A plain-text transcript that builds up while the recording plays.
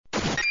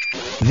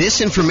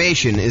This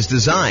information is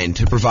designed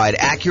to provide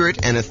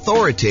accurate and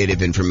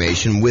authoritative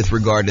information with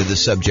regard to the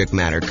subject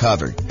matter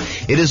covered.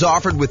 It is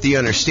offered with the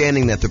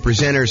understanding that the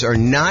presenters are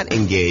not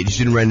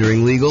engaged in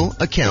rendering legal,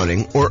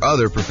 accounting, or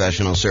other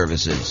professional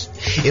services.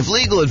 If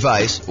legal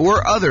advice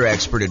or other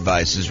expert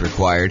advice is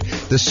required,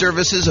 the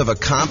services of a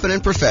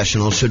competent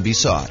professional should be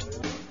sought.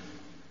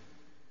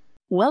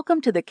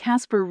 Welcome to the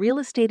Casper Real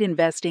Estate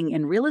Investing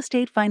and Real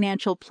Estate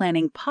Financial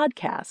Planning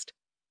podcast.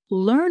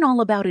 Learn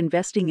all about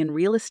investing in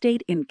real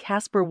estate in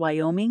Casper,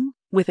 Wyoming,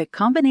 with a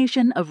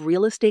combination of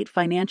real estate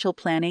financial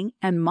planning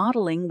and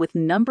modeling with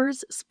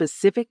numbers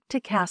specific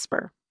to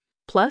Casper,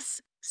 plus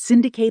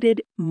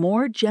syndicated,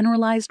 more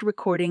generalized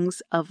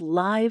recordings of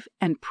live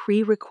and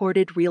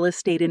pre-recorded real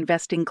estate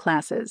investing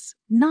classes,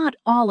 not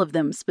all of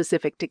them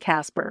specific to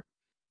Casper.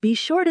 Be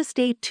sure to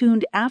stay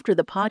tuned after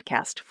the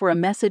podcast for a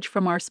message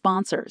from our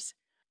sponsors.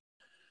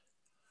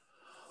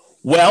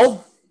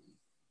 Well,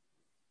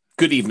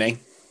 good evening.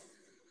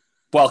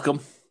 Welcome.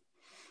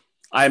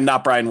 I am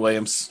not Brian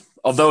Williams.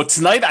 Although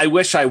tonight I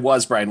wish I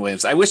was Brian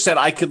Williams. I wish that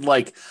I could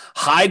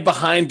hide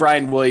behind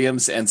Brian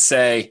Williams and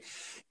say,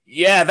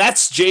 yeah,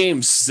 that's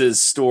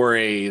James's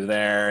story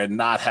there and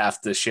not have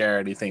to share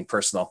anything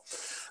personal.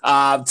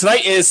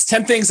 Tonight is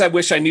 10 things I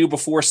wish I knew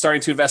before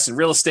starting to invest in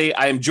real estate.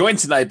 I am joined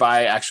tonight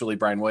by actually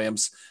Brian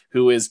Williams,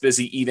 who is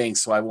busy eating,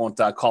 so I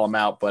won't call him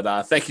out.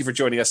 But thank you for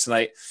joining us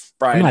tonight,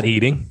 Brian. I'm not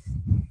eating.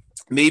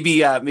 Maybe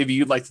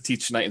you'd like to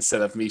teach tonight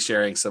instead of me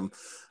sharing some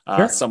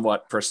Sure.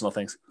 somewhat personal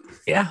things.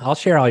 Yeah, I'll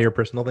share all your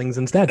personal things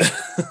instead.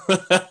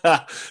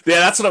 Yeah,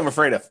 that's what I'm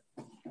afraid of.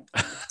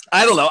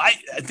 I don't know.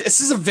 This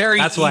is a very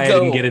That's why I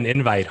didn't get an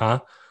invite, huh?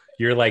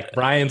 You're like,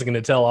 Brian's going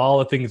to tell all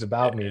the things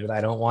about me that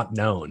I don't want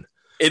known.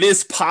 It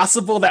is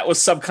possible that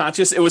was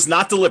subconscious. It was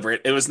not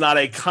deliberate. It was not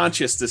a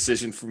conscious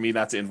decision for me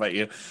not to invite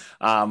you.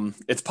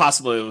 It's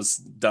possible it was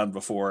done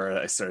before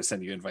I started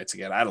sending you invites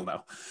again. I don't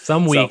know.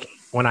 Some week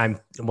when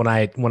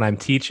I'm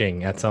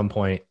teaching at some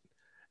point,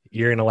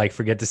 you're going to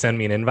forget to send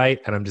me an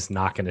invite and I'm just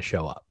not going to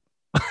show up.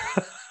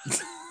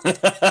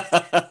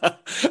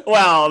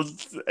 Well,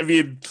 I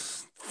mean,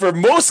 for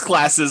most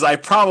classes, I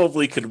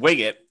probably could wing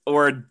it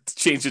or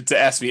change it to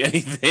ask me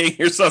anything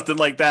or something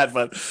like that.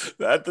 But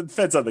that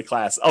depends on the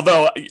class.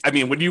 Although, I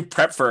mean, when you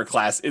prep for a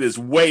class, it is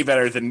way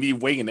better than me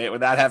winging it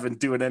without having to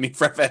do any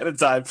prep ahead of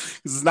time.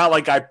 Because it's not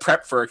like I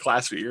prep for a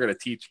class that you're going to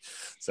teach.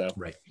 So,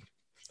 right.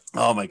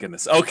 Oh my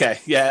goodness. Okay.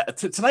 Yeah.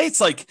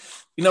 Tonight's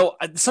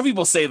some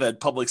people say that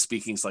public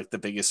speaking is the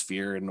biggest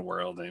fear in the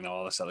world and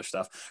all this other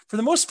stuff. For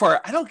the most part,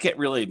 I don't get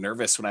really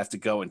nervous when I have to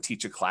go and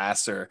teach a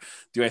class or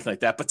do anything like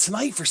that. But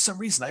tonight, for some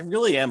reason, I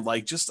really am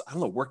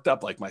worked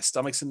up. My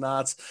stomach's in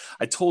knots.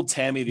 I told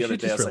Tammy the other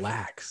day, I was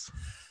relax.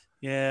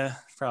 Yeah,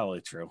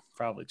 probably true.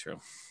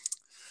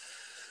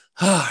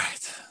 All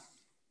right.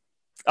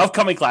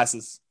 Upcoming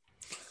classes.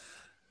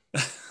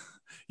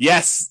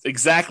 Yes,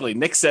 exactly.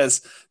 Nick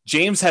says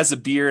James has a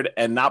beard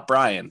and not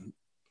Brian.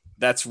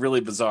 That's really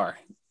bizarre.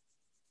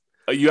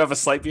 Oh, you have a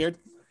slight beard?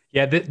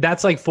 Yeah,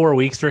 that's 4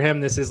 weeks for him.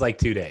 This is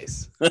 2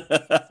 days.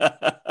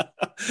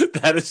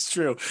 That is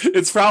true.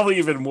 It's probably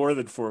even more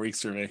than 4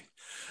 weeks for me.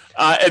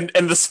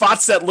 And the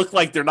spots that look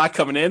like they're not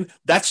coming in,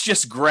 that's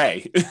just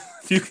gray.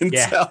 If you can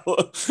tell,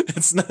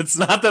 it's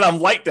not that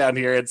I'm light down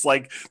here. It's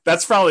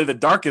that's probably the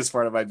darkest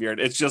part of my beard.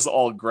 It's just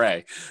all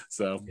gray.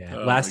 So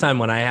last time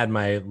when I had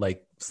my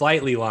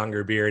slightly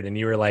longer beard and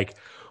you were like,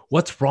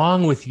 what's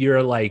wrong with your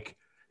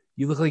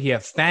you look like you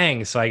have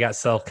fangs. So I got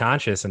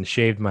self-conscious and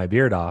shaved my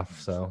beard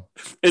off. So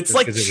it's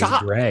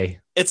gray.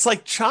 It's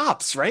like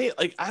chops, right?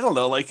 I don't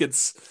know.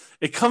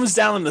 It comes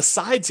down on the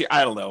sides here.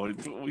 I don't know.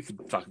 We can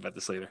talk about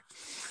this later.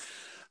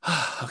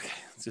 Okay,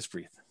 just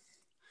breathe.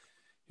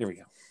 Here we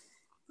go.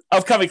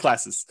 Upcoming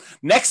classes.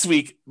 Next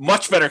week,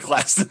 much better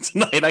class than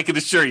tonight, I can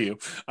assure you.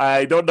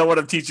 I don't know what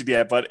I'm teaching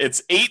yet, but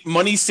it's 8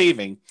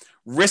 money-saving,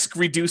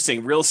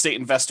 risk-reducing real estate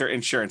investor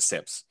insurance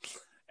tips.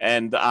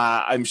 And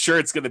I'm sure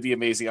it's going to be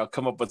amazing. I'll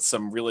come up with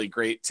some really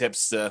great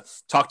tips to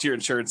talk to your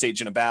insurance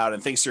agent about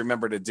and things to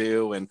remember to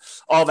do and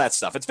all that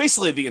stuff. It's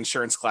basically the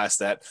insurance class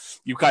that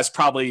you guys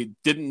probably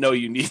didn't know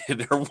you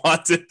needed or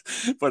wanted,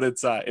 but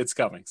it's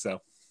coming.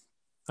 So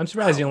I'm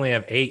surprised you only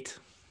have 8.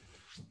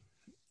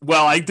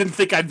 Well, I didn't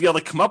think I'd be able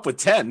to come up with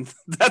 10.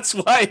 That's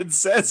why it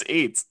says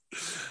 8.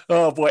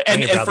 Oh boy.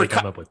 And probably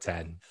come up with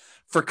 10.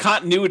 For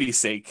continuity's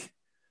sake,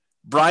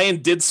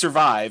 Brian did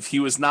survive.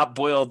 He was not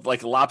boiled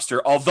like a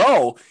lobster,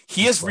 although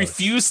he has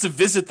refused to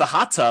visit the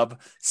hot tub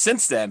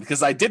since then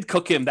because I did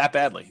cook him that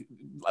badly.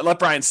 I let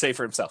Brian say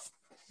for himself.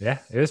 Yeah,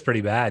 it was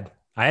pretty bad.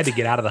 I had to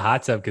get out of the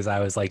hot tub because I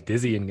was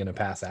dizzy and going to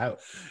pass out.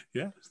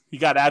 Yeah. He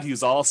got out. He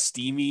was all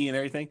steamy and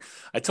everything.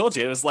 I told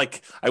you, it was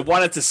I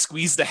wanted to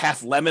squeeze the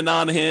half lemon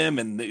on him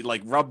and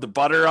rub the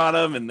butter on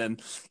him. And then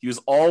he was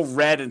all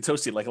red and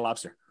toasty like a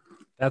lobster.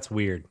 That's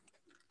weird.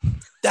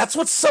 That's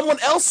what someone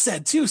else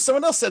said too.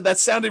 Someone else said that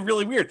sounded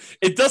really weird.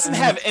 It doesn't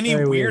have any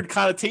weird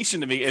connotation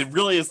to me. It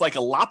really is like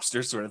a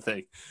lobster sort of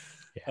thing.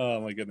 Yeah.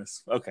 Oh my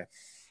goodness. Okay.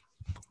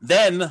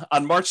 Then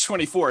on March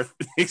 24th,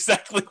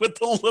 exactly what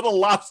the little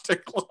lobster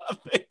claw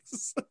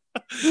things.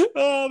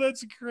 Oh,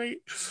 that's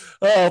great.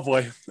 Oh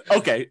boy.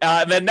 Okay.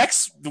 And then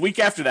the week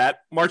after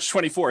that, March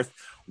 24th,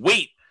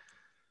 wait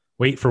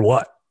for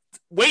what?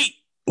 Wait.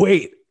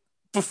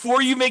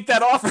 Before you make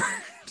that offer.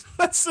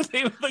 That's the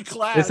name of the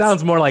class. It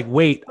sounds more like,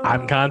 wait,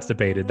 I'm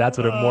constipated. That's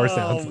what it more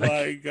sounds like. Oh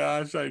my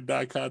gosh, I'm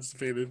not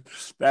constipated.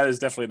 That is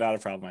definitely not a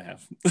problem I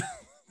have.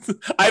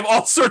 I have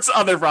all sorts of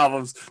other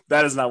problems.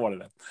 That is not one of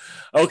them.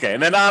 Okay,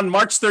 and then on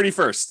March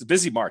 31st,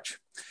 busy March,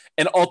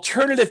 an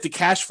alternative to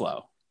cash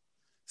flow,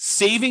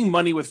 saving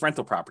money with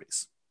rental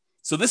properties.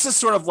 So this is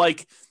sort of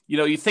like,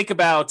 you think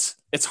about,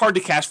 it's hard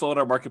to cash flow in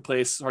our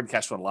marketplace. It's hard to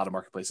cash flow in a lot of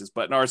marketplaces,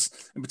 but in ours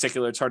in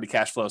particular, it's hard to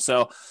cash flow.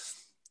 So,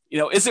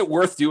 is it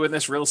worth doing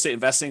this real estate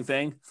investing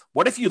thing?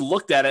 What if you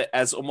looked at it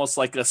as almost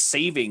like a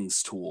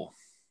savings tool?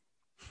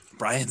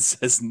 Brian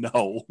says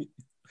no.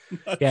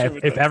 Yeah,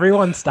 if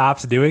everyone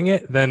stops doing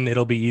it, then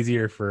it'll be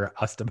easier for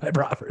us to buy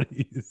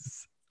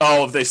properties.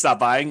 Oh, if they stop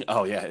buying?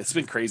 Oh, yeah. It's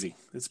been crazy.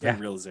 It's been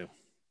real zoo.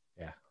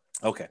 Yeah.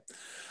 Okay.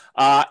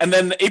 And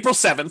then April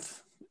 7th,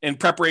 in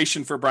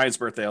preparation for Brian's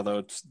birthday,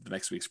 although the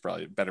next week's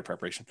probably better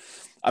preparation,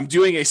 I'm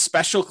doing a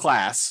special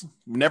class.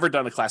 Never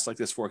done a class like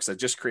this before because I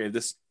just created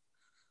this,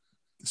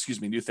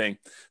 new thing.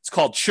 It's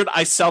called Should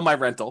I Sell My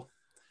Rental?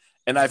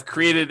 And I've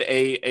created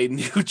a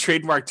new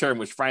trademark term,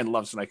 which Brian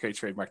loves when I create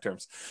trademark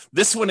terms.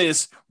 This one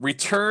is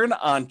return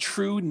on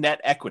true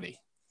net equity.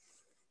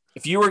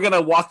 If you were going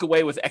to walk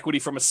away with equity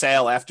from a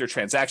sale after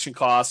transaction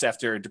costs,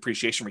 after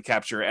depreciation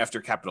recapture,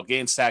 after capital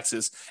gains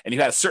taxes, and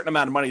you had a certain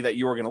amount of money that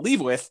you were going to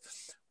leave with,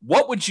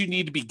 what would you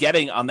need to be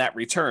getting on that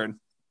return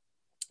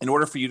in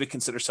order for you to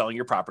consider selling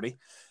your property?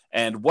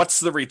 And what's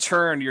the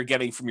return you're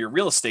getting from your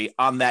real estate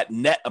on that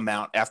net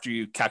amount after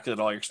you calculate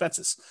all your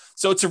expenses?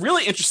 So it's a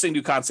really interesting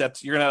new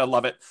concept. You're going to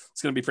love it.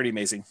 It's going to be pretty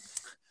amazing.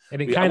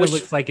 And it kind of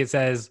looks like it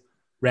says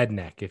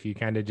redneck. If you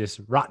kind of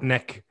just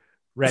redneck.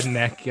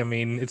 I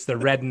mean, it's the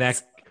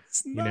redneck,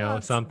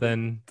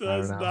 something. It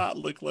does not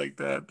look like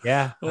that.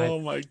 Yeah.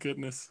 Oh my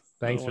goodness.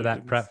 Thanks for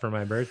that prep for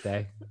my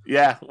birthday.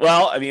 Yeah.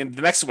 Well, I mean,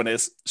 the next one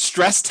is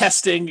stress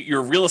testing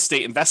your real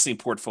estate investing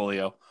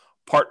portfolio,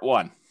 part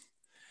 1.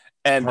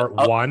 And part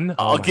 1,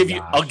 I'll give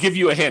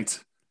you a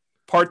hint.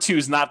 Part 2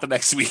 is not the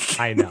next week.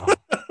 I know.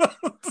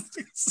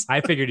 I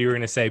figured you were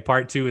going to say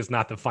part 2 is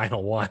not the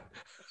final one.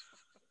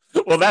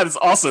 Well, that is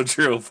also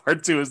true.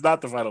 Part 2 is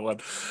not the final one.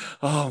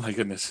 Oh my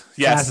goodness.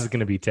 Yes. Class is going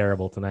to be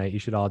terrible tonight. You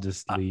should all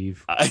just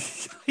leave. I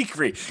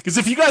agree. Because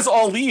if you guys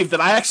all leave,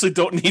 then I actually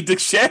don't need to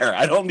share.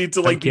 I don't need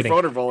to be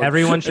vulnerable.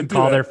 Everyone should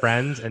call their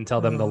friends and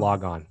tell them to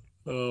log on.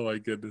 Oh my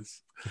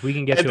goodness. If we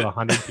can get to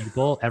 100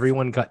 people,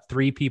 everyone got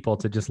 3 people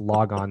to just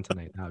log on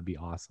tonight. That would be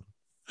awesome.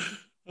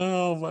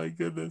 Oh my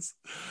goodness.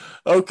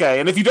 Okay.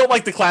 And if you don't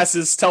like the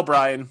classes, tell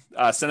Brian,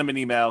 send him an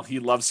email. He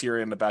loves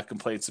hearing about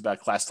complaints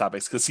about class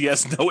topics because he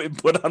has no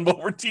input on what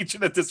we're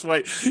teaching at this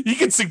point. He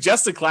can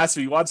suggest a class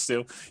if he wants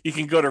to. You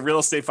can go to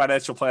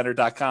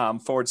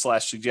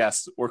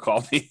realestatefinancialplanner.com/suggest or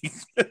call me.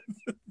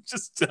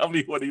 Just tell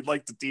me what he'd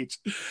like to teach.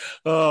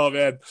 Oh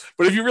man.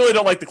 But if you really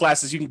don't like the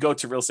classes, you can go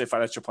to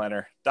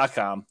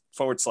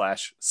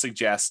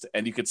realestatefinancialplanner.com/suggest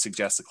and you could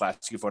suggest a class.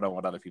 You can vote on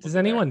what other people Does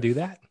anyone do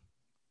that?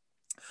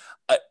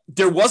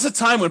 There was a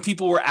time when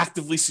people were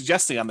actively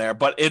suggesting on there,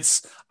 but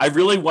I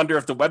really wonder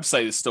if the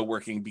website is still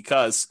working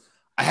because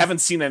I haven't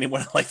seen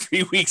anyone in like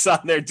 3 weeks on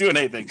there doing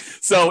anything.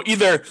 So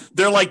either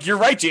they're like, you're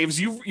right, James,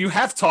 you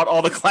have taught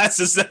all the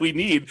classes that we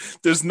need.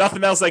 There's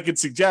nothing else I could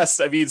suggest.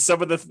 I mean,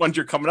 some of the ones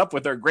you're coming up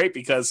with are great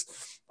because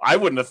I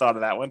wouldn't have thought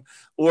of that one.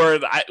 Or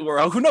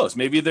who knows?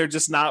 Maybe they're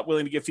just not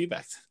willing to give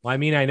feedback. Well, I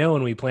mean, I know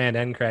when we planned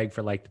NCRAG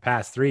for like the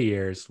past 3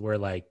 years, we're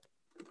like,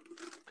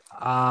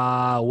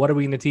 what are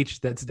we going to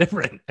teach that's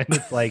different? And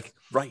it's like,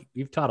 right,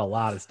 you've taught a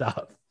lot of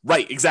stuff.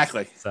 Right,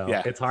 exactly. So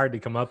It's hard to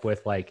come up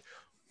with like,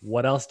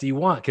 what else do you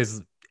want? Because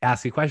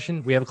ask a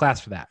question, we have a class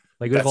for that.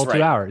 Like we have all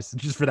 2 hours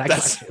just for that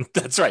question.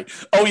 That's right.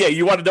 Oh yeah,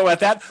 you want to know about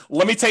that?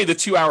 Let me tell you the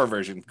 2-hour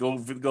version. Go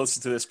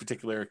listen to this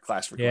particular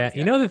class. Yeah,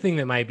 you know the thing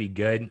that might be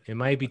good? It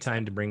might be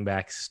time to bring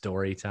back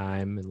story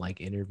time and like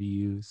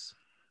interviews.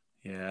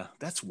 Yeah,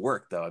 that's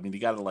work though. I mean, you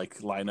got to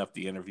like line up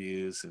the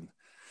interviews and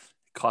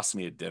it costs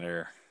me a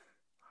dinner.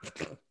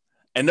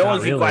 And no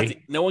one can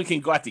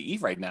go out to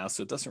eat right now,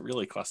 so it doesn't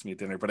really cost me a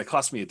dinner, but it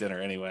costs me a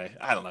dinner anyway.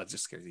 I don't know,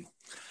 just crazy.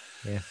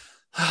 Yeah.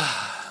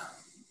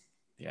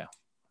 Yeah.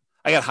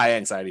 I got high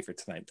anxiety for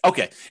tonight.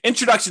 Okay.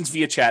 Introductions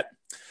via chat.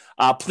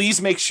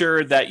 Please make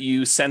sure that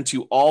you send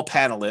to all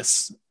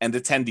panelists and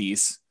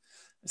attendees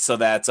so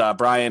that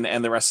Brian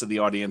and the rest of the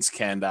audience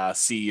can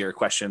see your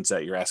questions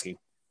that you're asking.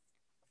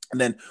 And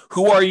then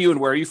who are you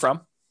and where are you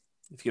from?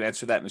 If you can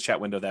answer that in the chat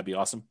window, that'd be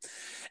awesome.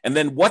 And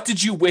then what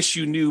did you wish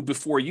you knew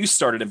before you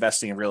started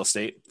investing in real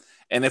estate?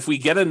 And if we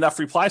get enough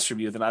replies from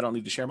you, then I don't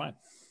need to share mine.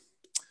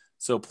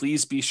 So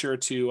please be sure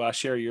to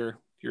share your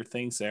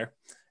things there.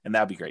 And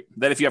that'd be great.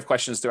 Then if you have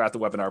questions throughout the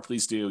webinar,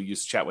 please do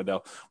use the chat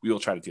window. We will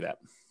try to do that.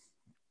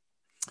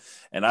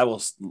 And I will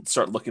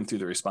start looking through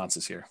the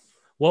responses here.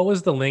 What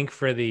was the link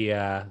for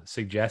the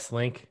suggest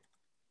link?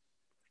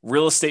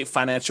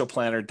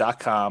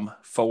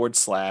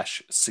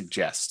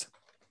 realestatefinancialplanner.com/suggest.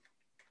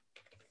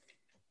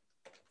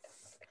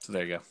 So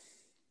there you go.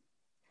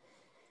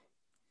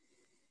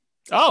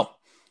 Oh,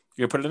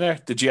 you're going to put it in there?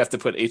 Did you have to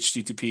put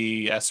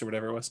HTTPS or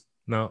whatever it was?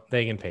 No,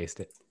 they can paste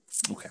it.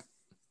 Okay.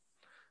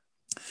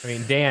 I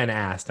mean, Dan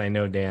asked. I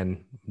know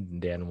Dan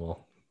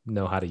will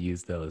know how to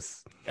use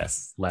those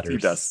letters. He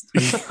does.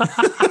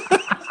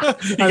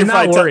 I'm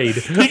not worried.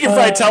 He can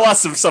probably tell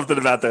us something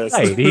about this.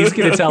 Right. He's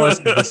going to tell us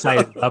if the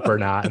site is up or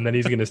not, and then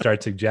he's going to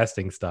start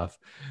suggesting stuff.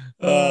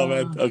 Oh,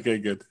 man. Okay,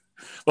 good.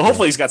 Well,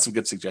 hopefully he's got some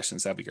good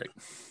suggestions. That'd be great.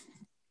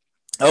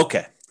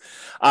 Okay.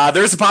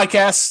 There's a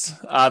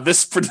podcast.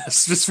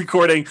 This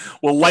recording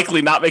will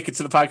likely not make it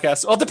to the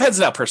podcast. Well, it depends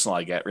on how personal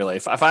I get, really.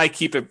 If I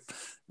keep it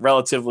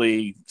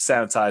relatively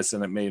sanitized,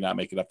 then it may not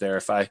make it up there.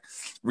 If I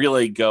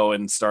really go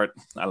and start,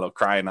 I don't know,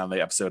 crying on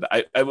the episode,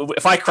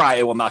 if I cry,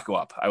 it will not go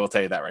up. I will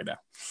tell you that right now.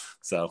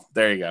 So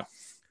there you go.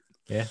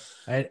 Yeah.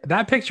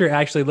 That picture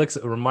actually looks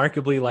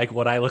remarkably like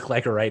what I look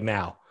like right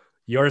now.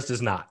 Yours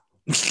does not.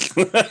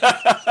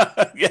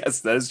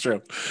 Yes, that is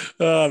true.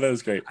 Oh, that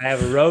was great. I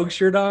have a Rogue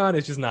shirt on.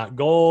 It's just not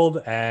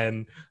gold.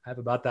 And I have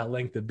about that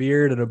length of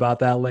beard and about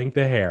that length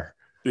of hair.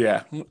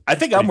 Yeah. I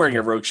think I'm wearing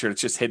a Rogue shirt.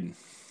 It's just hidden.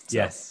 So.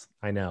 Yes,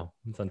 I know.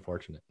 It's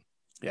unfortunate.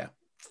 Yeah.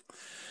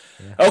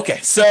 Okay.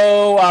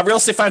 So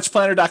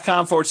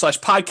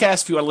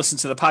realestatefinancialplanner.com/podcast if you want to listen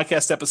to the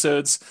podcast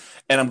episodes.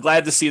 And I'm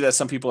glad to see that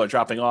some people are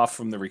dropping off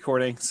from the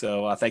recording.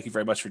 So thank you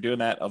very much for doing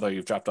that. Although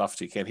you've dropped off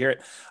so you can't hear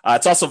it.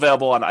 It's also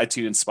available on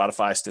iTunes,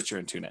 Spotify, Stitcher,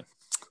 and TuneIn.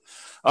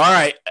 All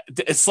right.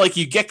 It's like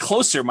you get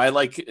closer. My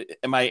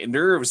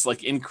nerves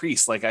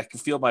increase. Like I can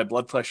feel my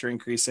blood pressure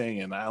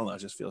increasing, and I don't know, it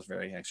just feels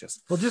very anxious.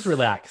 Well, just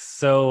relax.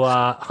 So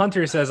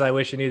Hunter says, I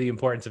wish I knew the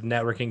importance of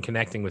networking,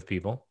 connecting with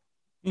people.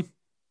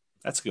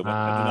 That's a good one.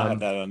 I did not have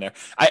that on there.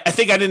 I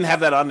think I didn't have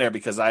that on there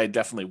because I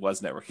definitely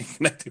was networking,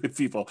 connecting with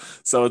people.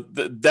 So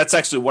that's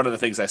actually one of the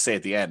things I say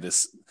at the end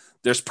is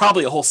there's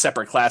probably a whole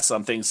separate class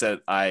on things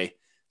that I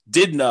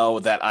did know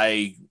that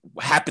I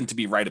happened to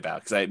be right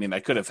about. Because I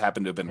could have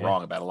happened to have been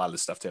wrong about a lot of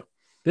this stuff too.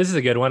 This is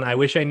a good one. I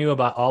wish I knew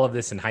about all of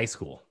this in high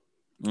school.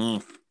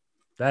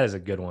 That is a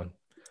good one.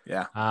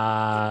 Yeah.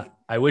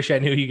 I wish I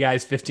knew you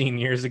guys 15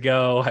 years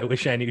ago. I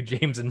wish I knew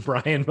James and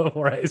Brian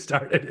before I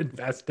started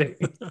investing.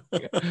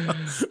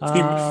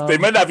 They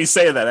might not be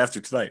saying that after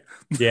tonight.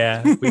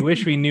 Yeah. We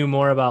wish we knew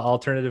more about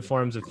alternative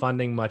forms of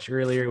funding much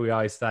earlier. We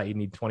always thought you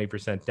need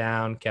 20%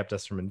 down, kept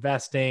us from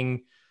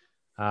investing.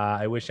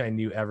 I wish I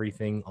knew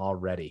everything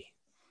already.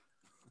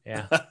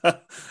 Yeah.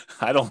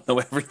 I don't know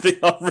everything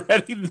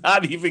already.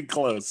 Not even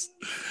close.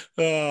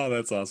 Oh,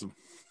 that's awesome.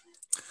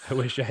 I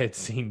wish I had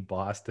seen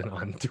Boston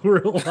on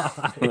tour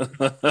live.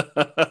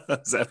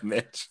 Is that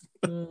Mitch?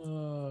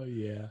 Oh,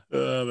 yeah.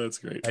 Oh, that's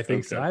great. I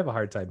think so. I have a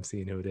hard time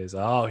seeing who it is.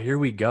 Oh, here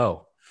we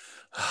go.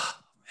 Oh,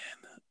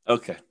 man.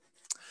 Okay.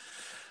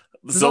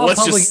 This is all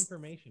public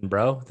information,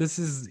 bro.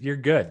 You're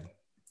good.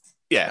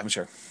 Yeah, I'm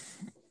sure.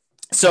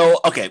 So,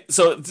 okay.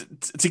 So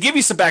to give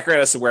you some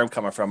background as to where I'm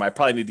coming from, I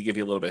probably need to give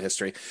you a little bit of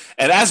history.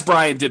 And as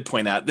Brian did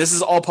point out, this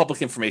is all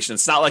public information.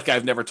 It's not like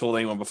I've never told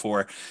anyone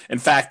before. In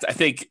fact, I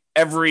think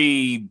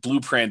every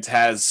blueprint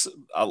has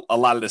a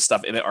lot of this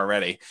stuff in it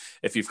already,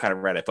 if you've kind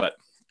of read it. But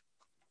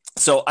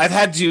so I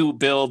opted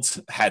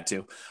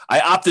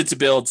to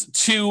build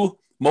 2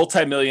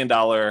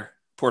 multi-million-dollar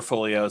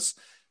portfolios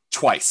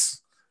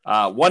twice.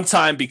 One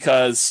time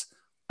because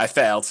I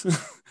failed.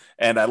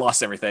 And I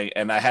lost everything,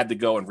 and I had to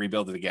go and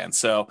rebuild it again.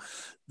 So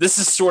this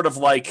is sort of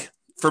like,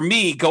 for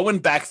me, going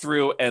back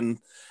through and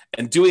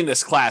doing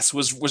this class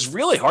was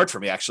really hard for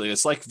me, actually.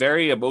 It's like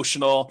very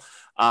emotional.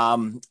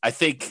 I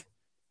think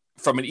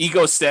from an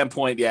ego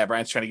standpoint, yeah,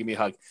 Brian's trying to give me a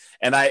hug.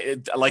 And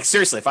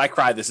seriously, if I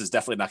cry, this is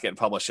definitely not getting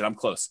published, and I'm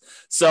close.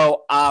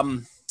 So,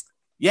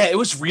 yeah, it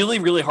was really,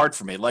 really hard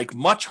for me, like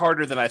much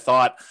harder than I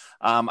thought.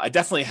 I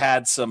definitely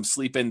had some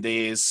sleep-in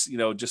days,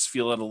 just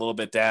feeling a little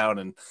bit down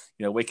and,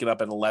 waking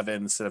up at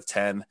 11 instead of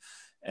 10.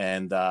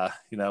 And,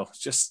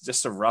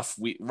 just a rough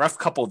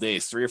couple of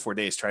days, 3 or 4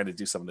 days trying to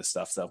do some of this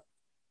stuff. So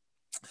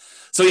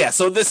yeah,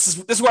 so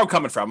this is where I'm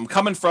coming from. I'm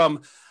coming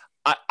from,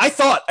 I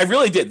thought, I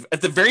really did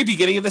at the very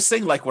beginning of this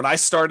thing, like when I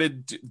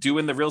started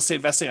doing the real estate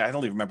investing, I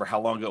don't even remember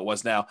how long ago it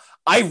was now.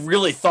 I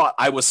really thought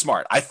I was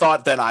smart. I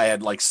thought that I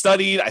had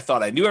studied. I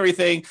thought I knew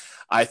everything.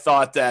 I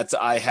thought that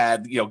I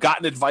had,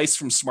 gotten advice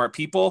from smart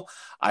people.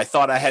 I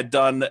thought I had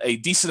done a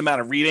decent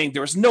amount of reading.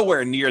 There was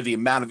nowhere near the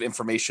amount of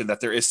information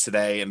that there is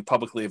today and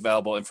publicly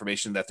available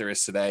information that there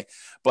is today.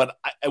 But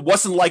it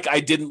wasn't like I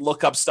didn't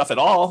look up stuff at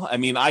all. I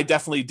mean, I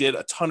definitely did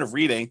a ton of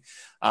reading.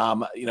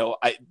 I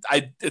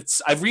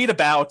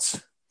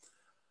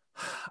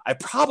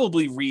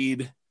probably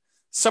read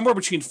somewhere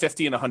between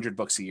 50 and 100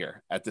 books a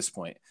year at this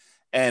point.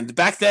 And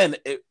back then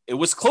it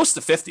was close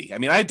to 50. I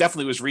mean, I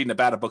definitely was reading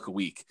about a book a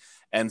week.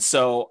 And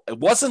so it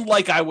wasn't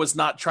like I was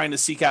not trying to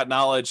seek out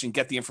knowledge and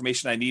get the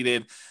information I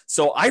needed.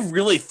 So I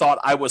really thought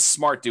I was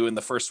smart doing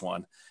the first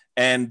one.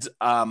 And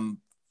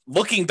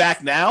looking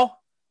back now,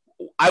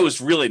 I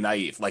was really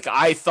naive. Like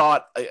I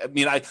thought,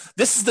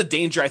 this is the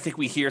danger I think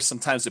we hear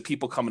sometimes that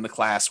people come into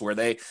class where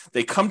they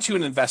come to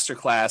an investor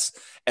class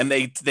and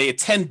they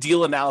attend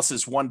deal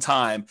analysis one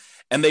time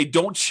and they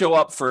don't show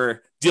up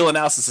for deal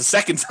analysis a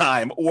second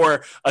time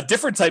or a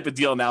different type of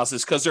deal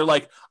analysis because they're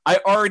like, I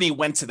already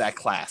went to that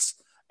class.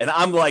 And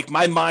I'm like,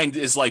 my mind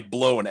is like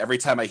blown every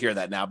time I hear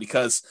that now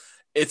because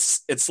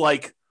it's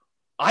like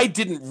I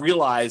didn't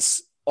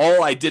realize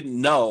all I didn't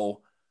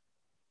know.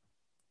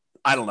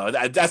 I don't know.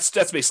 That's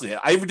basically it.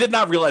 I did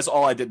not realize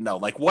all I didn't know.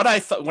 Like what I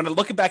thought when I'm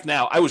looking back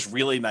now, I was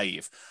really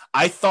naive.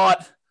 I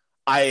thought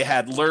I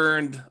had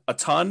learned a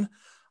ton.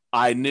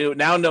 I know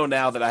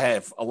that I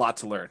have a lot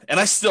to learn, and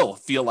I still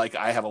feel like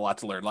I have a lot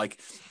to learn. Like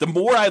the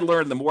more I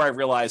learn, the more I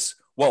realize,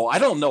 whoa, I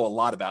don't know a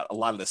lot about a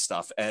lot of this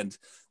stuff. And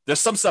there's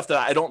some stuff that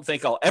I don't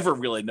think I'll ever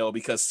really know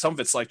because some of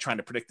it's like trying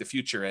to predict the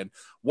future and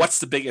what's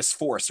the biggest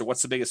force or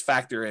what's the biggest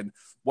factor and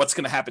what's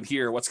going to happen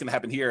here, what's going to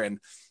happen here. And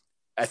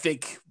I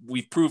think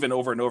we've proven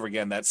over and over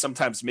again that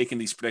sometimes making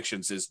these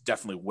predictions is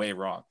definitely way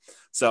wrong.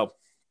 So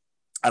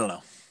I don't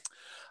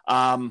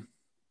know.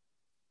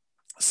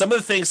 Some of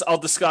the things I'll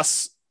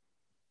discuss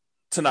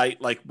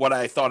tonight, like what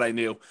I thought I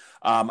knew.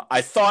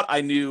 I thought I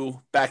knew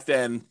back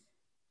then.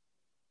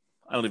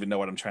 I don't even know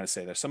what I'm trying to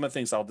say there. Some of the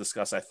things I'll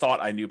discuss, I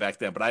thought I knew back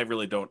then, but I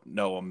really don't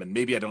know them. And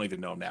maybe I don't even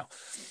know them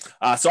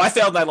now. So I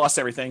failed and I lost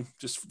everything.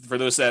 Just for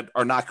those that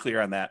are not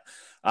clear on that.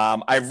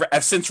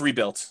 I've since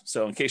rebuilt.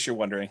 So in case you're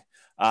wondering,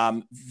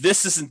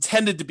 this is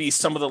intended to be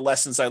some of the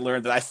lessons I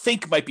learned that I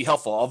think might be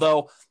helpful.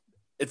 Although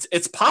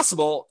it's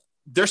possible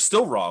they're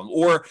still wrong,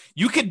 or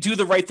you could do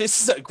the right.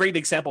 This is a great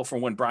example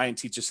from when Brian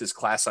teaches his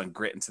class on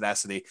grit and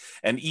tenacity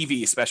and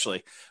EV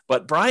especially.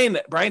 But Brian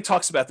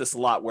talks about this a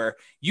lot, where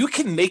you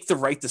can make the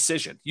right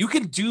decision. You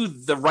can do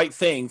the right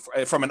thing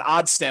from an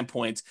odds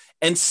standpoint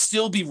and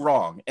still be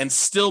wrong and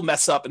still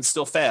mess up and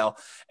still fail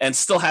and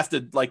still have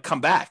to like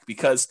come back,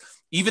 because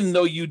even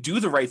though you do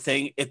the right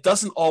thing, it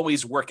doesn't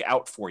always work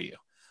out for you.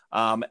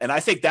 And I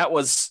think that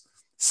was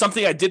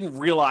something I didn't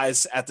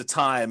realize at the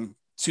time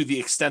to the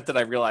extent that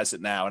I realize it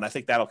now. And I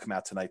think that'll come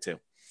out tonight too.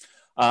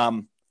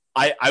 I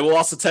will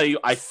also tell you,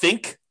 I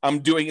think I'm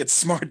doing it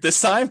smart this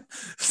time.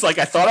 It's like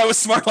I thought I was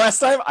smart last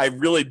time. I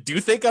really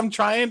do think I'm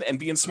trying and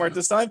being smart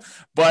this time,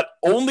 but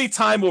only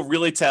time will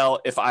really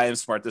tell if I am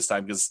smart this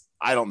time, because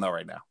I don't know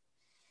right now.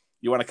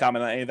 You want to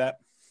comment on any of that?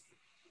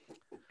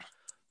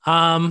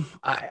 I'm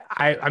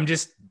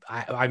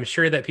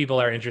sure that people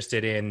are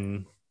interested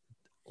in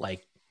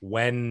like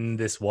when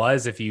this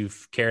was, if you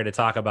care to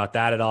talk about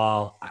that at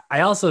all. I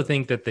also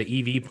think that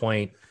the EV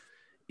point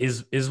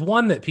is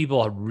one that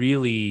people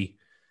really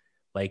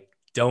like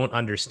don't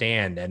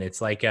understand. And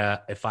it's like,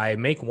 if I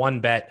make one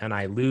bet and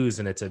I lose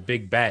and it's a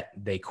big bet,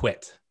 they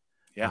quit.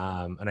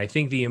 Yeah. And I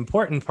think the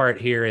important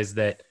part here is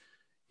that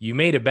you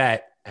made a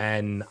bet,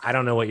 and I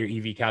don't know what your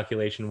EV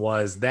calculation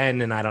was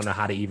then, and I don't know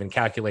how to even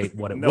calculate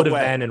what it would have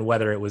been and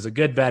whether it was a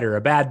good bet or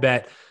a bad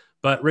bet.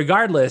 But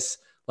regardless,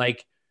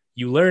 like,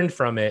 you learned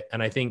from it.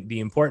 And I think the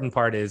important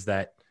part is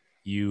that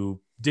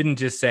you didn't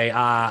just say,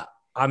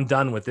 I'm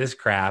done with this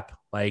crap.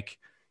 Like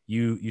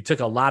you took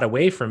a lot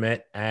away from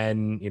it,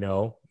 and, you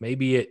know,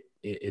 maybe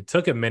it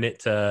took a minute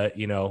to,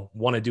 you know,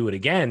 want to do it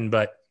again,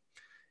 but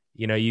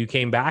you know, you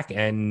came back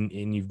and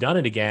you've done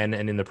it again.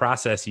 And in the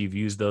process, you've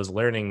used those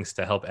learnings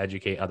to help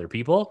educate other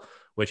people,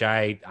 which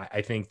I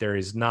think there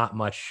is not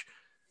much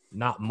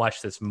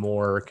that's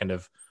more kind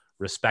of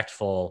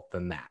respectful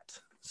than that.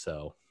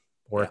 So,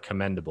 or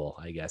commendable,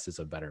 I guess is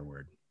a better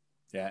word.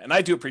 Yeah. And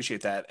I do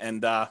appreciate that.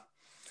 And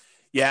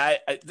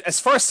as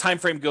far as time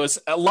frame goes,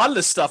 a lot of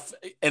this stuff,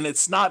 and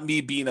it's not me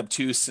being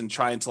obtuse and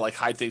trying to like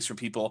hide things from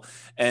people.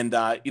 And,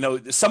 you know,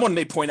 someone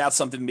may point out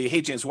something to me,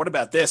 hey, James, what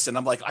about this? And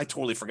I'm like, I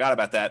totally forgot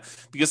about that,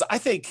 because I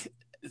think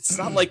it's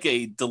not like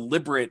a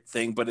deliberate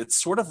thing, but it's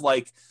sort of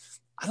like,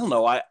 I don't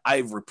know, I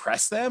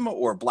repress them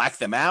or black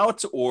them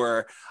out,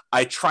 or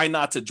I try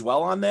not to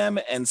dwell on them.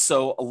 And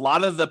so a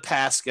lot of the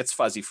past gets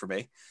fuzzy for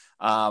me.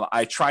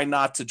 I try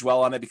not to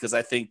dwell on it because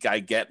I think I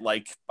get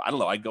like, I don't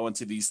know, I go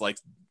into these like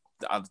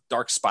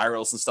dark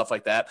spirals and stuff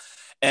like that.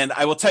 And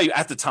I will tell you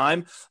at the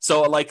time,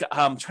 so like,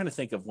 I'm trying to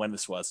think of when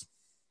this was.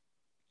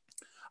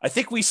 I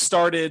think we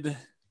started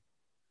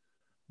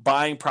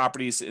buying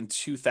properties in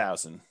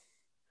 2000.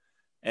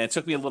 And it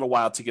took me a little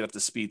while to get up to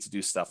speed to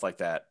do stuff like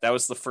that. That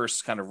was the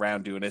first kind of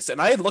round doing this.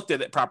 And I had looked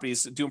at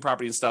properties, doing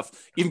property and stuff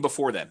even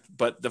before then,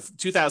 but the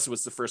 2000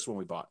 was the first one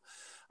we bought.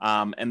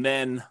 And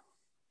then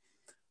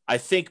I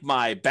think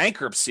my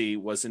bankruptcy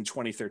was in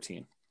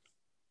 2013.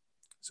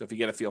 So if you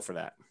get a feel for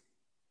that.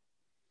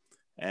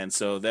 And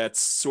so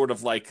that's sort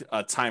of like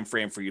a time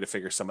frame for you to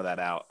figure some of that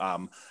out.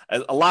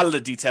 A lot of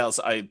the details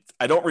I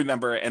don't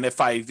remember. And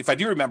if I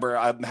do remember,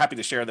 I'm happy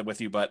to share them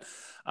with you. But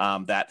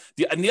and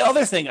the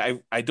other thing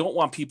I don't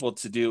want people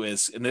to do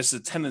is, and there's a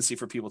tendency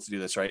for people to do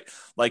this, right?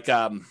 Like,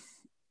 I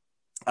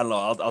don't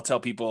know, I'll tell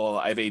people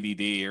I have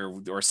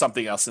ADD or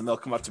something else, and they'll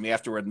come up to me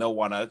afterward and they'll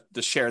want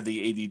to share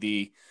the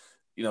ADD,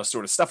 you know,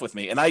 sort of stuff with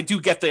me. And I do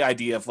get the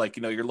idea of like,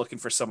 you know, you're looking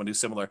for someone who's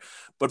similar,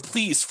 but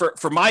please,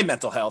 for my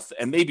mental health,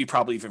 and maybe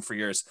probably even for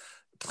yours,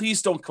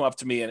 please don't come up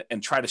to me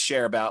and try to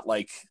share about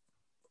like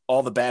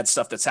all the bad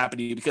stuff that's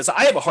happening to you, because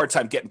I have a hard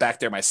time getting back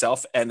there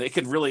myself, and it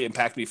can really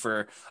impact me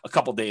for a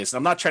couple days. And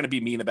I'm not trying to be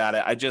mean about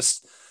it.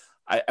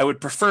 I would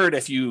prefer it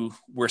if you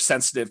were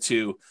sensitive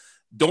to,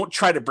 don't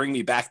try to bring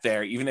me back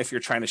there, even if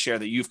you're trying to share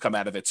that you've come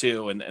out of it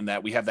too, and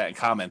that we have that in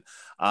common,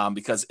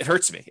 because it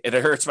hurts me. It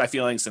hurts my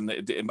feelings, and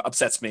it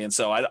upsets me. And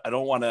so I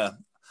don't want to,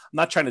 I'm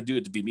not trying to do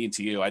it to be mean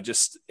to you.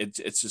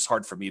 It's just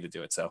hard for me to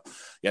do it. So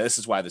yeah, this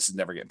is why this is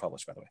never getting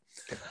published, by the way.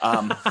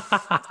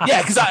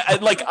 Yeah, because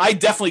I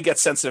definitely get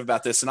sensitive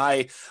about this. And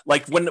I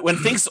like when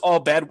things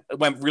all bad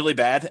went really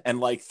bad and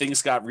like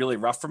things got really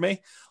rough for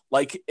me,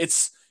 like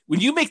it's when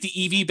you make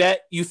the EV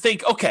bet, you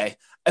think, okay,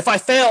 if I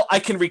fail, I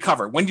can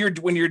recover. When you're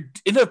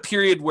in a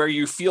period where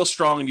you feel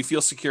strong and you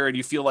feel secure and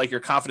you feel like you're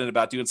confident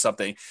about doing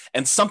something,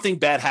 and something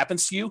bad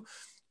happens to you,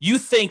 you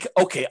think,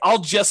 okay, I'll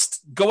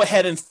just go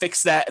ahead and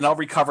fix that and I'll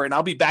recover and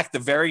I'll be back the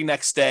very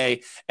next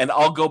day and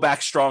I'll go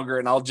back stronger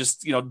and I'll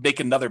just, make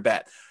another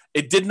bet.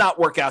 It did not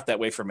work out that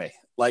way for me.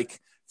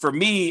 Like for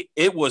me,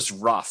 it was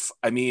rough.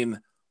 I mean,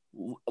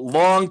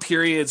 long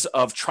periods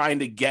of trying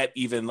to get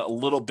even a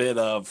little bit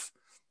of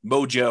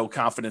mojo,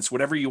 confidence,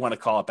 whatever you want to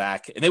call it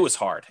back. And it was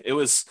hard. It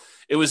was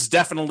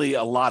definitely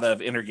a lot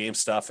of inner game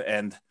stuff.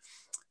 And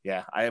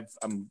yeah, I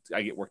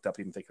get worked up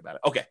even thinking about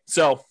it. Okay.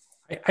 So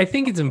I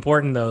think it's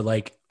important though.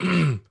 Like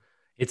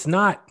it's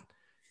not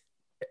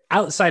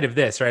outside of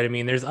this, right? I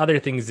mean, there's other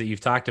things that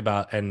you've talked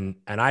about and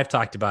I've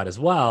talked about as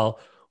well,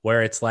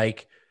 where it's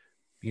like,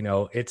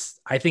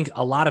 I think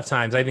a lot of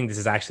times, I think this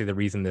is actually the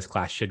reason this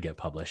class should get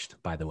published,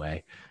 by the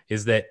way,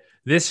 is that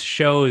this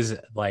shows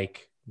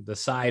like the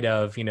side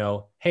of,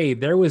 hey,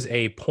 there was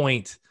a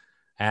point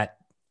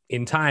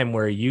in time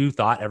where you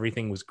thought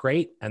everything was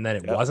great and then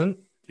it wasn't.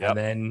 Yep. And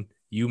then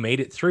you made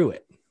it through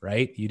it,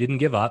 right? You didn't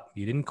give up.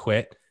 You didn't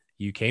quit.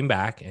 You came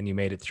back and you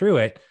made it through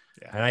it.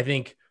 Yeah. And I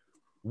think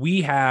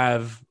we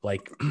have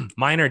like,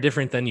 mine are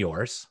different than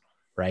yours,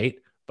 right?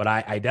 But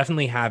I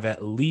definitely have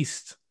at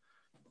least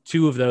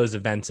 2 of those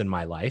events in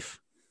my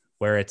life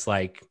where it's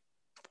like,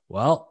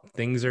 well,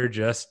 things are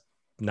just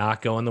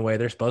not going the way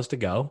they're supposed to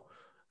go.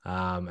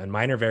 And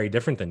mine are very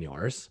different than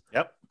yours.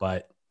 Yep.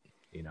 But,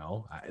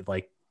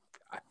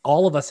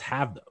 all of us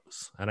have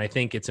those. And I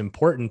think it's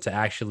important to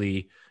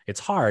actually, it's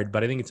hard,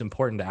 but I think it's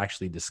important to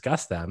actually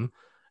discuss them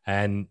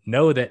and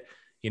know that,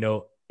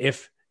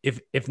 if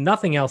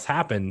nothing else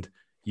happened,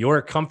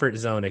 your comfort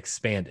zone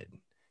expanded.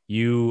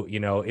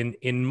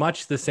 In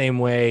much the same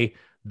way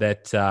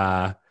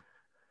that,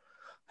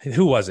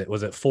 who was it?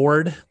 Was it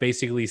Ford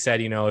basically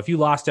said, if you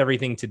lost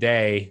everything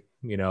today,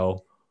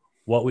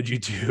 what would you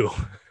do?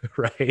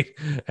 Right.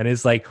 And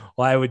it's like,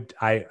 well,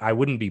 I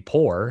wouldn't be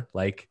poor.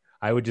 Like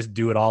I would just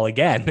do it all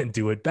again and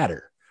do it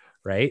better.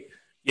 Right.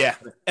 Yeah.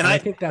 And I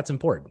think that's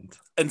important.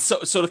 And so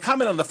to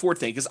comment on the Ford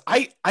thing, because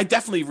I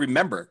definitely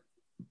remember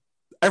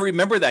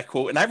that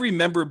quote. And I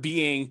remember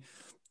being,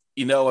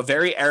 a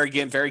very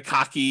arrogant, very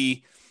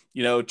cocky,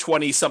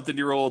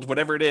 20-something-year-old,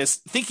 whatever it is,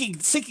 thinking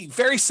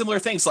very similar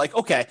things like,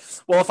 okay,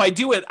 well, if I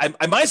do it,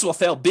 I might as well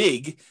fail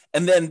big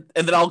and then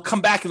I'll come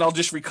back and I'll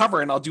just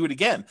recover and I'll do it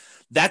again.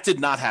 That did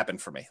not happen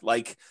for me.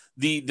 Like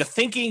the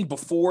thinking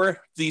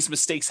before these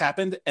mistakes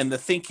happened and the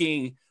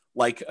thinking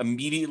like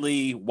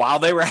immediately while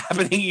they were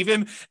happening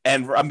even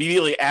and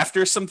immediately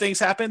after some things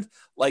happened,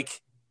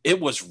 like it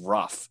was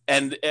rough.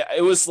 And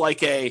it was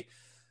like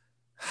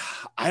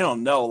I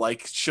don't know,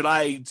 like, should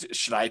I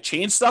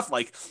change stuff?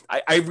 Like,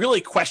 I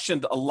really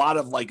questioned a lot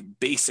of like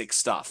basic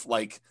stuff,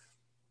 like,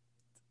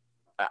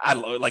 I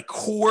don't know, like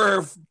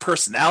core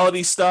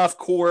personality stuff,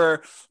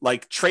 core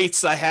like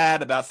traits I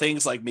had about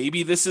things like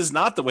maybe this is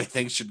not the way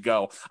things should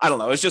go. I don't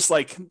know. It's just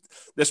like,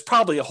 there's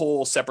probably a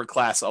whole separate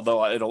class, although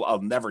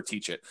I'll never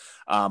teach it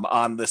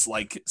on this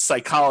like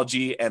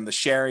psychology and the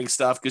sharing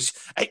stuff. Cause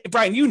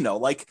Brian,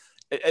 like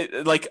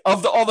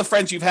of all the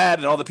friends you've had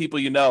and all the people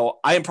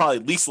I am probably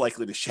least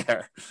likely to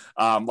share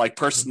like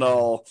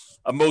personal,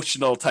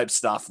 emotional type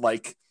stuff.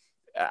 Like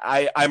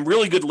I'm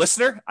really good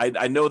listener.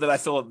 I know that I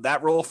fill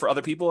that role for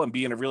other people and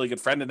being a really good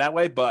friend in that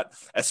way. But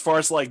as far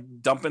as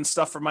like dumping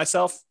stuff for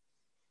myself,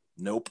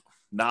 nope,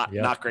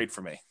 not great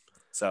for me.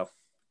 So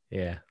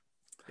yeah.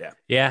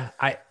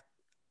 I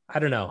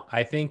don't know.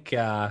 I think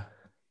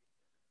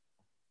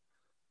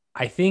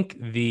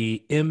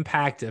the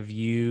impact of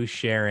you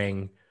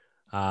sharing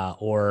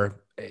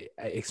or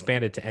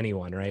expand it to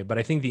anyone, right? But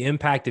I think the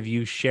impact of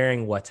you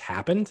sharing what's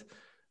happened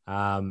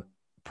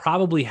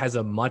probably has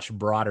a much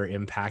broader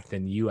impact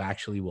than you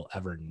actually will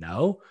ever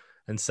know.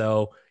 And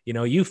so,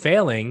 you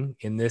failing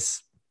in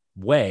this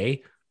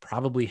way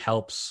probably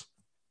helps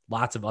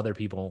lots of other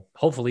people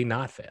hopefully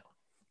not fail.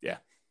 Yeah.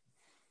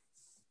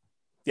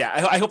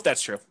 Yeah, I hope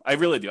that's true. I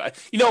really do.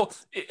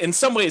 In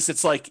some ways,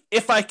 it's like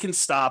if I can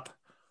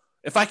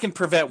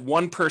prevent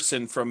one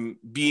person from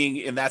being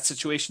in that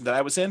situation that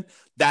I was in,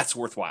 that's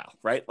worthwhile,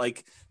 right?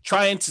 Like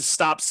trying to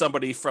stop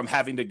somebody from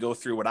having to go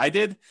through what I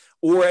did,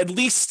 or at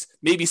least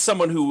maybe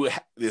someone who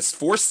is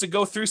forced to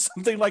go through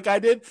something like I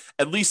did,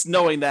 at least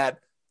knowing that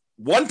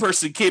one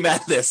person came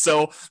at this,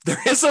 so there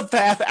is a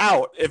path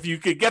out if you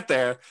could get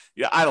there.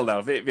 Yeah, I don't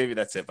know. Maybe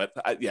that's it, but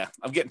yeah,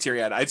 I'm getting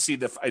teary-eyed.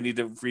 I need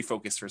to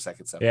refocus for a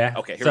second. So yeah,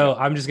 okay. So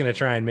I'm just gonna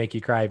try and make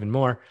you cry even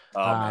more.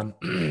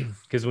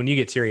 Because when you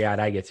get teary-eyed,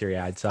 I get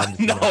teary-eyed. So I'm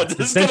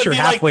just since you're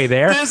halfway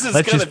there, let's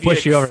just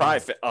push you over.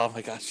 Oh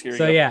my gosh. Here we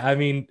go. Yeah, I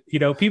mean,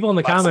 people in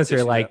the comments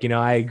are like,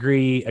 I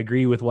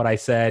agree with what I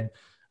said.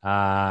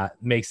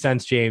 Makes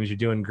sense, James. You're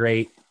doing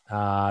great.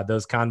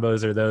 Those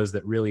convos are those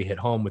that really hit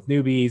home with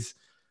newbies.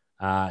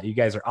 You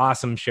guys are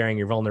awesome. Sharing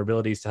your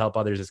vulnerabilities to help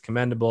others is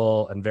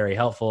commendable and very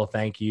helpful.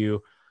 Thank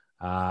you.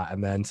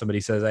 And then somebody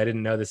says, I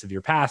didn't know this of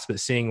your past, but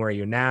seeing where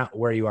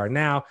you are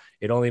now,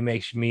 it only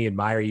makes me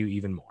admire you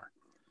even more.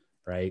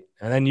 Right.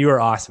 And then you are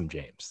awesome,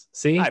 James.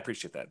 See, I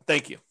appreciate that.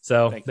 Thank you.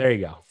 So there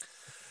you go.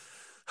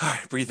 All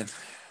right. Breathing.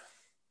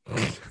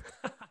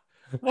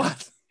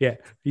 What? Yeah.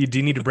 Do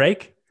you need a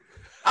break?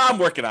 I'm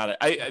working on it.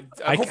 I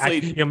hopefully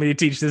you want me to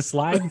teach this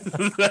slide?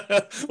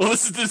 Well,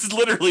 this is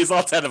literally is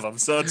all 10 of them,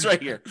 so it's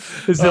right here.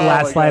 This is the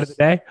last slide of the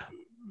day.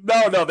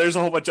 No, there's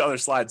a whole bunch of other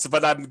slides,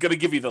 but I'm going to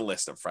give you the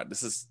list up front.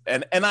 This is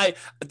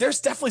there's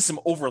definitely some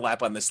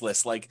overlap on this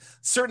list. Like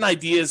certain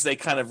ideas, they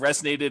kind of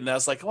resonated, and I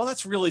was like, well,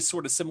 that's really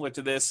sort of similar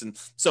to this, and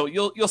so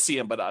you'll see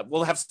them. But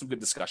we'll have some good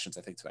discussions,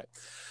 I think, tonight.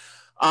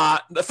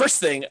 The first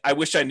thing I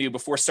wish I knew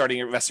before starting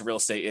investing in real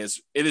estate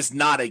is it is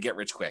not a get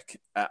rich quick,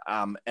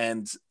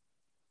 and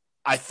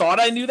I thought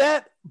I knew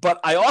that,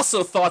 but I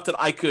also thought that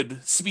I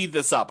could speed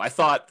this up. I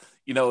thought,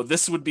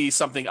 this would be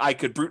something I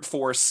could brute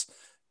force,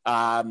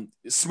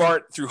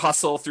 smart through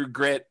hustle, through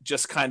grit,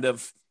 just kind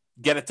of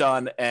get it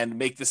done and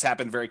make this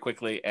happen very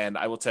quickly. And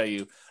I will tell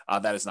you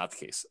that is not the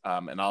case.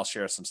 And I'll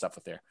share some stuff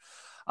with there.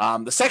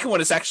 The second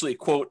one is actually a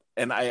quote,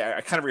 and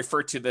I kind of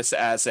refer to this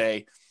as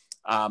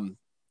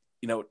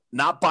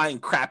not buying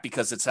crap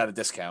because it's at a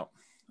discount.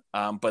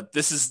 But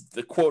this is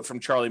the quote from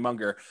Charlie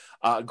Munger.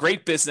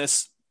 Great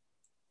business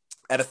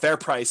at a fair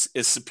price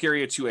is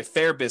superior to a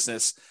fair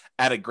business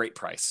at a great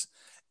price.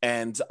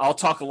 And I'll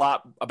talk a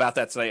lot about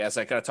that tonight as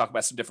I kind of talk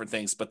about some different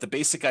things. But the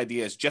basic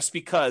idea is just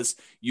because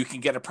you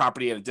can get a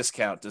property at a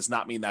discount does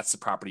not mean that's the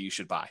property you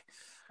should buy.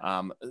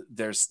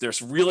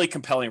 There's really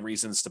compelling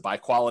reasons to buy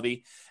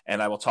quality.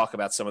 And I will talk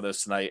about some of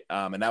those tonight.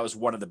 And that was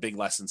one of the big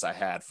lessons I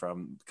had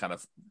from kind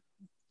of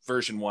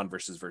version 1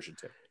 versus version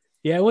 2.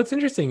 Yeah. What's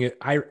interesting,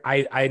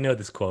 I know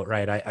this quote,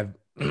 right? I've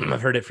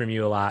heard it from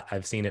you a lot.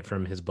 I've seen it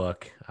from his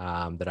book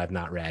that I've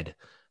not read.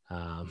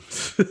 But,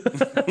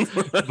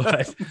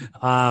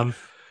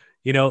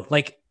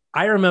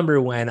 I remember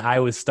when I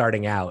was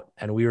starting out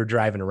and we were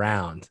driving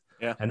around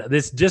and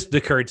this just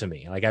occurred to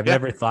me. Like I've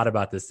never thought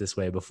about this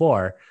way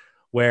before,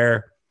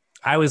 where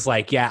I was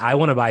like, I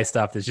want to buy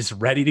stuff that's just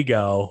ready to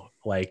go.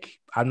 Like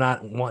I'm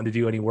not wanting to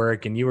do any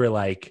work. And you were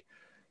like,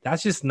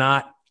 that's just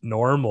not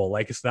normal.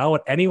 Like it's not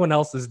what anyone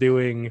else is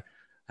doing.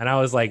 And I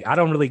was like, I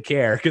don't really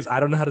care because I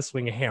don't know how to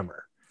swing a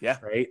hammer. Yeah.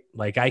 Right.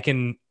 Like I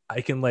can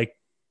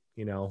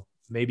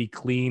maybe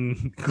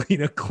clean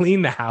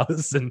the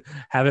house and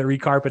have it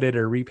recarpeted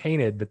or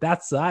repainted, but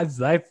that's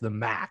the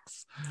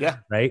max. Yeah.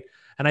 Right.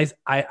 And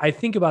I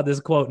think about this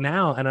quote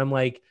now and I'm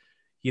like,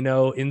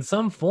 in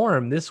some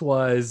form,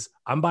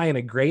 I'm buying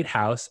a great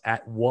house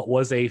at what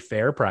was a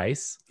fair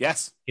price.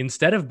 Yes.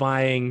 Instead of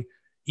buying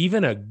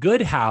even a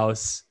good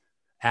house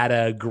at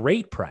a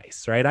great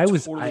price. Right.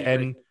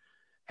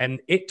 And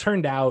it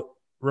turned out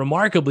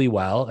remarkably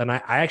well. And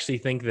I actually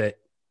think that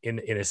in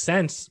a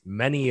sense,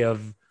 many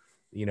of,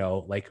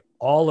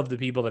 all of the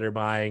people that are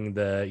buying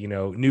the,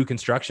 new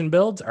construction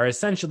builds are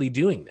essentially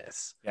doing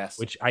this. Yes.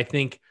 Which I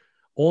think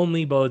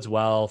only bodes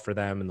well for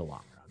them in the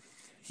long run.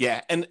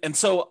 Yeah. And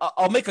so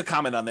I'll make a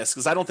comment on this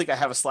because I don't think I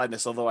have a slide in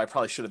this, although I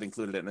probably should have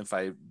included it. And if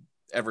I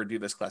ever do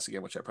this class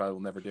again, which I probably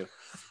will never do.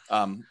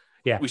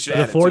 We should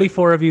add the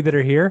 44 of you that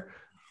are here.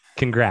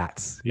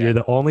 Congrats. Yeah. You're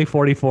the only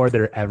 44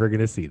 that are ever going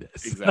to see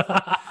this. Exactly.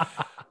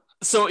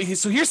 So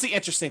here's the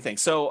interesting thing.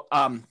 So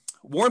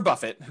Warren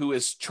Buffett, who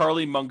is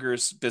Charlie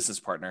Munger's business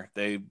partner,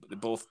 they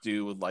both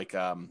do like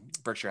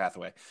Berkshire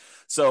Hathaway.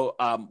 So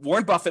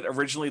Warren Buffett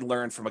originally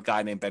learned from a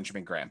guy named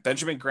Benjamin Graham.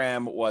 Benjamin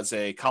Graham was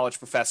a college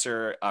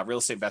professor, real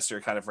estate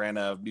investor, kind of ran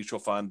a mutual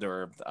fund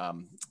or a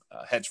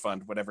hedge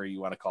fund, whatever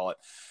you want to call it.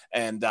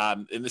 And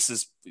this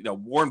is,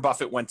 Warren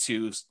Buffett went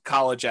to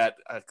college at,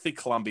 I think,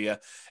 Columbia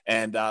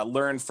and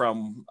learned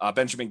from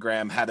Benjamin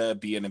Graham how to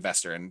be an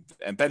investor. And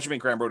Benjamin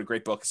Graham wrote a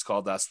great book. It's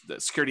called The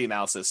Security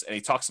Analysis. And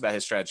he talks about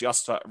his strategy. He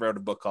also wrote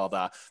a book called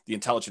The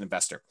Intelligent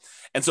Investor.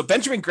 And so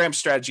Benjamin Graham's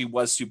strategy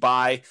was to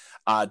buy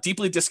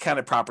deeply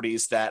discounted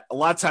properties that a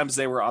lot of times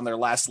they were on their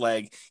last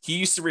leg. He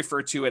used to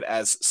refer to it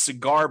as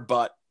cigar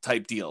butt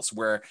type deals,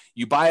 where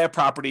you buy a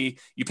property,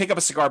 you pick up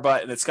a cigar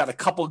butt and it's got a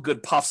couple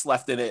good puffs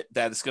left in it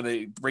that is going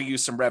to bring you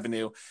some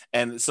revenue.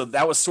 And so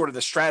that was sort of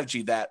the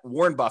strategy that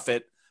Warren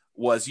Buffett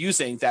was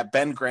using that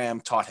Ben Graham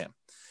taught him.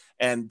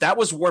 And that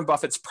was Warren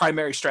Buffett's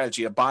primary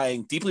strategy of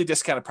buying deeply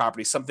discounted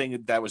property,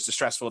 something that was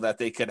distressful that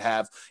they could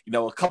have,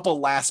 a couple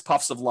last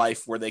puffs of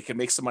life where they could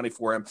make some money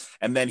for him.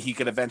 And then he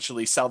could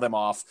eventually sell them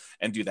off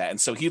and do that.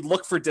 And so he'd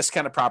look for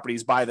discounted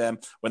properties, buy them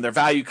when their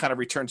value kind of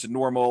returned to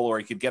normal, or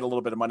he could get a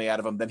little bit of money out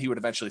of them. Then he would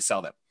eventually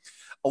sell them.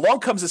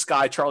 Along comes this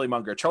guy, Charlie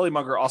Munger. Charlie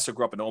Munger also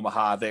grew up in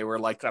Omaha. They were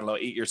 8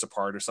 years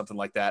apart or something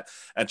like that.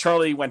 And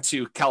Charlie went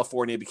to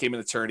California, became an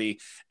attorney,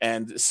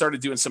 and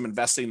started doing some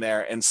investing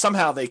there. And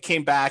somehow they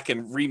came back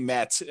and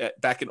re-met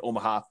back in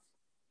Omaha.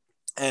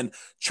 And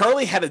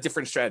Charlie had a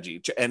different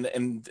strategy.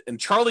 And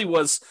Charlie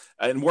was,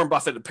 and Warren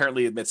Buffett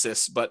apparently admits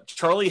this, but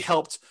Charlie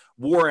helped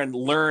Warren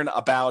learn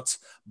about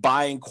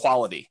buying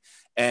quality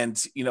and,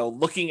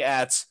 looking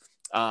at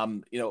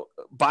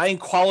buying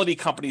quality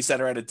companies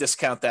that are at a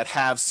discount that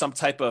have some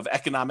type of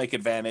economic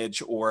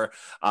advantage or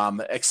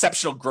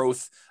exceptional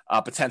growth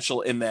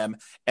potential in them,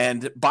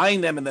 and buying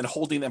them and then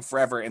holding them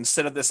forever,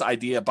 instead of this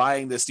idea of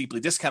buying this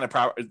deeply discounted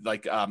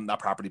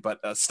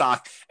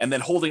stock and then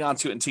holding on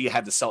to it until you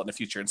had to sell it in the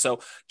future. And so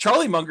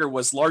Charlie Munger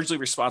was largely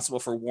responsible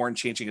for Warren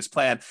changing his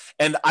plan.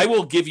 And I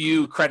will give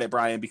you credit,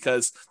 Brian,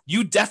 because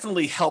you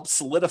definitely helped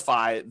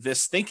solidify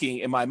this thinking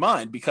in my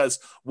mind, because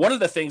one of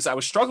the things I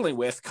was struggling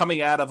with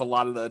coming out of a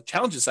lot of the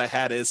challenges I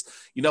had is,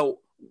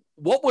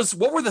 what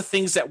were the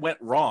things that went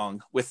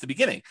wrong with the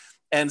beginning?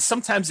 And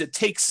sometimes it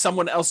takes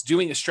someone else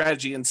doing a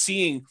strategy and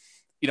seeing,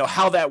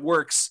 how that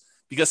works,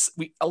 because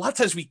a lot of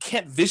times we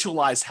can't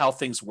visualize how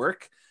things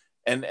work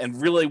and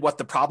really what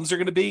the problems are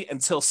going to be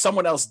until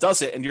someone else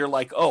does it. And you're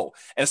like, oh,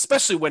 and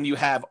especially when you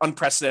have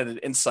unprecedented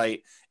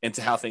insight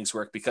into how things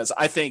work, because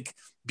I think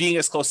being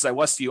as close as I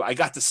was to you, I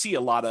got to see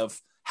a lot of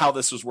how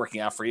this was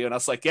working out for you. And I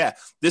was like, yeah,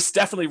 this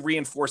definitely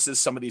reinforces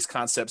some of these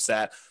concepts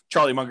that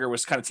Charlie Munger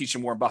was kind of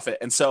teaching Warren Buffett.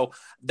 And so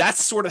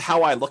that's sort of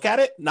how I look at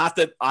it. Not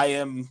that I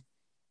am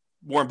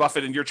Warren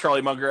Buffett and you're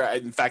Charlie Munger.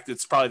 In fact,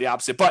 it's probably the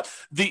opposite, but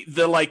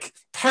the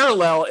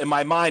parallel in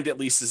my mind, at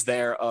least, is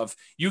there of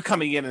you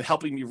coming in and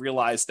helping me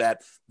realize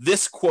that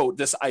this quote,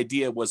 this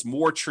idea was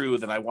more true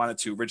than I wanted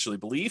to originally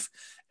believe,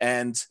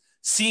 and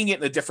seeing it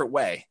in a different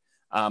way.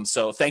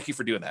 So thank you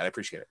for doing that. I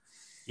appreciate it.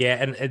 Yeah.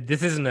 And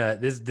this isn't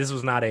this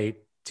was not a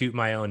toot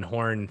my own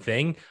horn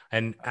thing.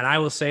 And I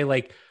will say,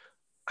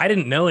 I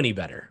didn't know any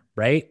better,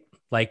 right?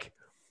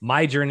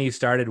 My journey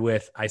started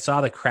with, I saw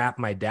the crap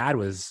my dad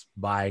was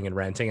buying and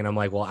renting. And I'm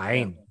like, well, I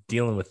ain't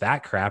dealing with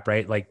that crap,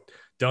 right?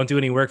 Don't do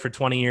any work for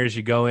 20 years.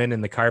 You go in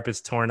and the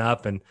carpet's torn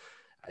up and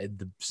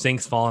the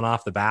sink's falling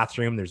off the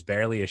bathroom. There's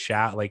barely a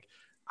shower.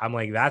 I'm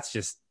like, that's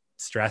just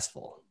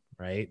stressful.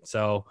 Right.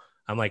 So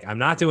I'm like, I'm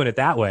not doing it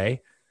that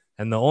way.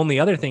 And the only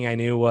other thing I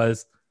knew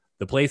was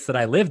the place that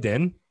I lived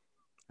in.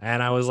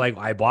 And I was like,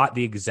 I bought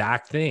the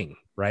exact thing.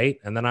 Right.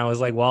 And then I was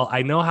like, well,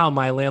 I know how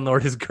my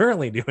landlord is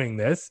currently doing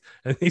this,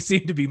 and they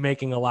seem to be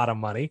making a lot of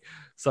money.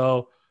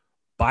 So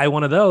buy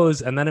one of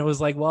those. And then it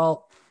was like,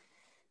 well,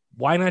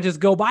 why not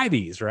just go buy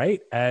these? Right.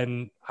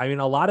 And I mean,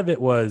 a lot of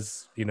it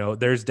was,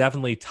 there's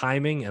definitely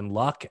timing and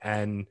luck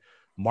and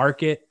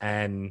market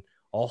and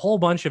a whole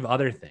bunch of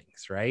other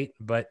things. Right.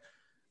 But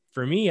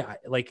for me,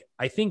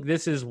 I think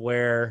this is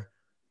where,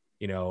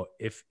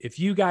 if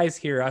you guys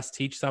hear us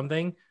teach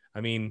something,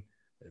 I mean,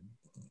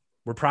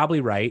 we're probably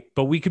right,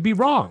 but we could be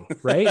wrong,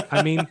 right?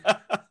 I mean,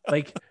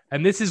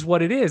 and this is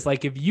what it is.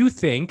 If you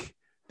think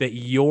that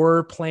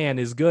your plan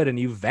is good and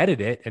you vetted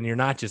it and you're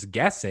not just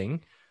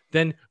guessing,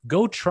 then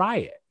go try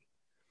it,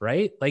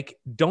 right?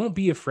 Don't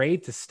be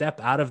afraid to step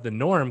out of the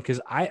norm.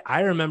 Because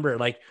I remember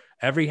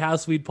every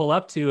house we'd pull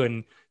up to,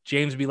 and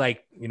James would be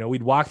like,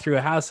 we'd walk through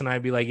a house and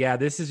I'd be like, yeah,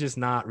 this is just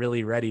not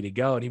really ready to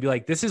go. And he'd be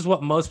like, this is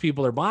what most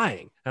people are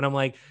buying. And I'm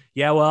like,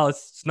 yeah, well,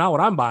 it's not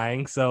what I'm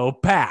buying. So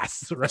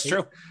pass. Right? That's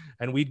true.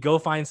 And we'd go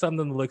find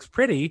something that looks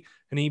pretty.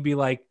 And he'd be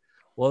like,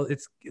 well,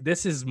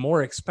 this is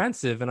more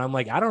expensive. And I'm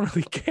like, I don't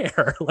really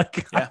care.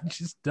 I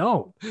just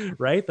don't.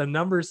 Right. The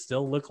numbers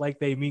still look like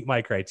they meet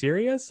my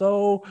criteria.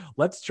 So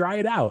let's try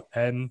it out.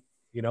 And,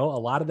 a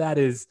lot of that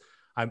is,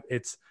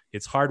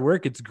 it's hard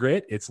work. It's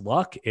grit. It's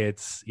luck.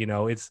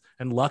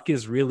 And luck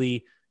is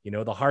really,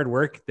 the hard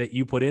work that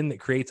you put in that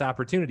creates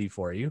opportunity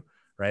for you.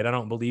 Right. I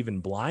don't believe in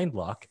blind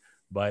luck,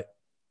 but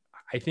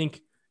I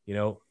think,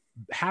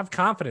 have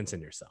confidence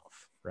in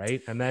yourself.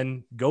 Right. And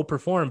then go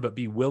perform, but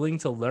be willing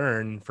to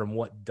learn from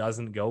what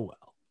doesn't go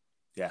well.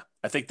 Yeah,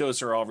 I think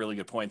those are all really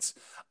good points.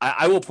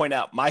 I will point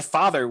out, my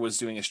father was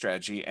doing a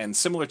strategy, and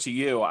similar to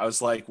you, I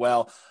was like,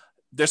 well,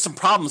 there's some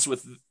problems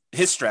with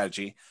his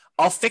strategy.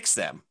 I'll fix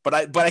them.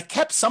 But I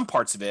kept some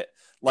parts of it,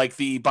 like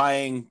the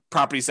buying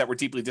properties that were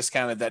deeply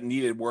discounted that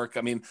needed work.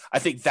 I mean, I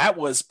think that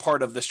was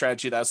part of the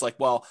strategy that I was like,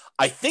 well,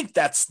 I think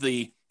that's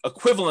the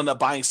equivalent of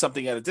buying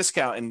something at a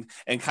discount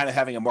and kind of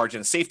having a margin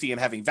of safety and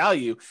having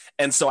value.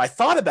 And so I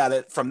thought about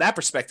it from that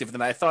perspective. And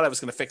then I thought I was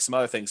going to fix some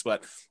other things,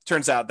 but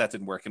turns out that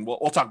didn't work. And we'll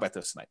talk about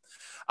this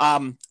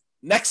tonight.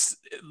 Next,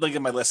 look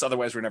at my list.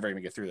 Otherwise, we're never going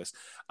to get through this.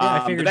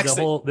 I figured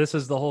this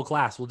is the whole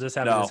class. We'll just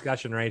have a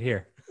discussion right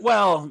here.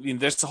 Well,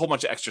 there's a whole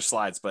bunch of extra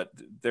slides, but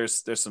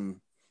there's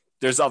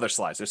other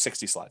slides. There's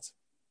 60 slides.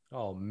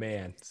 Oh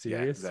man,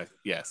 serious? Yeah, exactly.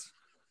 Yes.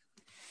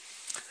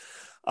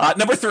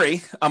 Number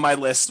 3 on my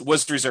list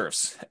was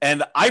reserves.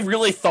 And I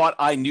really thought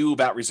I knew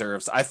about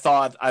reserves. I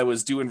thought I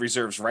was doing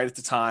reserves right at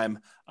the time.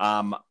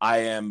 I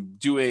am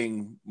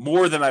doing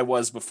more than I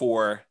was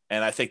before.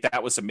 And I think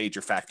that was a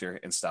major factor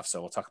and stuff. So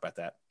we'll talk about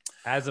that.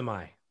 As am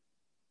I.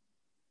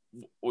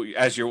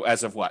 As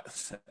of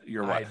what?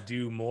 You're what? I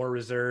do more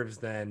reserves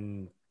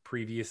than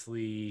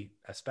previously,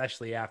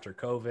 especially after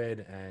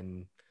COVID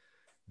and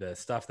the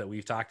stuff that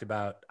we've talked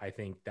about. I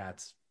think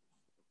that's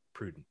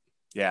prudent.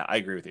 Yeah, I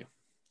agree with you.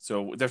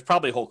 So there's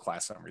probably a whole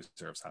class on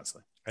reserves,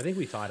 honestly. I think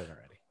we taught it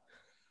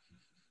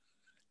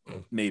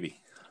already. Maybe.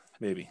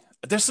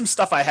 There's some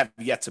stuff I have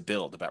yet to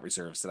build about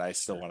reserves that I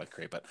still want to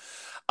create, but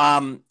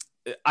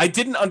I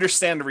didn't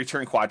understand the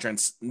return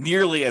quadrants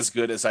nearly as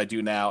good as I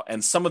do now,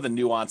 and some of the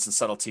nuance and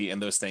subtlety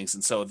in those things.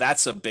 And so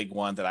that's a big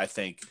one that I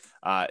think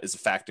is a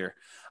factor.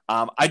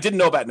 I didn't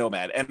know about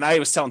Nomad, and I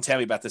was telling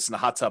Tammy about this in the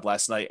hot tub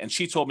last night, and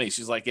she told me,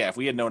 she's like, yeah, if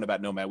we had known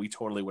about Nomad, we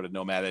totally would have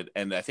nomaded,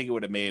 and I think it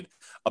would have made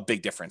a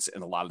big difference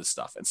in a lot of the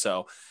stuff. And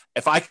so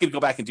if I could go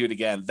back and do it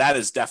again, that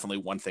is definitely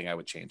one thing I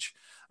would change.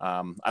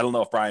 I don't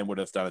know if Brian would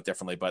have done it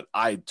differently, but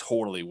I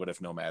totally would have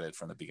nomaded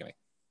from the beginning.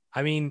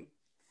 I mean,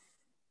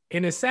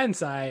 in a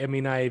sense, I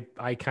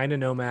kind of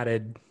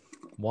nomaded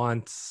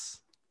once.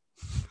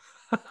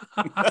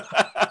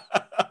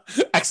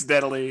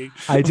 Accidentally.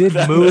 I did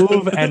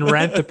move and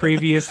rent the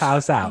previous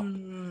house out.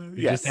 It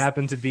just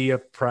happened to be a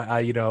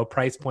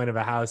price point of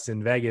a house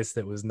in Vegas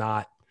that was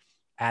not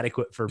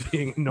adequate for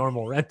being a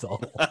normal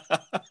rental.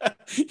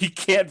 You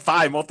can't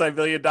buy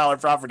multi-million-dollar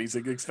properties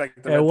and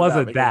expect them. It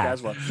wasn't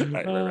that.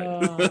 Right.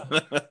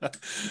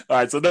 All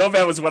right. So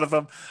Nomad was one of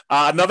them.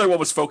 Another one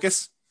was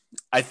Focus.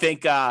 I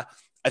think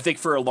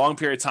for a long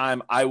period of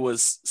time, I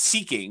was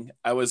seeking.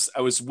 I was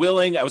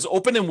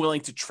open and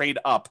willing to trade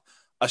up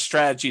a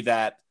strategy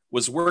that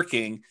was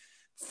working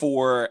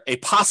for a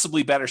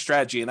possibly better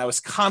strategy. And I was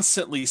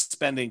constantly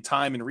spending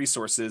time and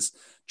resources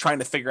trying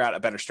to figure out a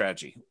better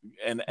strategy.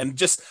 And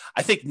just,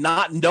 I think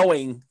not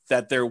knowing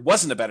that there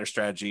wasn't a better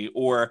strategy,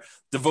 or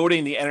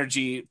devoting the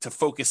energy to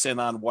focus in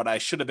on what I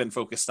should have been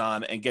focused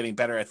on and getting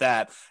better at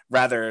that,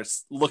 rather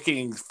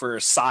looking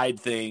for side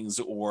things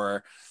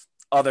or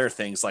other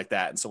things like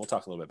that. And so we'll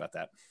talk a little bit about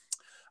that.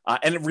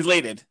 And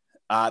related,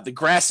 the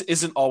grass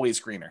isn't always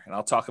greener. And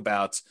I'll talk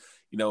about,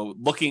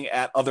 looking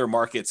at other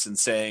markets and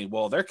saying,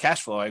 well, they're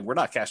cash flowing, we're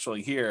not cash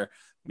flowing here.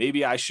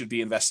 Maybe I should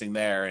be investing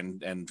there,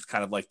 and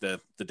kind of like the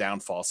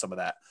downfall, some of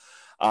that.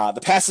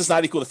 The past is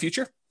not equal to the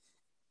future.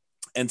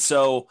 And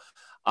so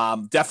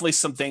definitely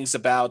some things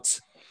about,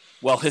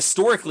 well,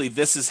 historically,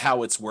 this is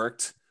how it's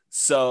worked.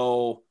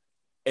 So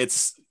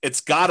it's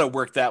got to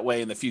work that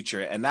way in the future.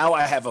 And now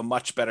I have a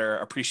much better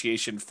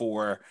appreciation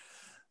for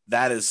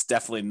that is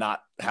definitely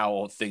not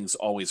how things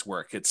always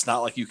work. It's not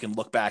like you can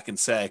look back and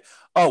say,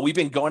 oh, we've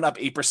been going up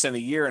 8% a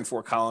year in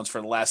Fort Collins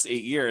for the last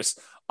 8 years.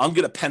 I'm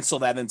going to pencil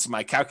that into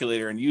my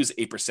calculator and use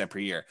 8% per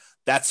year.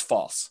 That's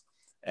false.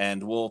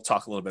 And we'll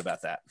talk a little bit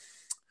about that.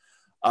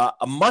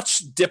 A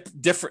much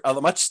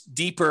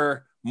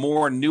deeper,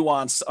 more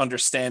nuanced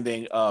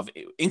understanding of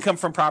income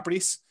from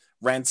properties,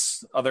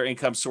 rents, other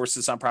income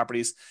sources on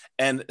properties,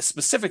 and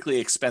specifically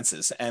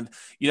expenses. And,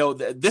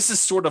 this is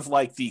sort of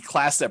like the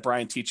class that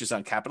Brian teaches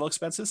on capital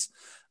expenses.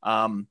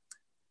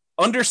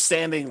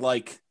 Understanding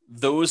like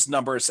those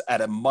numbers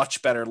at a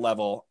much better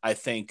level, I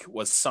think,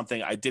 was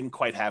something I didn't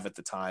quite have at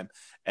the time.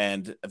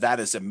 And that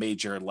is a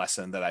major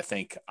lesson that I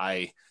think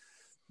I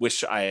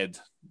wish I had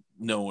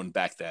known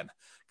back then.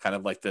 Kind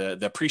of like the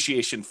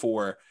appreciation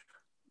for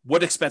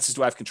what expenses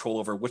do I have control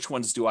over? Which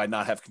ones do I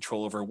not have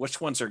control over?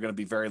 Which ones are going to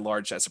be very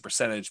large as a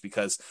percentage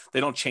because they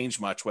don't change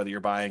much, whether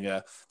you're buying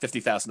a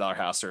 $50,000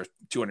 house or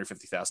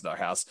 $250,000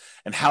 house,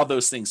 and how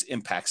those things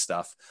impact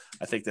stuff.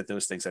 I think that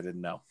those things I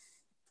didn't know.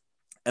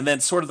 And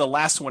then sort of the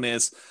last one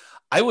is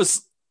I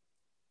was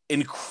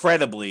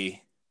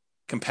incredibly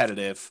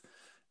competitive,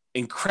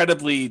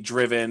 incredibly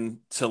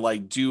driven to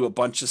like do a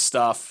bunch of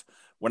stuff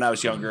when I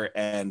was younger.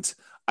 And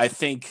I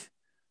think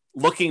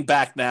looking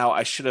back now,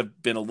 I should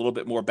have been a little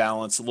bit more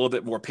balanced, a little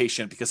bit more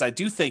patient, because I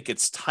do think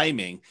it's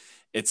timing.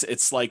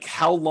 It's like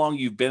how long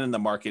you've been in the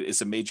market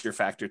is a major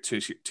factor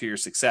to your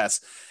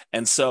success.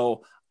 And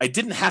so I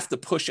didn't have to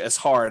push as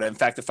hard. In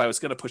fact, if I was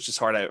going to push as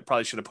hard, I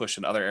probably should have pushed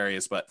in other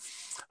areas, but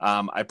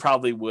I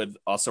probably would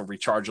also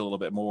recharge a little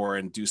bit more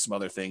and do some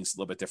other things a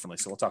little bit differently.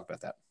 So we'll talk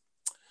about that.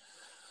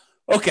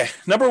 Okay.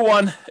 Number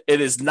one, it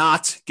is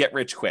not get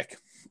rich quick.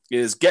 It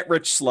is get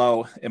rich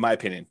slow, in my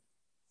opinion.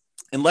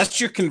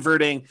 Unless you're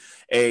converting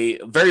a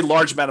very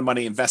large amount of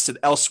money invested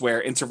elsewhere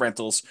into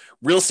rentals,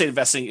 real estate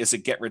investing is a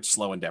get rich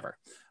slow endeavor.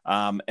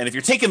 And if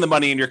you're taking the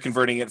money and you're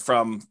converting it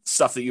from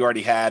stuff that you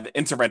already had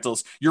into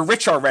rentals, you're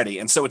rich already.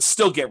 And so it's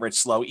still get rich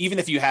slow, even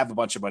if you have a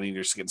bunch of money and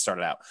you're just getting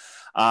started out.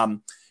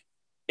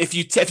 If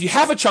you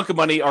have a chunk of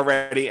money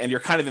already and you're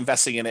kind of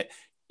investing in it,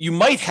 you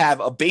might have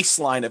a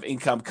baseline of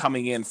income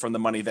coming in from the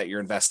money that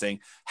you're investing.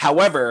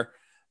 However,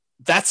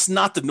 that's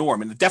not the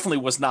norm. And it definitely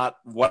was not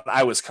what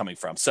I was coming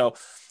from. So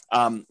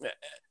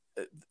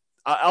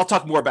I'll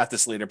talk more about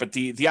this later, but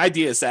the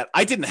idea is that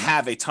I didn't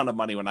have a ton of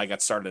money when I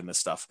got started in this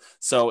stuff.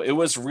 So it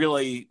was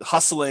really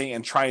hustling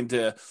and trying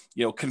to,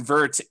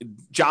 convert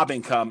job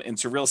income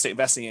into real estate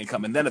investing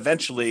income. And then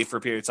eventually, for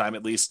a period of time,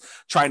 at least,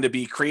 trying to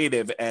be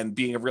creative and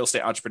being a real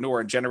estate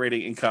entrepreneur and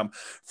generating income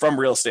from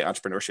real estate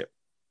entrepreneurship.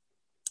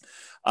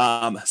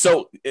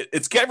 So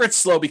it's get rich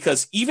slow,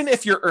 because even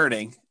if you're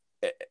earning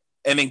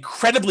an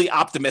incredibly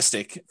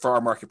optimistic, for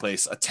our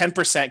marketplace, a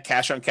 10%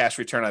 cash on cash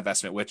return on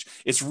investment, which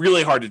it's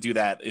really hard to do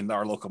that in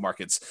our local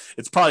markets.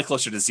 It's probably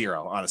closer to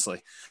zero,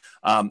 honestly.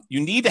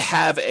 You need to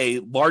have a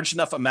large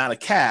enough amount of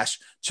cash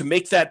to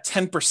make that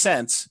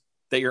 10%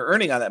 that you're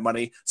earning on that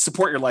money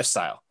support your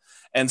lifestyle.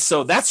 And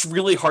so that's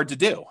really hard to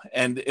do.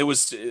 And it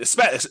was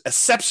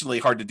exceptionally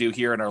hard to do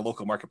here in our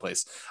local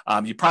marketplace.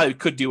 You probably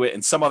could do it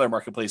in some other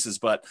marketplaces,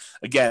 but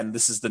again,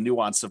 this is the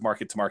nuance of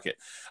market to market.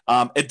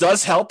 It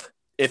does help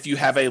if you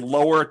have a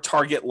lower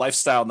target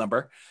lifestyle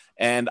number.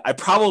 And I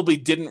probably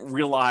didn't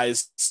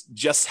realize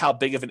just how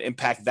big of an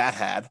impact that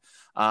had.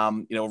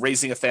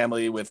 Raising a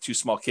family with 2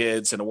 small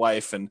kids and a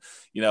wife, and,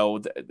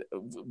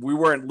 we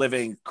weren't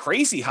living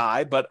crazy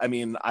high, but I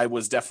mean, I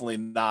was definitely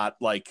not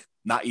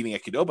eating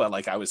at Qdoba.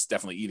 Like, I was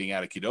definitely eating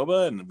out at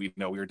Qdoba, and we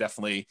were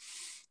definitely,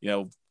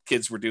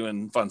 kids were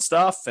doing fun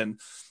stuff. And,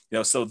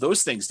 so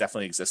those things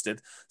definitely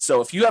existed. So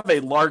if you have a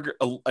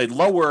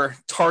lower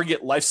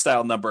target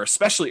lifestyle number,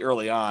 especially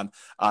early on,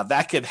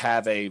 that could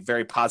have a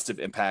very positive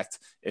impact.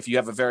 If you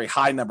have a very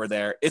high number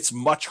there, it's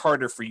much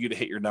harder for you to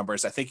hit your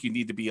numbers. I think you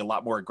need to be a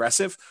lot more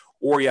aggressive,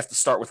 or you have to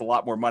start with a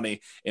lot more money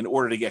in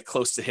order to get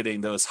close to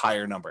hitting those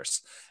higher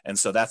numbers. And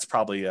so that's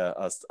probably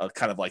a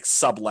kind of like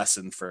sub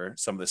lesson for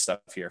some of this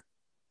stuff here.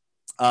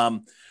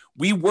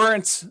 We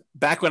weren't,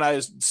 back when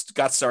I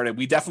got started,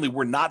 we definitely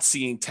were not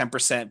seeing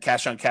 10%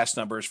 cash on cash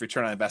numbers,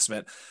 return on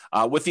investment,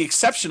 with the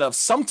exception of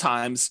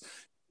sometimes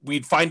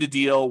we'd find a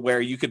deal where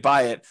you could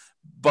buy it,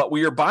 but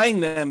we were buying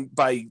them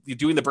by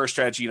doing the burst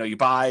strategy. You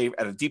buy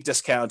at a deep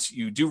discount,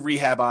 you do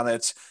rehab on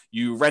it,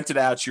 you rent it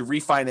out, you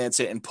refinance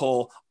it, and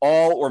pull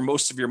all or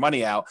most of your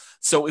money out.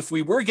 So if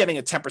we were getting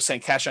a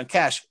 10% cash on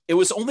cash, it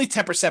was only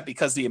 10%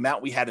 because the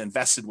amount we had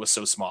invested was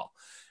so small.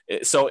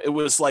 So it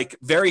was like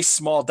very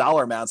small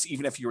dollar amounts,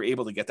 even if you were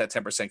able to get that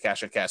 10%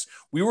 cash on cash.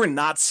 We were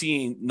not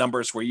seeing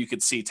numbers where you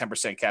could see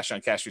 10% cash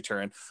on cash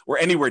return or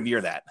anywhere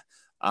near that,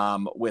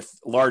 with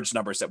large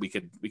numbers that we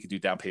could do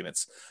down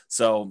payments.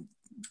 So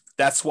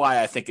that's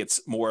why I think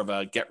it's more of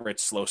a get rich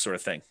slow sort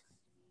of thing.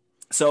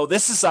 So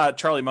this is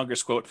Charlie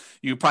Munger's quote.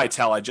 You can probably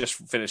tell I just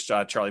finished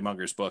Charlie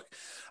Munger's book.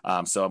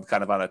 So I'm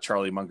kind of on a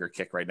Charlie Munger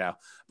kick right now.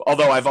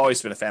 Although I've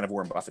always been a fan of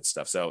Warren Buffett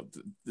stuff. So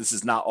this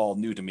is not all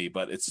new to me,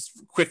 but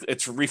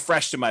it's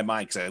refreshed in my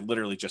mind because I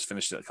literally just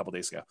finished it a couple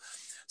days ago.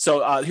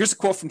 So here's a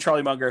quote from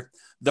Charlie Munger.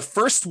 "The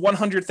first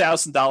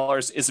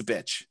 $100,000 is a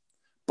bitch,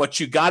 but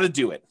you got to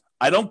do it.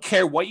 I don't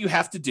care what you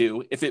have to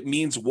do. If it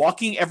means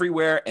walking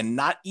everywhere and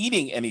not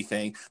eating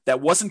anything that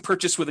wasn't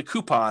purchased with a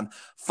coupon,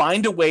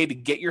 find a way to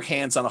get your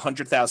hands on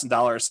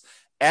 $100,000.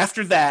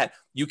 After that,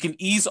 you can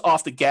ease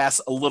off the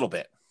gas a little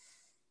bit."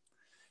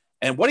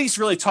 And what he's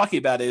really talking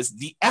about is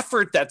the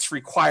effort that's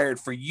required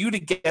for you to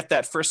get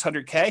that first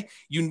 100K.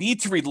 You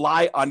need to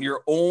rely on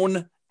your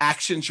own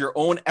actions, your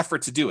own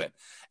effort to do it.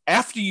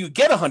 After you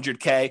get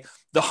 100K,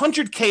 the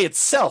 100K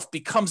itself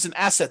becomes an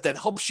asset that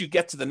helps you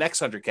get to the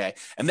next 100K.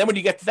 And then when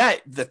you get to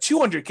that, the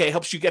 200K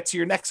helps you get to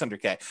your next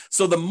 100K.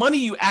 So the money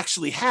you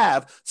actually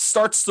have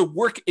starts to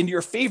work in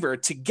your favor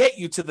to get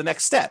you to the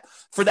next step.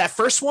 For that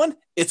first one,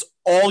 it's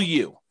all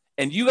you.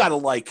 And you got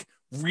to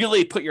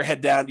really put your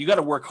head down. You got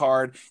to work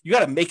hard. You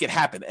got to make it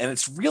happen. And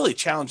it's really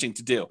challenging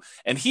to do.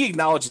 And he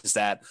acknowledges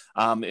that.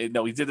 He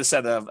did this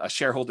at a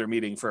shareholder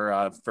meeting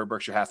for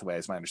Berkshire Hathaway,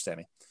 is my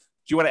understanding.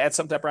 Do you want to add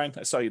something to that, Brian?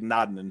 I saw you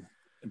nodding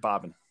and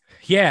bobbing.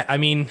 Yeah. I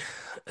mean,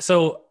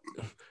 so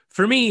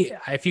for me,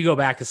 if you go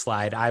back a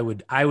slide, I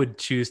would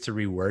choose to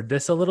reword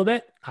this a little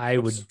bit.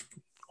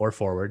 Or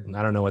forward.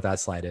 I don't know what that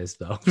slide is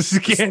though.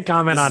 Can't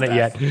comment on it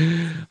yet.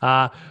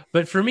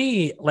 But for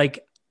me,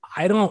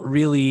 I don't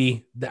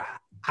really,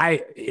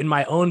 in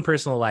my own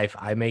personal life,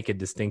 I make a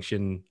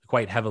distinction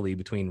quite heavily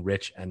between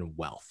rich and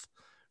wealth,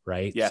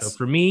 right? Yes. So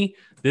for me,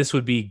 this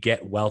would be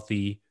get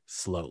wealthy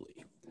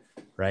slowly,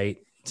 right?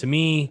 To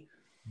me,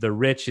 the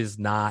rich is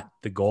not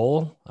the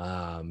goal.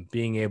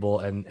 Being able,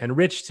 and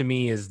rich to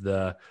me is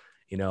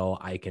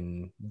I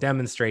can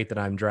demonstrate that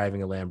I'm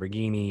driving a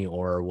Lamborghini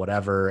or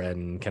whatever,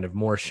 and kind of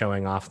more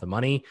showing off the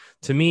money.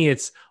 To me,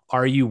 it's,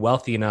 are you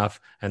wealthy enough?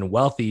 And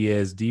wealthy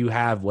is, do you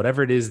have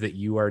whatever it is that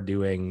you are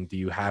doing? Do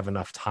you have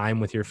enough time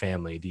with your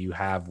family? Do you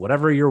have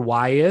whatever your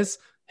why is?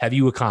 Have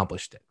you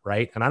accomplished it?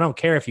 Right. And I don't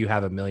care if you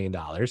have $1 million.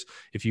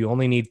 If you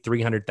only need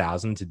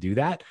 300,000 to do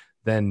that,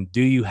 then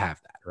do you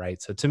have that?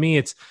 Right. So to me,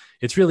 it's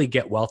really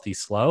get wealthy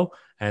slow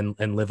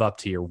and live up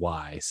to your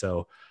why.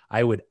 So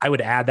I would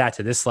add that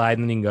to this slide,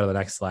 and then you can go to the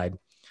next slide.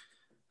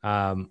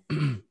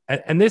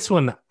 And this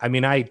one, I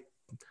mean, I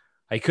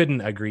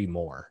couldn't agree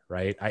more,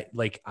 right?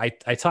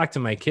 I talked to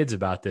my kids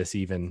about this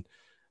even,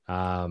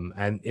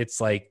 and it's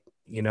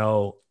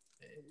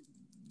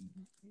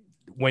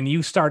when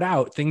you start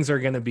out, things are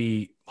going to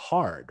be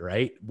hard,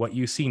 right? What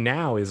you see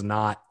now is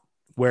not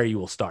where you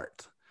will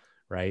start,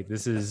 right?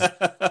 This is,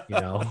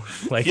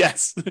 like,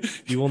 yes,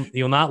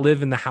 you'll not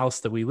live in the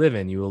house that we live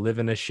in. You will live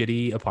in a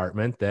shitty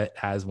apartment that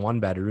has 1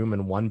 bedroom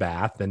and 1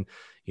 bath. And,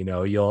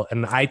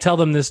 and I tell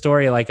them this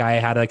story, like I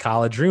had a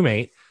college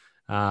roommate,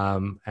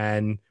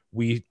 and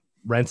we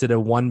rented a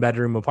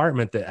 1-bedroom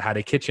apartment that had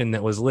a kitchen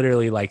that was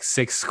literally like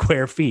 6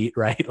 square feet,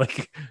 right?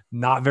 Like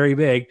not very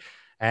big.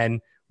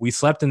 And we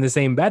slept in the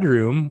same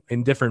bedroom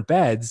in different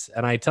beds.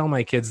 And I tell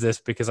my kids this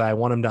because I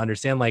want them to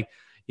understand, like,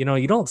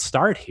 you don't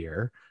start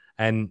here.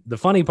 And the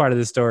funny part of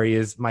the story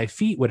is my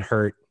feet would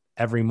hurt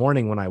every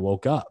morning when I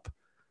woke up,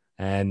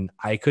 and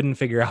I couldn't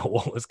figure out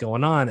what was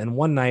going on. And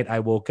one night I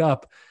woke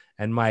up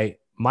and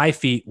my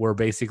feet were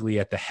basically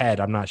at the head.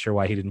 I'm not sure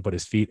why he didn't put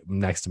his feet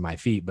next to my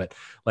feet, but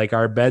like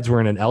our beds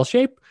were in an L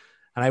shape.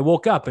 And I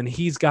woke up and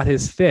he's got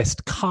his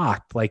fist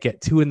cocked like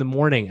at 2 a.m.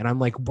 And I'm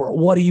like, bro,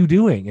 what are you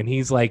doing? And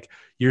he's like,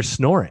 you're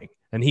snoring.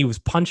 And he was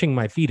punching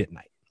my feet at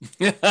night.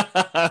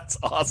 That's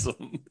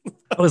awesome.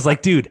 I was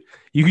like, dude,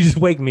 you can just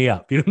wake me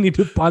up. You don't need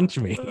to punch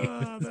me.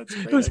 That's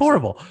great, it was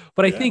horrible.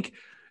 But yeah. I think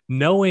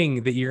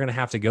knowing that you're going to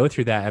have to go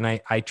through that. And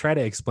I try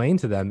to explain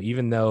to them,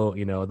 even though,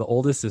 the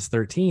oldest is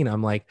 13,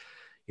 I'm like,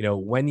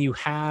 when you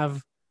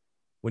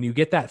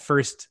get that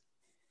first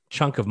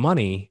chunk of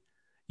money,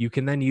 you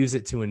can then use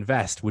it to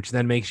invest, which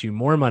then makes you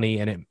more money.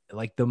 And it,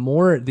 like, the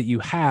more that you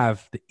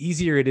have, the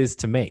easier it is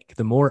to make,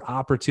 the more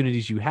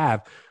opportunities you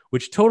have,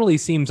 which totally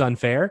seems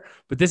unfair,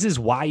 but this is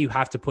why you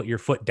have to put your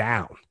foot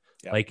down,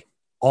 like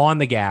on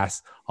the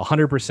gas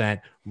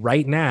 100%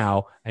 right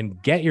now,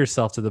 and get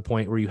yourself to the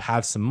point where you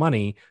have some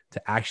money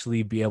to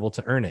actually be able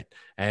to earn it.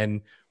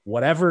 And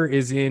whatever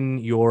is in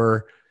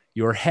your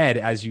head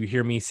as you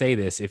hear me say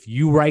this, if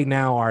you right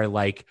now are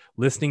like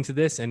listening to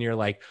this and you're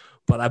like,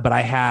 but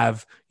I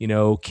have,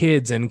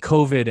 kids and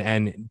COVID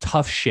and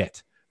tough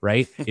shit,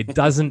 right? It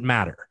doesn't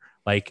matter.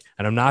 Like,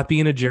 and I'm not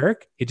being a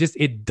jerk.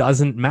 It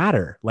doesn't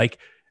matter. Like,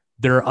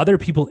 there are other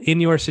people in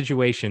your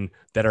situation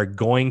that are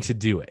going to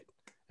do it.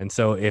 And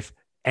so if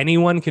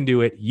anyone can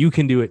do it, you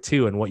can do it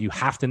too. And what you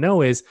have to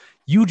know is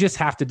you just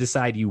have to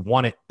decide you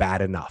want it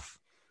bad enough,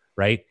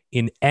 right?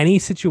 In any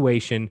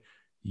situation,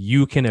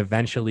 you can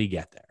eventually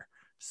get there.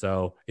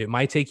 So it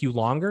might take you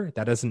longer.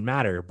 That doesn't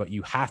matter, but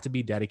you have to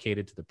be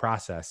dedicated to the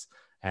process.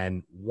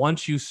 And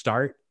once you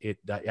start it,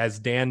 as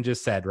Dan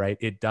just said, right,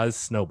 it does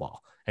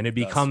snowball, and it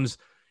becomes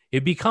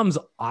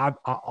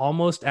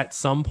almost at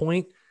some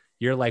point,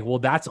 you're like, well,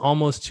 that's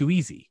almost too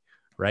easy,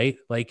 right?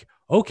 Like,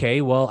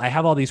 okay, well, I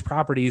have all these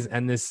properties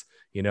and this,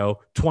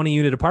 20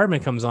 unit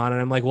apartment comes on,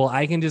 and I'm like, well,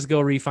 I can just go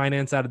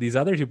refinance out of these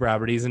other 2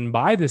 properties and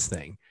buy this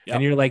thing. Yep.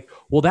 And you're like,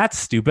 well, that's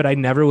stupid. I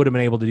never would have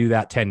been able to do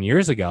that 10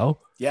 years ago.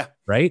 Yeah.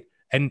 Right.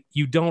 And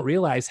you don't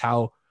realize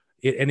how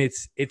it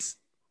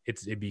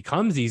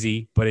becomes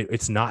easy, but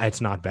it's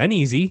not been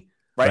easy.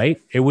 Right.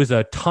 It was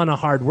a ton of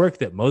hard work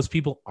that most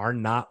people are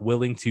not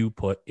willing to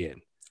put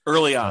in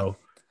early on. So,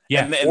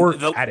 yeah. And or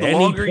the at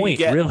any point,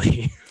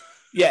 really.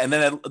 Yeah. And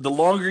then the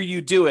longer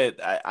you do it,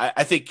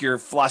 I think your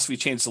philosophy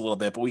changes a little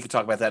bit, but we can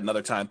talk about that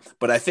another time.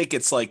 But I think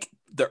it's like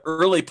the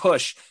early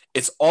push,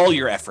 it's all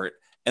your effort.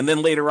 And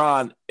then later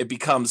on, it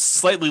becomes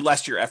slightly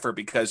less your effort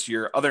because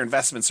your other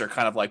investments are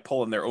kind of like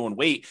pulling their own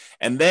weight.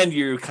 And then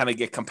you kind of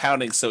get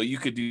compounding. So you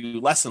could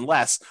do less and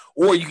less,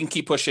 or you can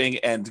keep pushing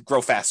and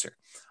grow faster.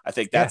 I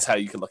think that's how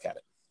you can look at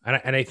it.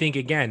 And I think,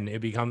 again,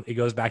 it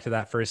goes back to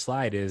that first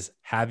slide is,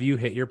 have you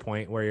hit your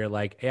point where you're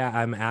like, yeah,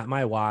 I'm at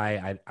my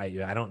why.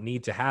 I don't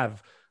need to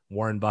have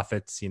Warren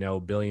Buffett's,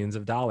 billions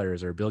of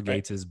dollars, or Bill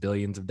Gates's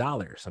billions of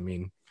dollars. I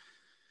mean,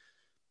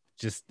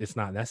 just, it's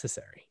not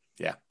necessary.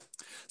 Yeah.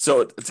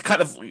 So to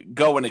kind of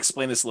go and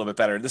explain this a little bit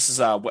better, this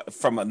is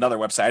from another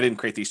website. I didn't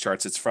create these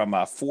charts. It's from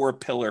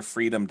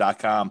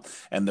 4pillarfreedom.com,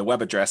 and the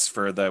web address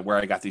for where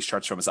I got these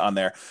charts from is on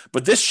there.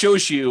 But this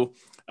shows you,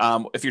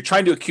 if you're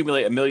trying to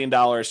accumulate $1 million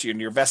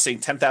and you're investing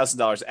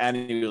 $10,000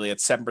 annually at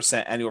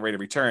 7% annual rate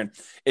of return,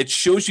 it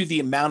shows you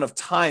the amount of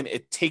time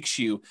it takes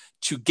you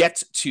to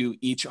get to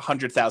each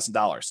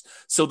 $100,000.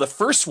 So the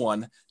first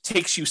one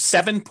takes you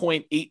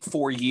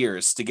 7.84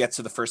 years to get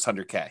to the first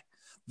 100K.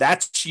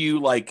 That's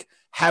you like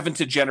having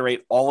to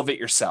generate all of it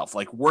yourself,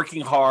 like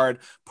working hard,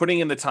 putting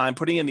in the time,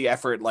 putting in the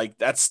effort. Like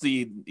that's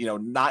the,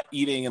 not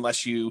eating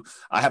unless you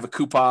have a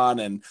coupon,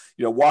 and,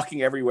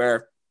 walking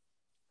everywhere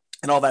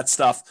and all that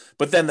stuff.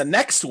 But then the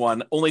next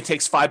one only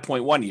takes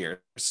 5.1 years.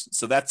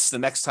 So that's the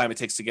next time it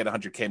takes to get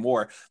 100K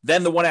more.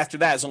 Then the one after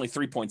that is only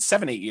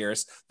 3.78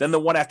 years. Then the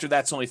one after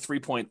that's only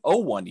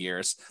 3.01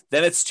 years.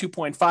 Then it's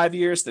 2.5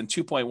 years, then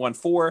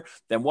 2.14,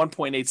 then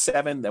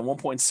 1.87, then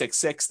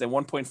 1.66, then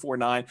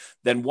 1.49,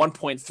 then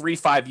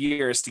 1.35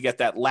 years to get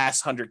that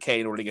last 100K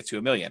in order to get to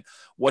 $1 million.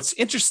 What's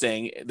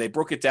interesting, they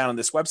broke it down on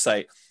this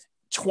website,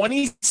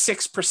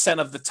 26%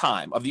 of the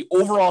time, of the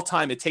overall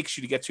time it takes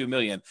you to get to $1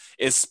 million,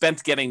 is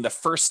spent getting the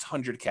first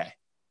 100K.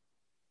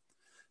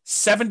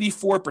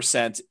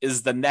 74%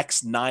 is the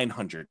next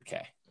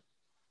 900K.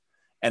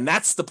 And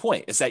that's the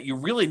point, is that you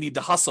really need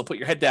to hustle, put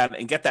your head down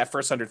and get that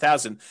first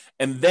 100,000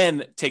 and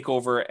then take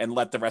over and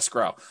let the rest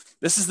grow.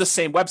 This is the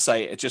same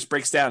website. It just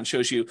breaks down and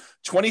shows you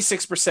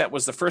 26%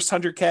 was the first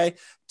 100K,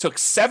 took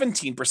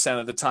 17%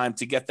 of the time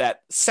to get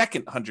that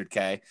second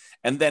 100K,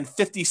 and then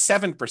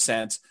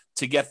 57%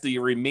 to get the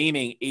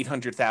remaining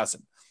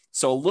 800,000.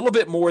 So a little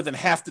bit more than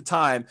half the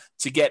time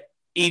to get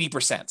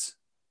 80%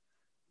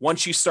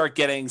 once you start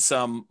getting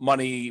some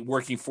money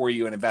working for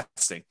you and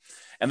investing.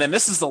 And then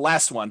this is the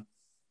last one.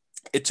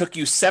 It took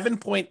you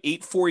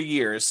 7.84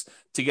 years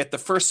to get the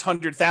first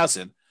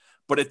 100,000,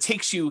 but it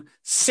takes you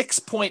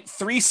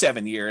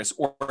 6.37 years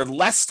or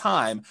less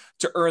time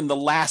to earn the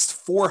last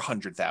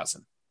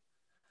 400,000.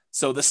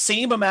 So the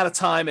same amount of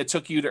time it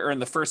took you to earn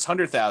the first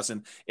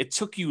 100,000, it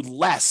took you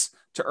less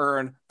to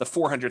earn the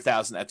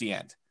 400,000 at the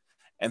end.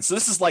 And so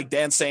this is like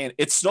Dan saying,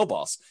 it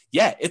snowballs.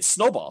 Yeah, it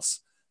snowballs.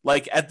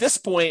 Like at this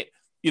point,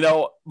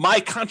 my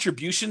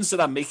contributions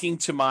that I'm making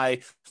to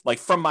my, like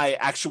from my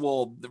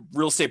actual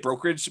real estate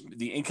brokerage,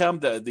 the income,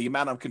 the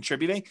amount I'm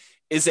contributing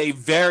is a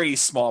very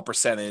small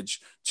percentage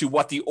to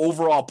what the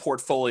overall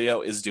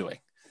portfolio is doing.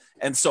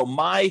 And so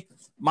my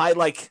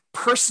like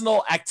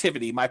personal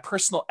activity, my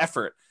personal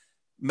effort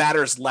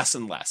matters less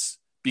and less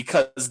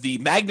because the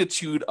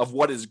magnitude of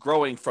what is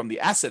growing from the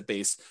asset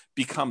base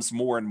becomes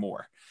more and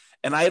more.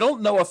 And I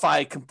don't know if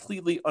I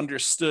completely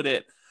understood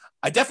it.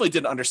 I definitely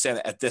didn't understand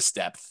it at this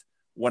depth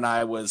when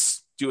I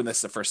was doing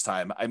this the first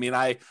time. I mean,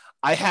 I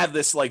had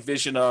this like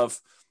vision of,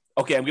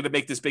 okay, I'm going to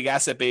make this big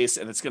asset base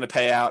and it's going to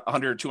pay out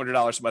 $100 or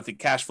 $200 a month in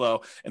cash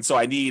flow. And so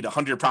I need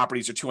 100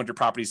 properties or 200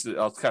 properties.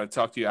 I'll kind of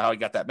talk to you how I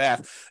got that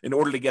math in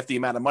order to get the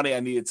amount of money I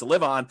needed to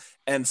live on.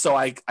 And so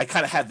I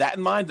kind of had that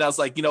in mind. And I was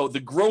like,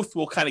 the growth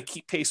will kind of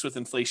keep pace with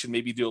inflation,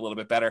 maybe do a little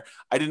bit better.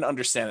 I didn't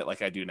understand it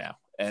like I do now.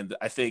 And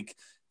I think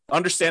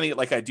understanding it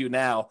like I do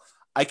now,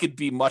 I could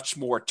be much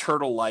more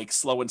turtle-like,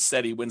 slow and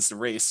steady wins the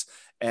race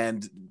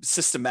and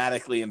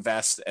systematically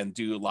invest and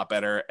do a lot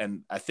better.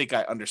 And I think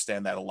I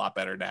understand that a lot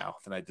better now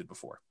than I did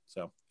before.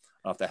 So I don't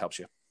know if that helps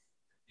you.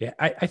 Yeah,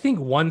 I think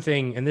one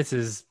thing, and this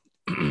is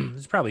this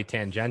is probably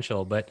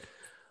tangential, but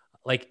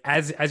like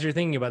as you're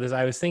thinking about this,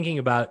 I was thinking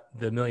about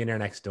the Millionaire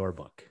Next Door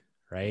book,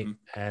 right?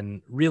 Mm-hmm.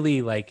 And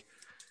really, like,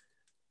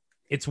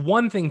 it's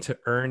one thing to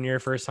earn your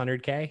first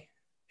 100K.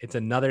 It's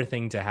another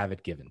thing to have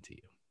it given to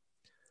you.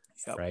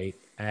 Yep. Right.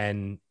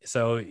 And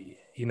so,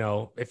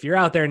 if you're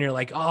out there and you're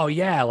like, oh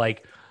yeah,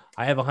 like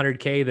I have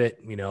 100K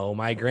that,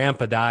 my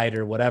grandpa died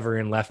or whatever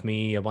and left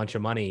me a bunch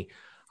of money.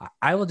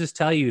 I will just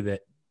tell you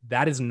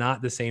that is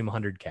not the same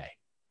 100K.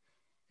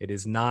 It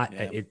is not,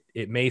 yeah.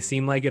 It may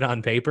seem like it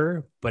on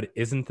paper, but it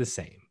isn't the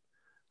same.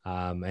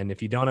 And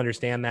if you don't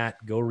understand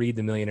that, go read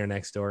The Millionaire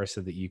Next Door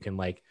so that you can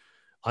like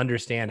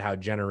understand how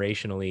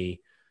generationally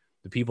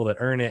the people that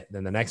earn it,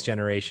 then the next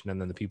generation,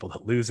 and then the people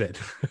that lose it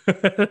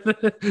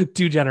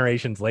 2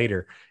 generations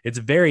later. It's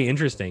very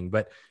interesting,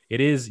 but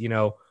it is,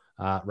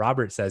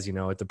 Robert says,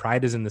 the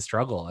pride is in the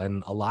struggle.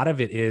 And a lot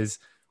of it is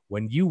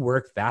when you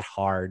work that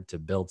hard to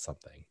build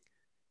something,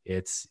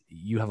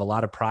 you have a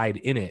lot of pride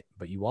in it,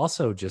 but you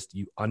also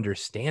you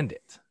understand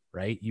it,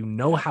 right? You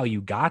know how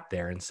you got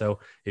there. And so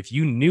if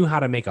you knew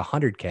how to make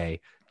 100K,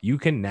 you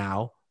can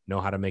now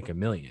know how to make $1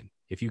 million.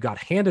 If you got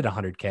handed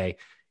 100K,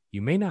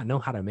 you may not know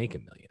how to make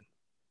 $1 million.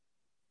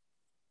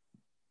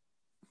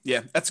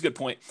 Yeah, that's a good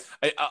point.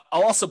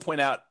 I'll also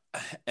point out,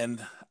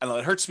 and I know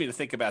it hurts me to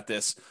think about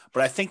this,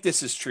 but I think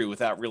this is true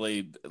without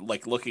really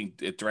like looking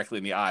it directly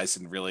in the eyes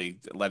and really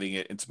letting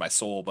it into my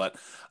soul. But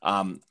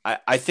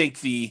I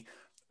think the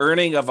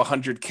earning of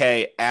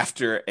 100K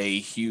after a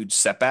huge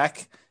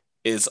setback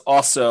is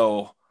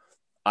also,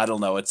 I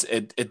don't know,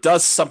 it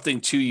does something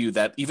to you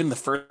that even the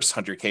first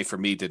 100K for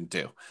me didn't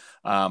do.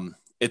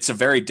 It's a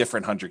very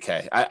different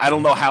 100K. I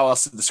don't know how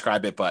else to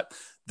describe it, but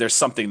there's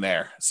something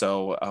there.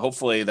 So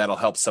hopefully that'll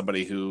help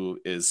somebody who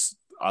is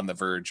on the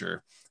verge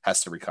or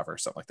has to recover,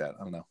 something like that.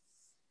 I don't know.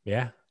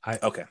 Yeah.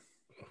 Okay.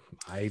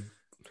 I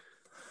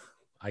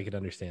could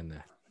understand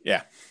that.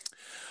 Yeah.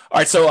 All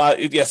right. So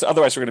yes,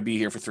 otherwise we're going to be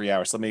here for 3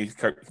 hours. Let me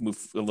move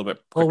a little bit.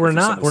 Well, we're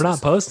not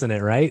posting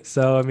it, right?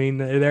 So, I mean,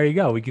 there you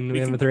go. We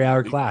have a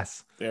 3-hour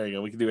class. There you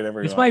go. We can do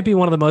whatever. This might be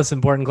one of the most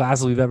important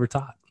classes we've ever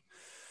taught.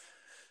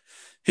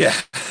 Yeah.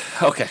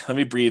 Okay. Let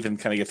me breathe and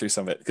kind of get through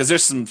some of it because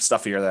there's some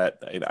stuff here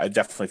that I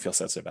definitely feel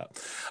sensitive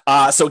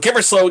about. So give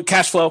or slow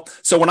cash flow.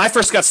 So when I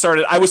first got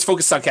started, I was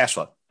focused on cash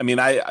flow. I mean,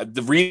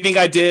 the reading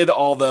I did,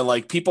 all the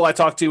like people I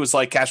talked to was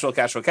like cash flow,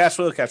 cash flow, cash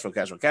flow, cash flow,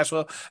 cash flow, cash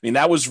flow. I mean,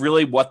 that was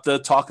really what the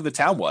talk of the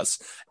town was.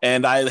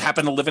 And I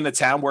happened to live in a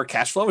town where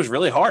cash flow was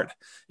really hard.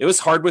 It was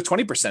hard with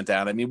 20%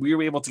 down. I mean, we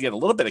were able to get a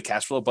little bit of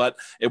cash flow, but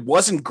it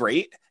wasn't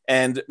great.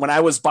 And when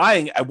I was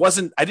buying, I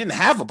didn't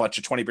have a bunch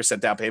of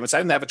 20% down payments. I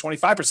didn't have a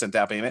 25%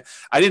 down payment.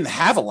 I didn't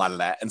have a lot of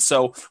that. And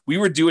so we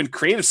were doing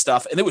creative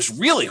stuff, and it was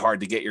really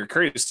hard to get your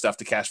creative stuff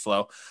to cash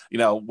flow,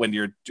 when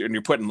you're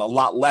putting a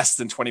lot less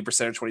than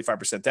 20% or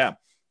 25% down.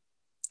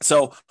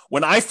 So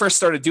when I first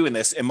started doing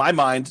this, in my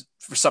mind,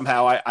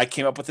 somehow I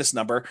came up with this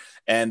number,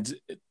 and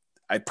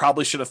I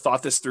probably should have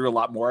thought this through a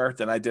lot more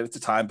than I did at the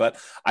time, but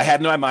I had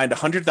in my mind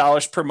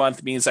 $100 per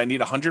month means I need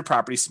 100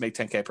 properties to make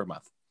 10K per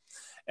month.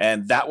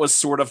 And that was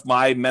sort of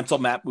my mental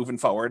map moving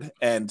forward.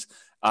 And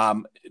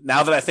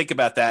now that I think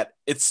about that,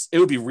 it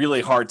would be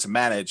really hard to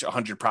manage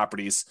 100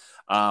 properties.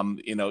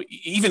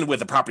 Even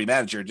with a property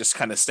manager, just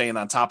kind of staying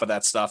on top of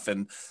that stuff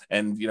and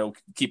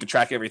keeping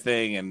track of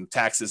everything and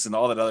taxes and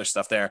all that other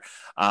stuff there.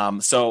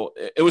 So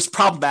it was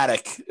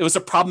problematic. It was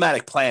a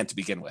problematic plan to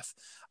begin with.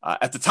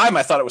 At the time,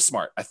 I thought it was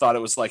smart. I thought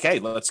it was like, hey,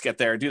 let's get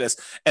there and do this.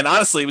 And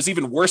honestly, it was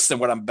even worse than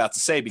what I'm about to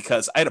say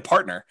because I had a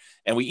partner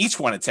and we each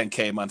wanted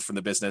 10K a month from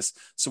the business.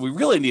 So we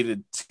really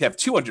needed to have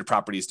 200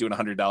 properties doing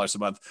 $100 a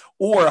month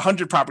or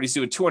 100 properties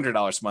doing $200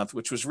 a month,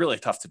 which was really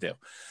tough to do.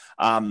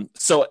 And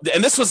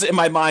this was in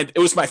my mind, it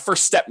was my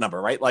first step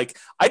number, right? Like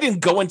I didn't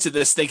go into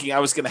this thinking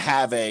I was going to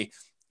have a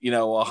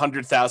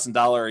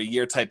 $100,000 a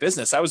year type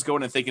business. I was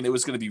going and thinking it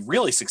was going to be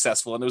really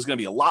successful and it was going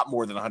to be a lot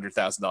more than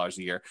 $100,000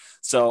 a year.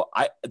 So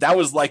that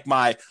was like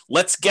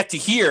let's get to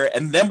here.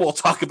 And then we'll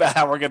talk about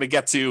how we're going to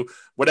get to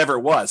whatever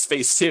it was,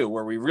 phase 2,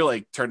 where we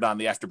really turned on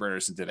the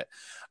afterburners and did it.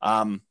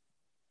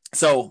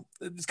 So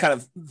it's kind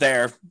of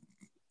there.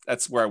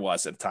 That's where I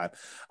was at the time.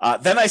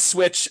 Then I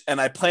switched and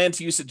I planned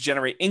to use it to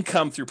generate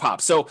income through POP.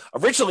 So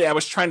originally I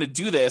was trying to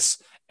do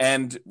this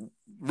and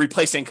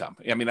replace income.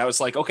 I mean, I was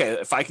like, okay,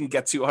 if I can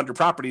get to 100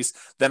 properties,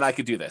 then I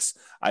could do this.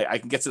 I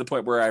can get to the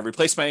point where I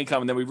replace my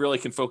income and then we really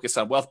can focus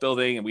on wealth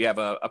building and we have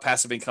a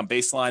passive income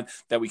baseline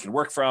that we can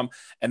work from.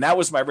 And that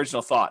was my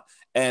original thought.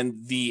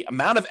 And the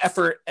amount of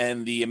effort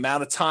and the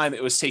amount of time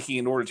it was taking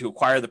in order to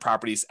acquire the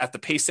properties at the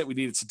pace that we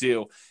needed to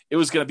do, it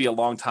was going to be a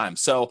long time.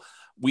 So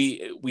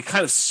we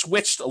kind of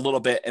switched a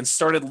little bit and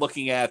started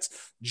looking at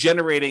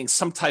generating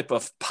some type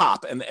of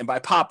POP. And by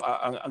POP,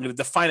 I'm going to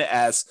define it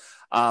as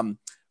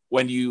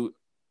when you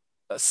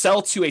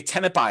sell to a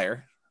tenant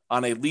buyer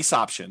on a lease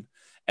option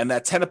and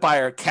that tenant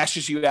buyer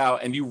cashes you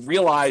out and you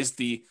realize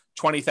the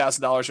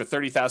 $20,000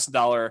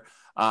 or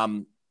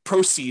 $30,000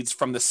 proceeds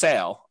from the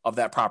sale of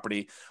that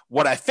property.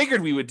 What I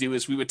figured we would do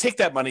is we would take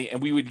that money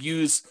and we would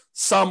use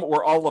some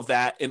or all of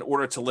that in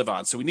order to live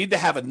on. So we need to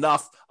have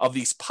enough of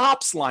these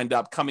POPs lined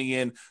up coming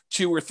in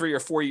 2 or 3 or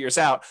 4 years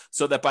out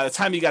so that by the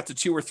time you got to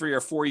 2 or 3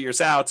 or 4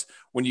 years out,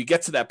 when you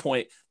get to that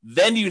point,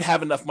 then you'd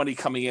have enough money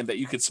coming in that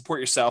you could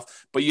support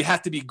yourself, but you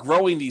have to be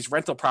growing these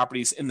rental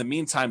properties in the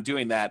meantime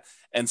doing that.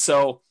 And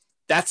so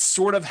that's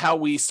sort of how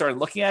we started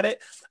looking at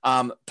it.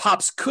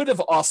 POPs could have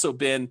also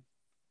been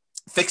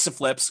fix and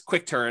flips,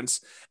 quick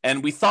turns.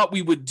 And we thought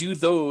we would do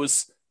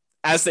those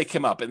as they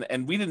came up.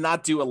 And we did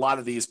not do a lot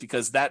of these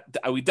because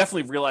we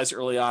definitely realized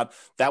early on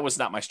that was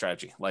not my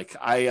strategy. Like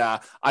I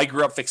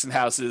grew up fixing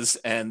houses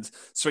and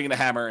swinging a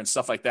hammer and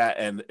stuff like that.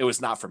 And it was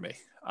not for me.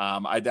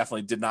 I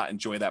definitely did not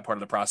enjoy that part of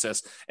the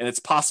process. And it's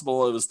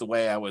possible it was the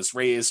way I was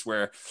raised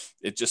where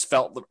it just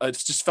felt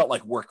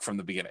like work from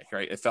the beginning,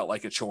 right? It felt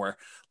like a chore.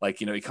 Like,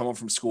 you come home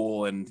from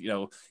school and,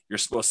 you're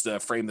supposed to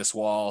frame this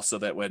wall so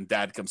that when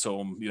dad comes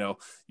home,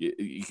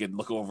 you can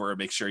look over and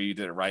make sure you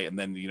did it right. And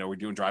then, we're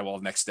doing drywall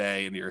the next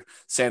day and you're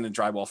sanding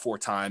drywall 4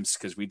 times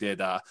because we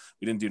didn't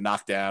do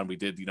knockdown. We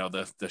did,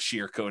 the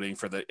shear coating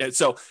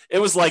so it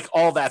was like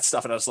all that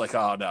stuff. And I was like,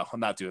 oh no, I'm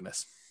not doing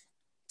this.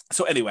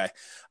 So anyway,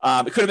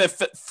 it could have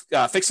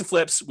been fix and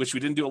flips, which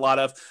we didn't do a lot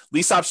of,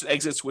 lease option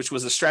exits, which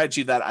was a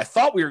strategy that I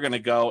thought we were going to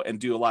go and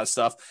do a lot of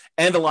stuff,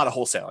 and a lot of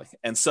wholesaling.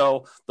 And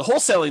so the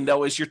wholesaling,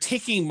 though, is you're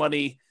taking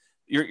money,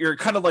 you're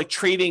kind of like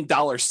trading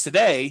dollars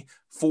today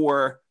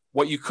for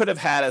what you could have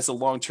had as a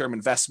long-term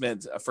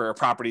investment for a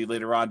property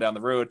later on down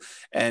the road.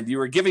 And you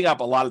were giving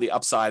up a lot of the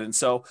upside. And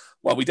so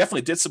while we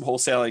definitely did some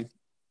wholesaling,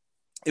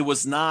 it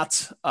was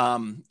not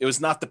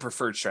the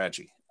preferred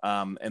strategy.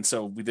 And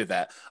so we did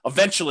that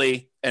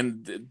eventually.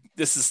 And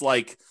this is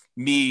like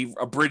me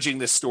abridging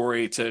this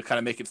story to kind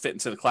of make it fit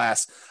into the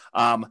class.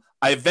 I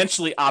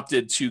eventually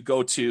opted to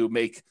go to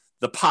make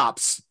the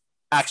POPs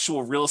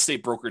actual real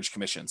estate brokerage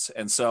commissions.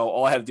 And so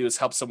all I had to do is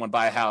help someone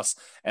buy a house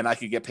and I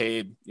could get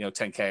paid,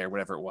 $10K or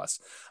whatever it was,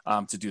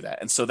 to do that.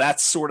 And so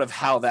that's sort of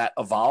how that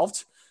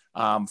evolved,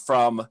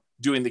 from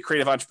doing the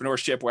creative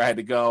entrepreneurship where I had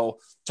to go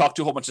talk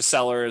to a whole bunch of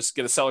sellers,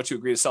 get a seller to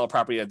agree to sell a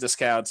property at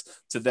discounts,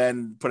 to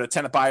then put a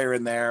tenant buyer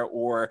in there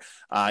or,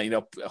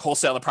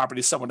 wholesale the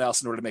property to someone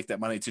else in order to make that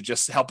money, to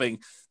just helping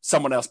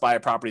someone else buy a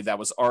property that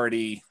was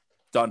already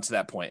done to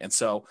that point. And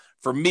so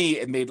for me,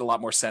 it made a lot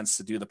more sense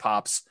to do the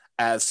POPs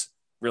as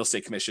real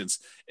estate commissions.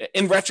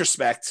 In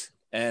retrospect,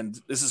 and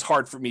this is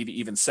hard for me to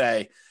even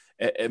say,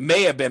 it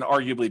may have been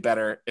arguably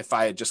better if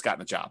I had just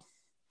gotten a job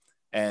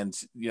and,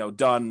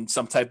 done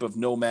some type of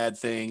nomad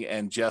thing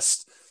and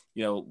just,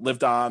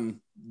 lived on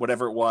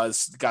whatever it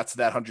was, got to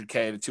that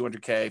 100K to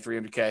 200K,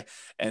 300K,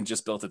 and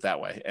just built it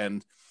that way.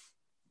 And,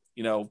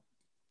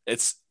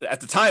 it's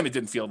at the time, it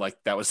didn't feel like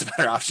that was the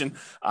better option,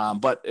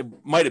 but it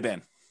might've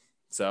been.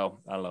 So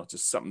I don't know,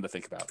 just something to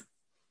think about.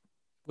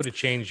 Would it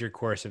change your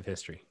course of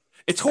history?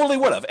 It totally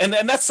would have. And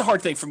that's the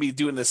hard thing for me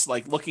doing this,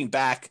 like looking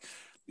back,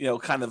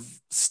 kind of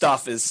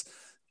stuff is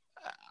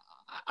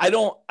I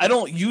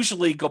don't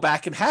usually go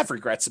back and have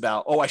regrets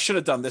about, oh, I should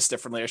have done this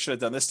differently. I should have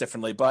done this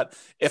differently. But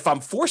if I'm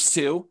forced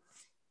to,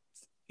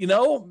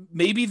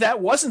 maybe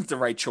that wasn't the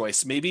right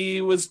choice. Maybe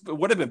it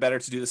would have been better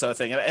to do this other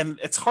thing. And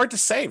it's hard to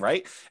say,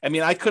 right? I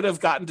mean, I could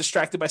have gotten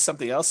distracted by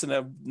something else and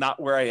I'm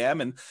not where I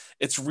am. And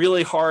it's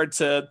really hard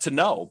to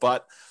know,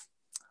 but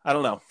I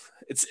don't know.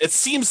 It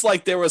seems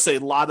like there was a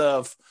lot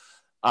of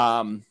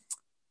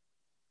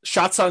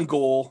shots on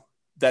goal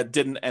that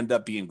didn't end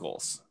up being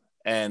goals.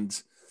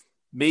 And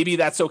maybe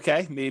that's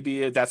okay.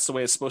 Maybe that's the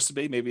way it's supposed to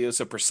be. Maybe it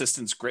was a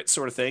persistence grit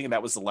sort of thing. And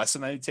that was the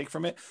lesson I need to take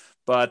from it.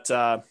 But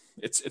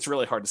it's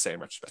really hard to say in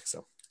retrospect.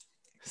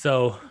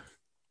 So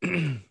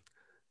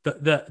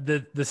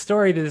the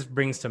story that this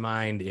brings to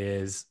mind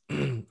is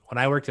when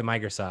I worked at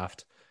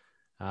Microsoft,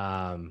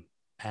 and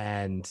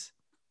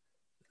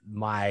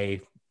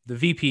the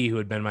VP who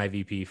had been my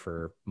VP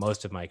for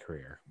most of my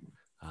career,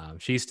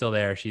 she's still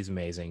there. She's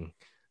amazing.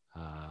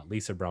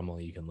 Lisa Brummel,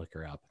 you can look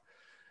her up.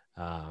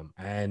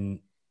 And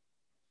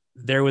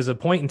there was a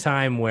point in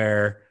time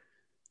where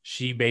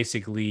she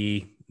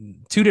basically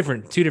two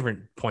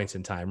different points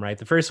in time, right?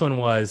 The first one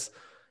was,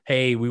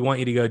 hey, we want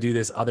you to go do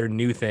this other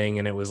new thing.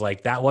 And it was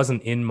like, that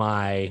wasn't in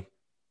my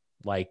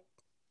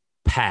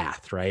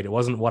path, right? It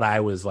wasn't what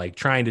I was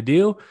trying to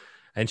do.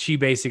 And she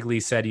basically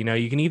said,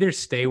 you can either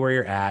stay where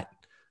you're at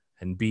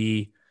and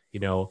be,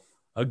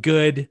 a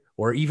good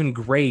or even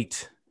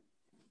great,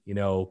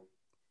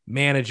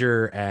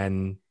 manager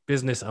and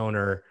business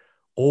owner,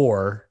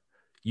 or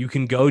you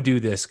can go do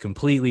this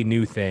completely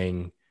new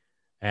thing.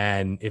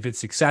 And if it's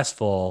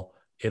successful,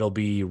 it'll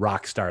be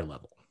rock star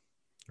level.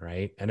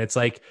 Right. And it's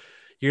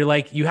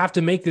you have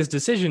to make this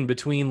decision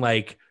between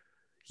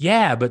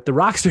yeah, but the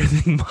rockstar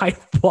thing might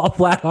fall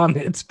flat on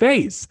its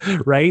face,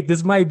 right?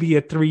 This might be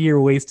a 3-year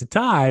waste of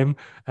time.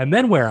 And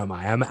then where am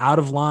I? I'm out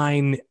of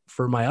line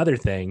for my other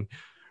thing,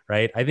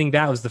 right? I think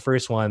that was the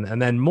first one.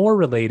 And then more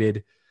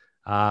related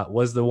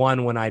was the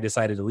one when I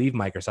decided to leave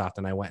Microsoft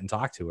and I went and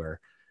talked to her.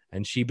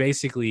 And she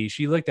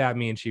looked at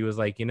me and she was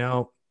like, and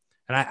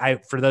I,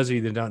 for those of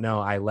you that don't know,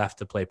 I left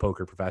to play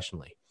poker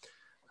professionally.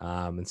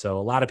 And so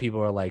a lot of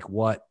people are like,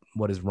 what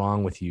is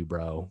wrong with you,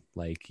 bro?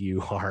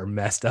 You are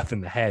messed up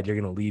in the head. You're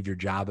going to leave your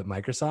job at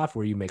Microsoft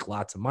where you make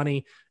lots of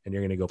money and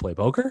you're going to go play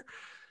poker.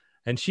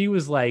 And she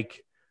was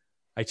like,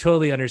 I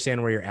totally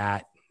understand where you're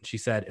at. She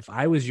said, if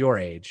I was your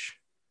age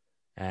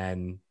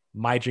and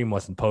my dream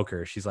wasn't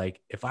poker, she's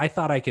like, if I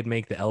thought I could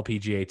make the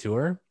LPGA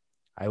tour,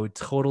 I would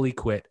totally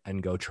quit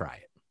and go try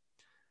it.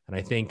 And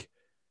I think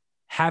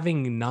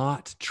having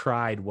not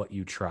tried what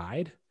you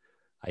tried,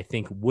 I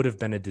think would have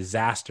been a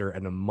disaster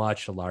and a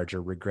much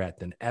larger regret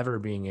than ever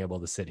being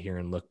able to sit here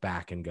and look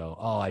back and go,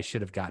 oh, I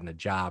should have gotten a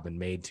job and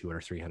made 200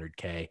 or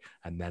 300K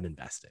and then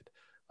invested.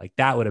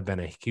 That would have been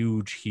a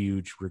huge,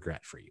 huge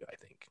regret for you, I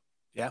think.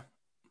 Yeah,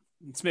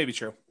 it's maybe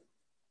true.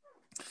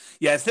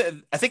 Yeah,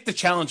 I think the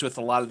challenge with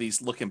a lot of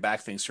these looking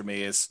back things for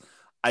me is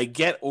I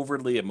get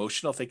overly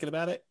emotional thinking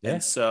about it. Yeah.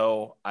 And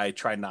so I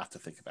try not to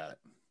think about it.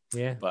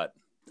 Yeah. But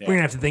we're going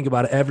to have to think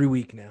about it every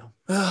week now.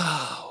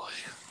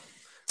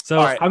 So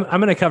right. I'm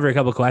going to cover a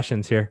couple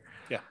questions here.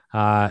 Yeah.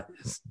 A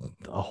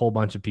whole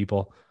bunch of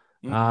people.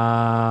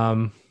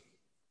 I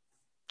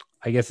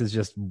guess it's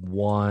just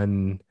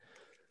one.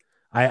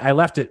 I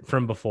left it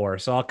from before,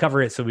 so I'll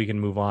cover it so we can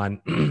move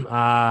on.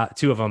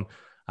 2 of them.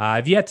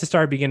 I've yet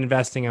to begin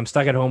investing. I'm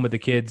stuck at home with the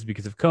kids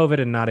because of COVID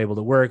and not able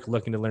to work,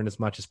 looking to learn as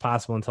much as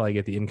possible until I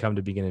get the income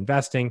to begin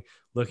investing,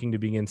 looking to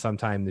begin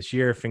sometime this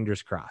year,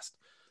 fingers crossed.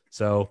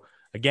 So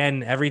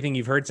again, everything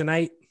you've heard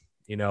tonight,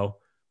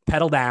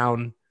 pedal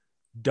down.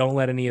 Don't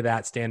let any of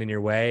that stand in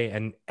your way.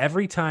 And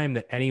every time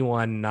that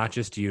anyone, not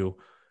just you,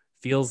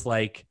 feels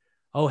like,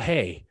 oh,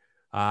 hey,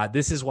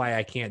 this is why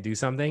I can't do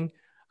something,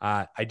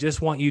 I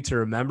just want you to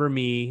remember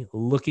me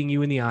looking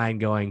you in the eye and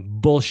going,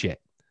 bullshit.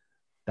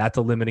 That's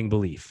a limiting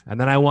belief. And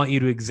then I want you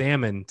to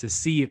examine to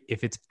see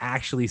if it's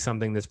actually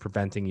something that's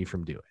preventing you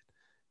from doing it,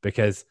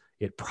 because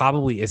it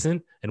probably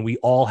isn't. And we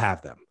all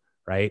have them,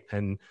 right?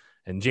 And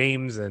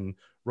James and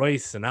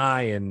Royce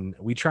and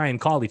we try and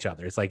call each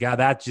other. It's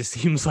that just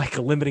seems like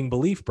a limiting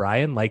belief,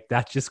 Brian.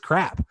 That's just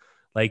crap.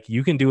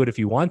 You can do it if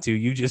you want to,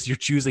 you're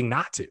choosing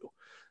not to.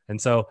 And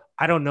so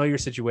I don't know your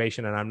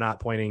situation and I'm not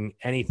pointing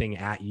anything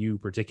at you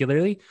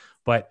particularly,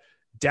 but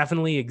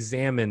definitely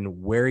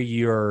examine where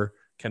your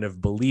kind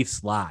of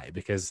beliefs lie,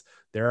 because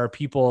there are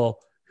people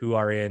who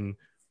are in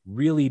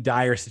really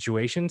dire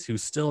situations who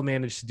still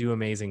manage to do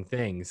amazing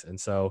things. And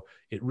so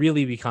it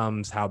really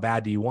becomes, how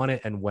bad do you want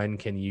it? And when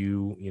can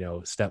you,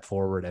 step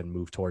forward and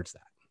move towards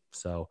that?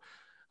 So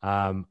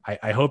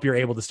I hope you're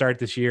able to start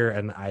this year.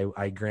 And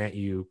I grant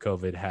you,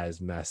 COVID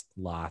has messed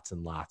lots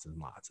and lots and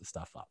lots of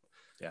stuff up.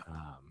 Yeah.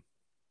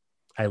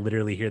 I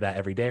literally hear that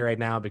every day right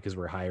now because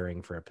we're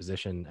hiring for a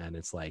position and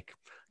it's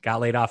got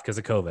laid off because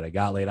of COVID. I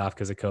got laid off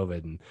because of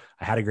COVID and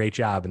I had a great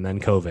job and then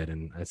COVID.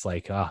 And it's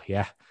oh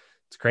yeah,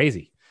 it's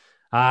crazy.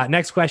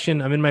 Next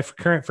question. I'm in my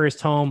current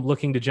first home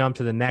looking to jump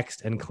to the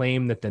next and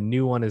claim that the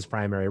new one is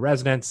primary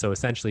residence. So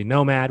essentially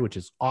nomad, which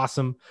is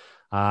awesome.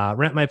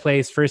 Rent my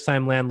place, first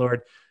time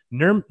landlord.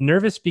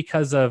 Nervous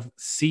because of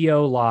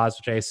CO laws,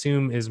 which I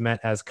assume is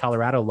meant as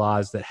Colorado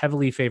laws that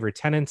heavily favor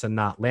tenants and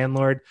not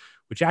landlord,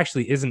 which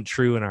actually isn't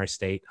true in our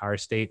state. Our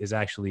state is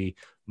actually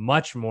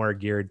much more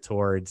geared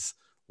towards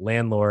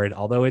landlord,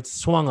 although it's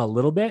swung a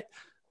little bit,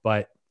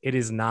 but it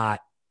is not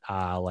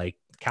like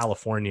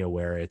California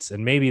where it's,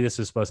 and maybe this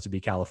is supposed to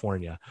be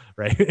California,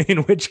 right? In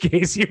which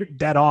case you're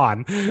dead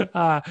on.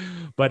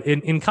 But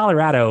in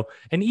Colorado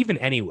and even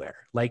anywhere,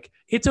 like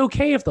it's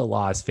okay if the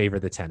laws favor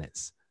the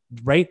tenants,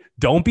 right?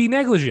 Don't be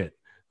negligent.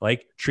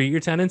 Like treat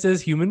your tenants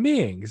as human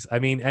beings. I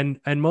mean,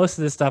 and most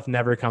of this stuff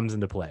never comes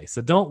into play.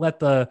 So don't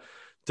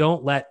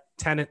let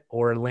tenant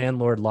or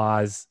landlord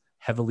laws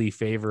heavily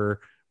favor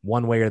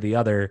one way or the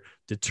other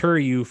deter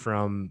you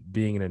from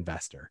being an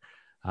investor.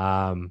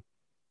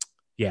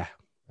 Yeah.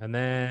 And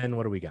then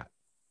what do we got?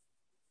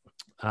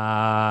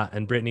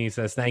 And Brittany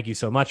says, thank you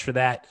so much for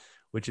that,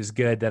 which is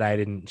good that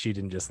she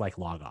didn't just like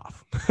log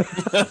off.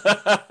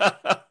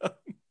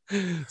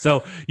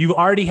 So you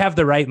already have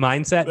the right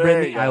mindset,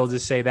 Brittany. I will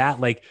just say that,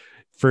 like,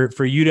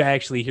 for you to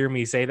actually hear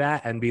me say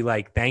that and be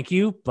like, thank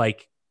you,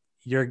 like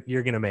you're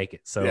going to make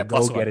it. So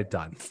go get it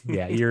done.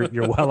 Yeah. You're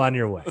well on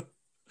your way.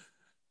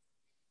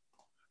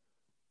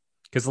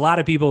 Because a lot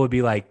of people would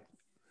be like,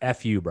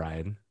 F you,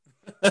 Brian.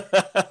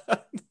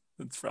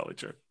 That's probably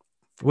true.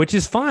 Which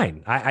is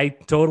fine. I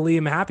totally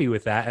am happy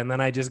with that. And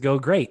then I just go,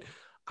 great.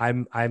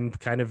 I'm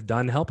kind of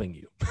done helping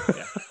you.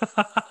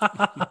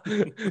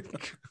 Yeah.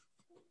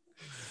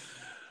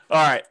 All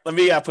right, let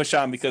me push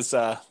on because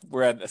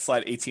we're at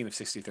slide 18 of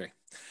 63.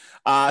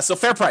 So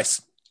fair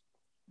price.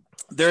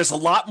 There's a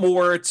lot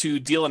more to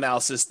deal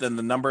analysis than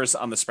the numbers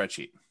on the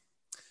spreadsheet.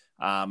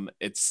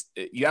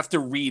 You have to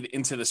read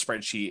into the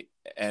spreadsheet,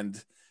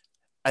 and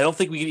I don't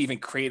think we can even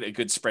create a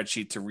good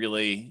spreadsheet to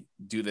really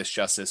do this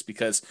justice,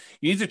 because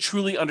you need to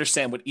truly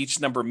understand what each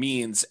number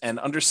means and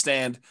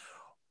understand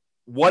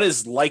what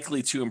is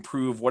likely to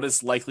improve, what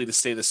is likely to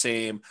stay the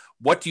same,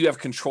 what do you have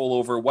control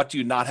over, what do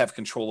you not have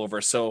control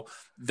over. So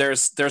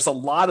there's a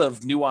lot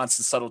of nuance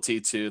and subtlety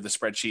to the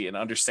spreadsheet and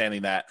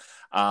understanding that.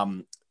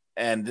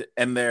 And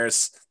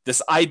there's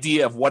this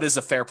idea of what is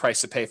a fair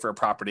price to pay for a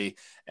property.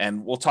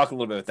 And we'll talk a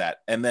little bit about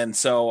that. And then,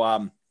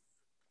 so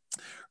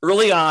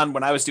early on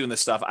when I was doing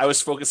this stuff, I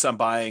was focused on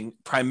buying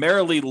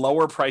primarily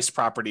lower priced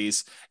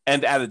properties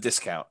and at a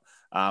discount.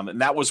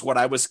 And that was what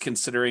I was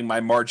considering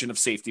my margin of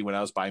safety when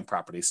I was buying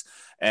properties.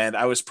 And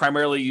I was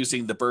primarily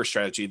using the BRRRR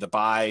strategy, the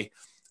buy,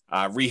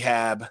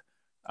 rehab,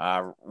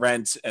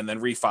 rent, and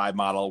then refi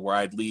model, where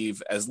I'd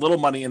leave as little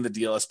money in the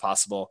deal as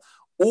possible.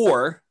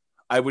 Or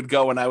I would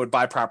go and I would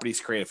buy properties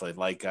creatively,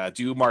 like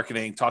do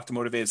marketing, talk to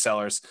motivated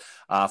sellers,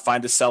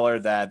 find a seller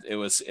that it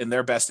was in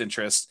their best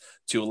interest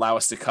to allow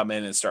us to come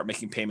in and start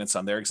making payments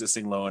on their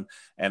existing loan.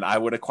 And I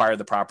would acquire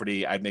the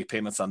property. I'd make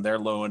payments on their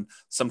loan.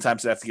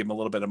 Sometimes I'd have to give them a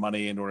little bit of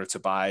money in order to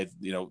buy,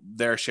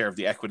 their share of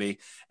the equity.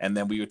 And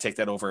then we would take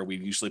that over.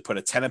 We'd usually put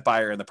a tenant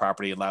buyer in the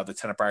property, allow the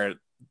tenant buyer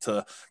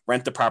to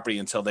rent the property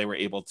until they were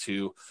able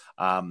to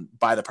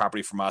buy the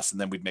property from us.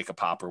 And then we'd make a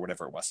pop or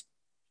whatever it was.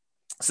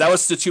 So that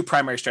was the two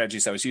primary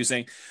strategies I was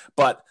using,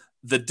 but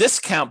the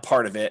discount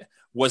part of it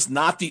was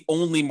not the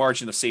only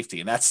margin of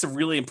safety. And that's the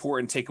really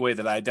important takeaway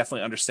that I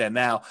definitely understand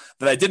now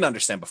that I didn't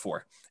understand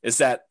before, is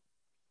that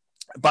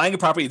buying a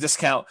property at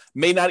discount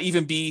may not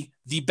even be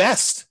the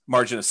best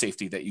margin of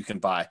safety that you can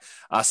buy.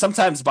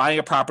 Sometimes buying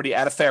a property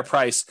at a fair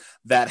price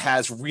that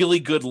has really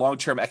good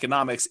long-term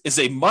economics is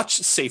a much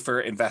safer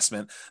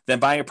investment than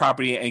buying a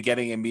property and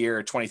getting a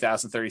mere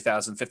 $20,000,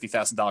 $30,000,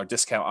 $50,000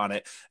 discount on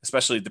it,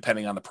 especially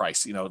depending on the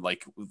price,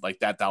 like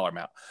that dollar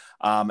amount.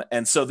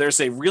 And so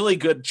there's a really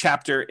good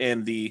chapter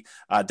in the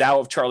Tao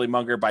of Charlie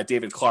Munger by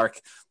David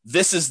Clark.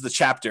 This is the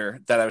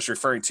chapter that I was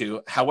referring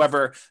to.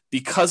 However,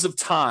 because of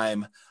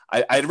time,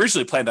 I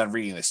originally planned on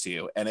reading this to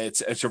you, and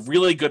it's a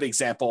really good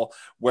example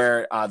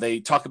where they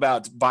talk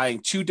about buying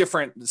two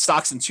different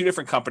stocks in two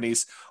different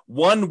companies,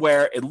 one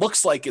where it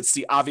looks like it's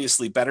the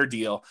obviously better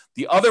deal,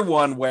 the other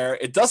one where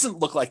it doesn't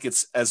look like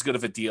it's as good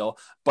of a deal,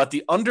 but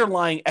the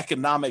underlying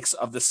economics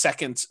of the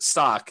second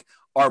stock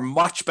are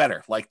much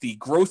better. Like the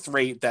growth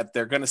rate that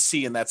they're going to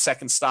see in that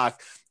second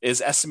stock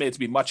is estimated to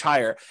be much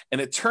higher.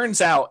 And it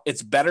turns out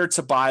it's better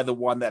to buy the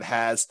one that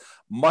has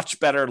much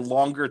better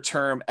longer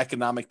term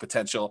economic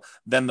potential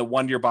than the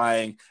one you're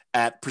buying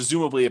at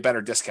presumably a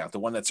better discount, the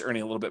one that's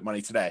earning a little bit of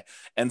money today.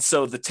 And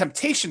so the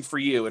temptation for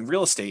you in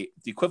real estate,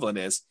 the equivalent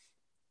is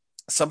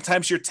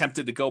sometimes you're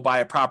tempted to go buy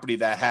a property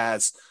that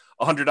has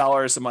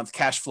 $100 a month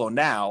cash flow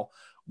now,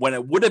 when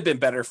it would have been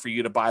better for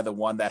you to buy the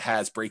one that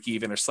has break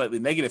even or slightly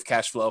negative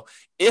cash flow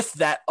if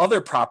that other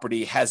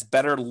property has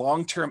better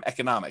long-term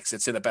economics.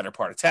 It's in a better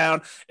part of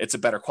town. It's a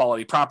better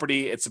quality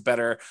property. It's a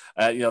better,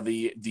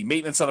 the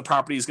maintenance on the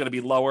property is going to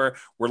be lower.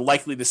 We're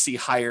likely to see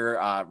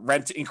higher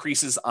rent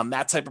increases on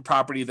that type of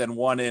property than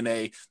one in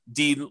a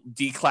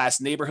D-class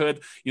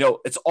neighborhood.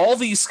 It's all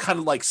these kind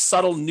of like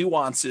subtle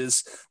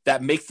nuances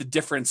that make the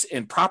difference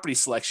in property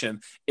selection.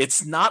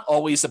 It's not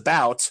always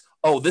about,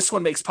 oh, this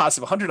one makes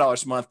positive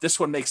 $100 a month. This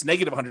one makes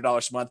negative $100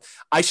 a month.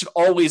 I should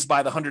always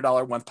buy the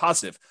 $100 one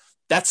positive.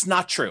 That's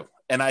not true.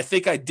 And I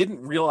think I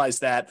didn't realize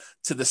that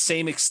to the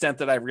same extent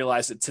that I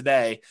realized it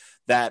today,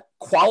 that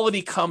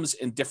quality comes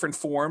in different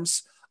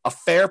forms. A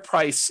fair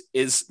price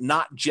is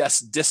not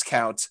just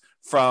discount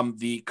from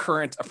the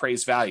current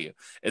appraised value,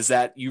 is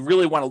that you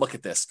really want to look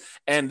at this.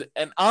 And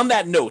on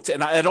that note,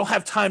 and I don't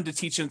have time to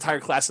teach an entire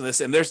class on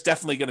this, and there's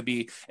definitely going to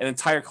be an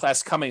entire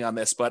class coming on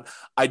this, but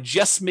I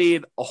just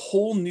made a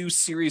whole new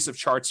series of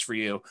charts for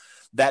you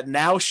that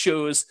now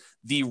shows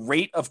the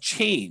rate of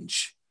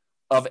change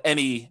of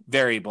any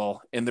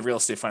variable in the real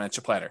estate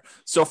financial planner.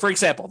 So for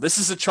example, this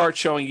is a chart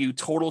showing you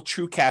total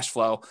true cash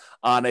flow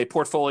on a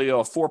portfolio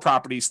of 4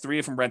 properties, 3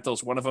 of them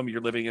rentals, 1 of them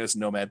you're living as a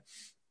nomad.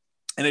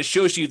 And it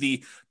shows you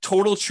the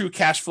total true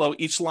cash flow.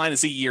 Each line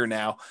is a year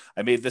now.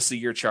 I made this a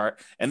year chart.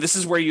 And this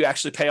is where you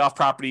actually pay off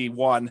property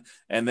 1.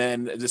 And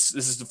then this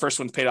is the first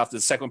one paid off. The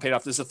second one paid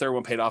off. This is the third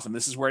one paid off. And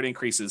this is where it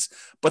increases.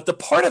 But the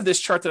part of this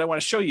chart that I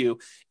want to show you,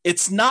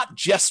 it's not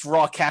just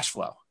raw cash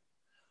flow.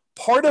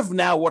 Part of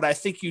now what I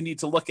think you need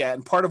to look at,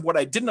 and part of what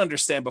I didn't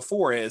understand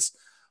before, is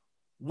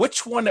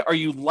which one are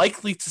you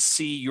likely to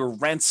see your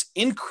rents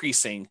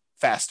increasing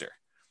faster?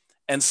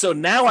 And so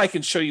now I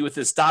can show you with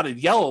this dotted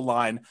yellow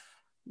line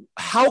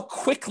how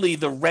quickly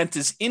the rent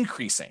is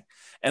increasing.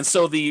 And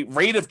so the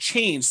rate of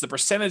change, the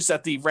percentage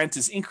that the rent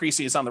is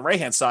increasing, is on the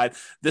right-hand side.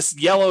 This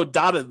yellow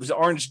dotted, this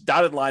orange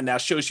dotted line now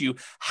shows you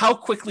how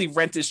quickly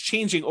rent is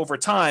changing over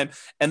time.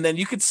 And then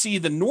you can see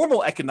the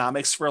normal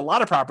economics for a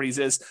lot of properties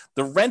is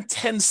the rent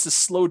tends to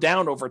slow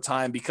down over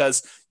time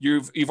because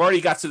you've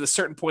already got to the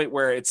certain point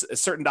where it's a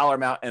certain dollar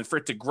amount, and for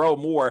it to grow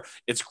more,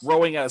 it's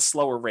growing at a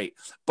slower rate.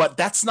 But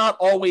that's not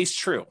always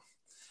true.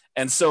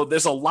 And so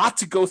there's a lot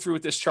to go through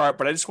with this chart,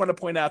 but I just want to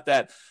point out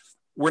that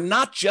we're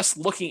not just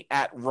looking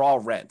at raw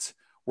rent.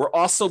 We're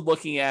also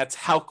looking at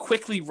how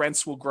quickly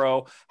rents will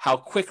grow, how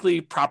quickly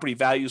property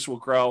values will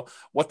grow,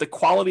 what the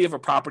quality of a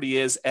property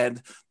is,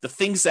 and the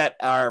things that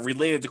are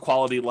related to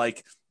quality,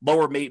 like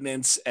lower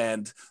maintenance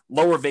and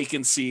lower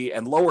vacancy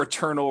and lower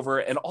turnover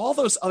and all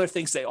those other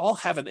things. They all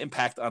have an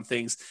impact on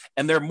things,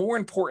 and they're more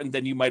important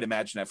than you might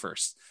imagine at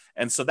first.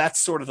 And so that's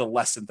sort of the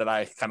lesson that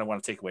I kind of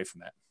want to take away from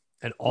that.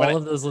 And all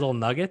of those little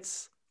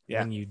nuggets, yeah,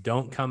 when you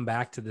don't come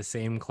back to the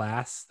same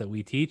class that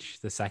we teach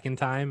the second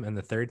time and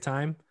the third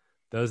time,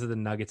 those are the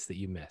nuggets that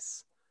you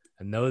miss.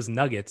 And those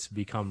nuggets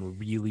become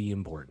really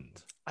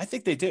important. I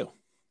think they do.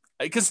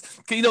 Because,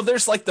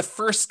 there's like the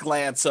first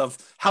glance of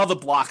how the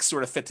blocks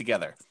sort of fit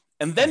together.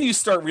 And then you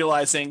start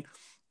realizing,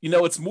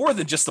 it's more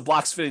than just the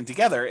blocks fitting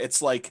together.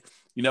 It's like,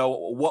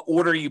 what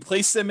order you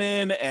place them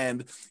in,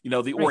 and,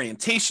 the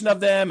orientation of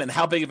them, and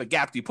how big of a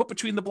gap do you put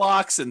between the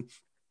blocks. And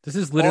this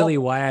is literally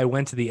why I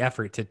went to the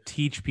effort to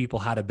teach people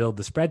how to build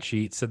the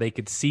spreadsheet so they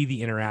could see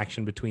the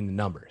interaction between the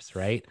numbers,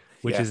 right?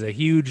 Which is a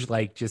huge,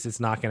 it's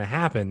not going to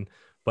happen,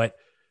 but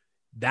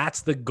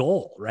that's the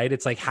goal, right?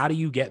 It's like, how do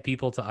you get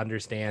people to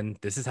understand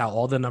this is how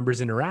all the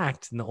numbers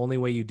interact? And the only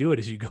way you do it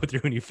is you go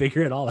through and you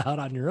figure it all out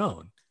on your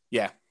own.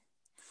 Yeah.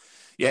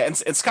 Yeah. And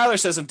Skylar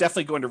says, I'm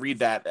definitely going to read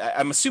that.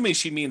 I'm assuming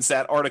she means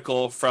that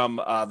article from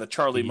the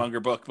Charlie Munger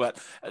book,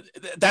 but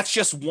that's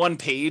just one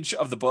page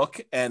of the book.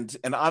 And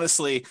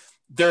honestly,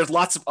 there's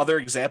lots of other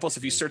examples.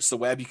 If you search the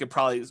web, you could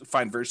probably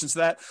find versions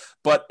of that,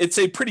 but it's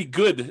a pretty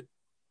good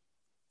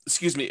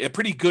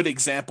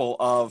example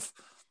of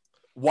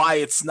why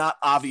it's not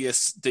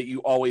obvious that you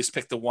always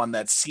pick the one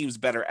that seems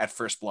better at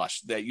first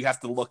blush, that you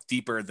have to look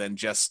deeper than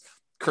just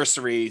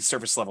cursory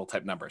surface level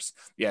type numbers.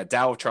 Yeah.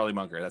 Tao of Charlie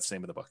Munger. That's the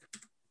name of the book.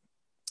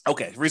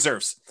 Okay.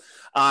 Reserves.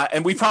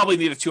 And we probably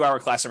need a 2-hour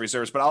class on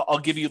reserves, but I'll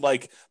give you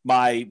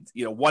my,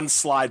 one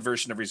slide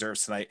version of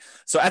reserves tonight.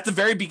 So at the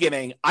very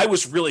beginning, I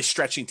was really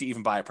stretching to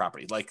even buy a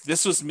property.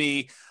 This was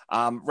me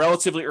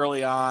relatively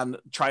early on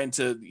trying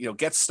to,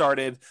 get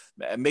started,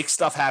 make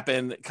stuff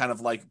happen, kind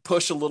of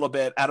push a little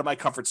bit out of my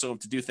comfort zone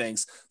to do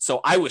things. So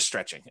I was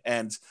stretching,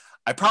 and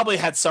I probably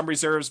had some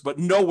reserves, but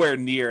nowhere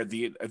near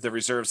the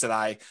reserves that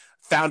I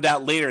found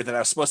out later that I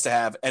was supposed to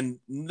have, and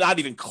not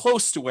even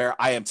close to where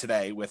I am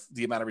today with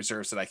the amount of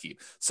reserves that I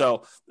keep.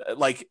 So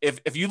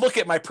if you look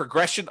at my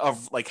progression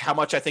of how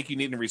much I think you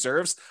need in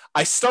reserves,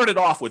 I started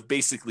off with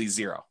basically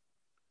 0.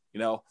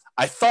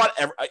 I thought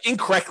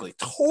incorrectly,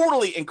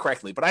 totally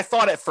incorrectly, but I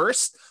thought at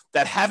first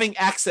that having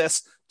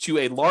access to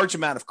a large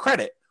amount of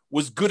credit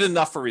was good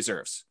enough for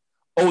reserves.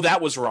 Oh,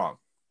 that was wrong.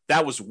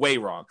 That was way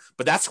wrong.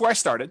 But that's where I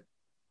started.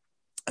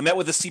 I met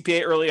with a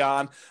CPA early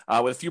on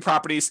with a few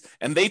properties,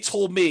 and they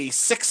told me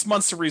 6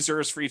 months of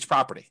reserves for each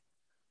property.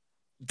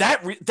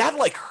 That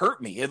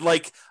hurt me.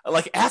 It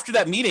after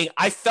that meeting,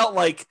 I felt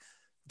like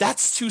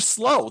that's too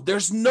slow.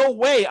 There's no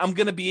way I'm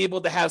going to be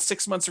able to have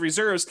 6 months of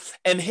reserves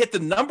and hit the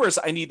numbers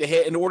I need to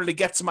hit in order to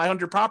get to my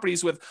 100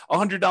 properties with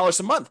 $100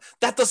 a month.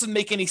 That doesn't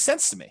make any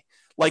sense to me.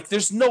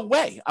 There's no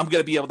way I'm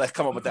going to be able to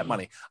come up with that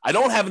money. I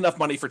don't have enough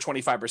money for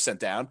 25%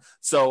 down.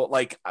 So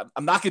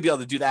I'm not going to be able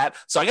to do that.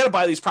 So I got to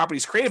buy these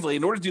properties creatively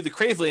in order to do the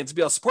creatively and to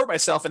be able to support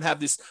myself and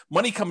have this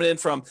money coming in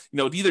from,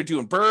 either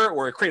doing BRRRR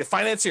or creative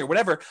financing or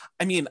whatever.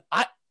 I mean,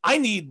 I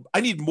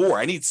need more.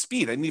 I need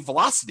speed. I need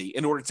velocity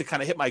in order to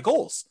kind of hit my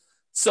goals.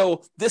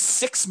 So this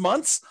 6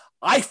 months,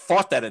 I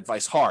fought that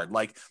advice hard.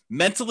 Like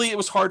mentally, it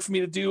was hard for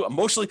me to do.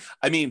 Emotionally,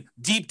 I mean,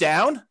 deep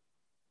down,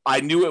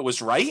 I knew it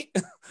was right.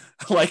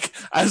 Like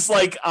I was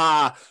like,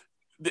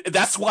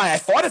 that's why I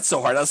fought it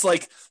so hard. I was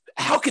like,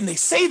 how can they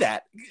say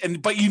that?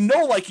 But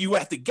like you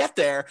have to get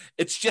there.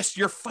 It's just,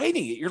 you're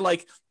fighting it. You're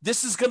like,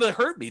 this is going to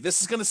hurt me. This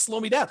is going to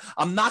slow me down.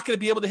 I'm not going to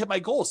be able to hit my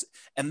goals.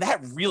 And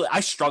that really, I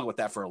struggled with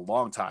that for a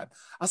long time.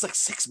 I was like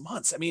 6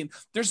 months. I mean,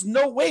 there's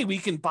no way we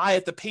can buy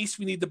at the pace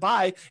we need to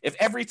buy. If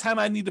every time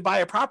I need to buy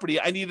a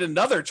property, I need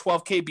another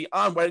 12K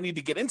beyond what I need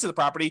to get into the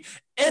property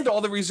and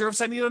all the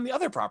reserves I need on the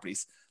other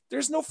properties.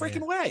 There's no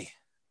freaking way.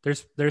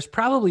 There's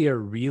probably a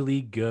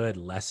really good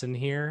lesson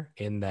here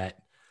in that,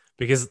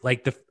 because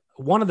like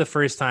one of the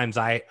first times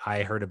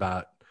I heard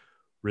about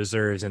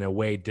reserves in a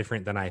way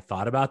different than I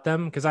thought about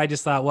them, because I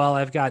just thought, well,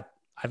 I've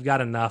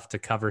got enough to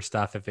cover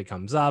stuff if it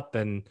comes up,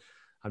 and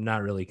I'm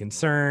not really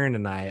concerned,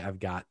 and I've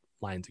got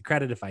lines of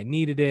credit if I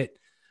needed it.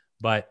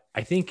 But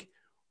I think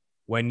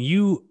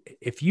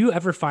if you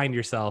ever find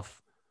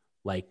yourself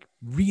like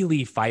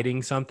really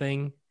fighting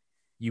something,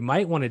 you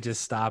might want to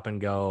just stop and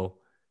go,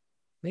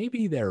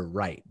 maybe they're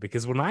right.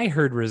 Because when I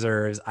heard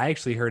reserves, I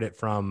actually heard it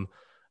from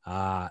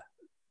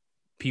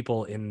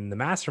people in the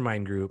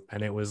mastermind group,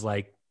 and it was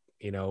like,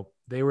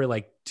 they were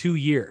like 2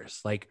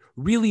 years, like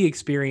really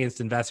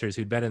experienced investors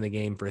who'd been in the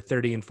game for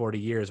 30 and 40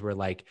 years were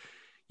like,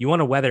 you want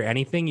to weather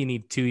anything, you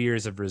need 2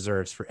 years of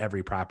reserves for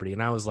every property.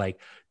 And I was like,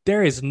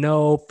 there is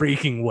no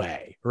freaking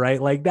way,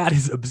 right? Like that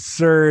is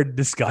absurd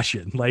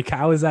discussion. Like,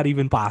 how is that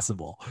even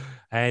possible?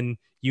 And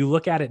you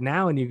look at it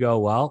now and you go,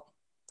 well,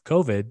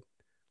 COVID,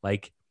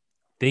 like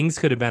things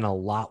could have been a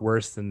lot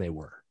worse than they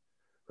were,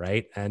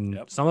 right?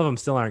 And some of them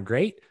still aren't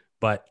great,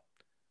 but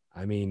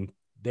I mean,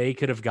 they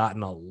could have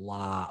gotten a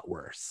lot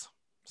worse.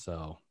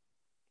 So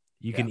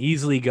you can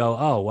easily go,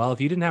 oh, well,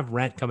 if you didn't have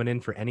rent coming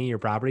in for any of your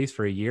properties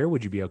for a year,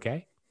 would you be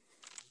okay?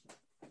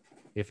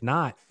 If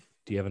not,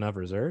 do you have enough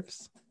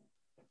reserves?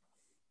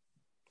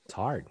 It's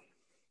hard.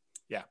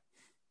 Yeah.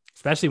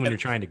 Especially when you're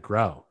trying to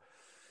grow.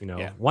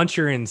 Once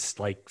you're in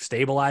like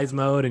stabilize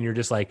mode and you're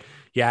just like,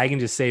 I can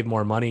just save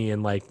more money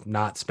and like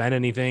not spend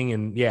anything.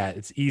 And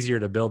it's easier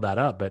to build that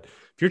up. But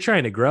if you're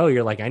trying to grow,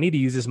 you're like, I need to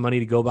use this money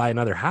to go buy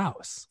another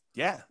house.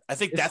 Yeah. I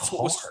think that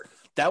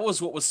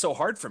was what was so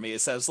hard for me.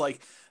 Is I was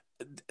like,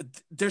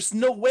 there's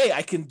no way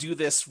I can do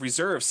this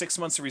reserve, 6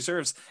 months of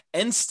reserves,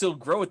 and still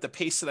grow at the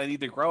pace that I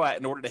need to grow at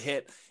in order to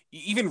hit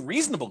even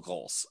reasonable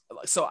goals.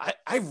 So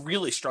I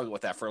really struggled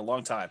with that for a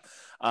long time.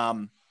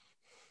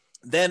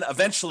 Then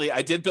eventually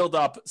I did build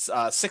up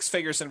 6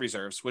 figures in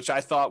reserves, which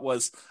I thought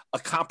was a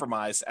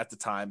compromise at the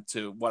time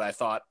to what I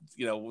thought,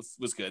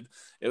 was good.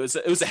 It was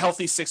a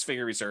healthy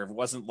 6-figure reserve. It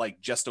wasn't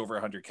like just over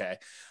 100K.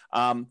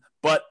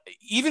 But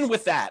even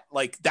with that,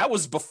 like that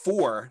was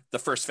before the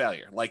first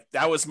failure. Like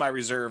that was my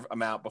reserve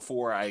amount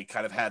before I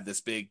kind of had this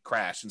big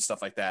crash and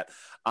stuff like that.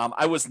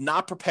 I was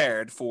not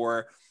prepared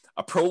for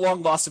a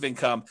prolonged loss of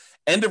income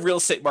and a real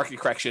estate market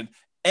correction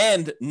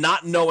and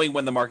not knowing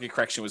when the market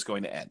correction was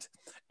going to end.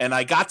 And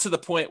I got to the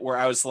point where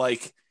I was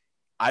like,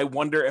 I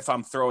wonder if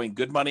I'm throwing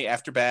good money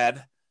after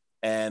bad.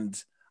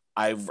 And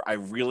I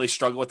really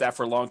struggled with that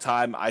for a long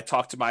time. I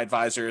talked to my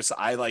advisors.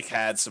 I like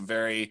had some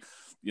very,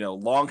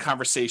 long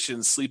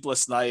conversations,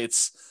 sleepless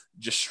nights,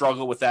 just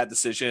struggle with that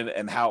decision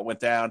and how it went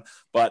down.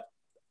 But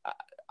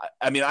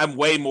I mean, I'm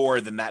way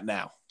more than that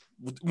now,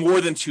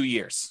 more than 2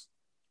 years,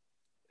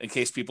 in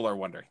case people are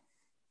wondering.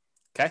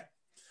 Okay.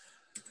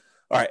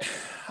 All right.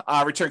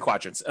 Return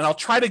quadrants. And I'll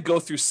try to go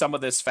through some of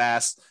this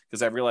fast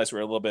because I realize we're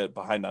a little bit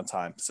behind on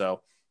time.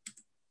 So,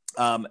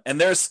 and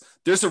there's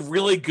a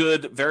really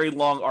good, very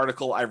long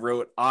article I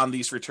wrote on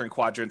these return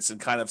quadrants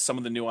and kind of some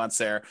of the nuance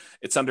there.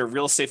 It's under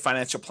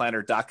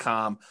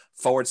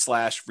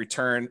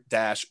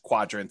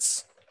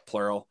realestatefinancialplanner.com/return-quadrants,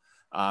 plural.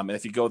 And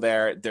if you go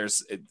there,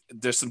 there's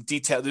some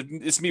detail.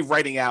 It's me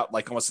writing out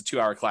like almost a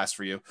 2-hour class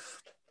for you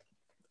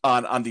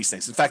on these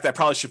things. In fact, I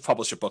probably should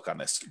publish a book on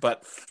this,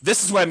 but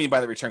this is what I mean by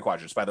the return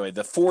quadrants, by the way.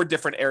 The 4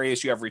 different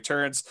areas you have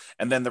returns,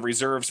 and then the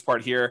reserves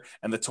part here,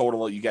 and the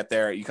total you get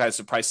there. You guys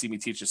have probably seen me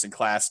teach this in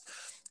class.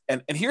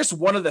 And here's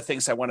one of the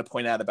things I want to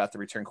point out about the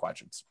return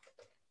quadrants.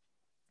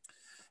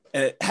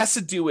 And it has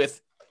to do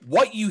with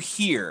what you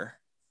hear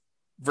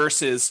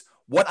versus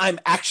what I'm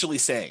actually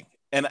saying.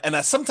 And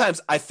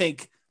sometimes I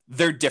think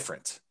they're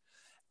different.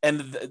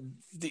 And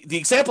the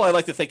example I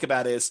like to think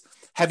about is,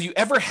 have you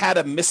ever had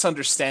a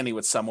misunderstanding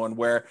with someone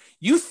where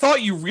you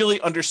thought you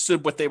really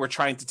understood what they were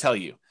trying to tell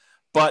you,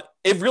 but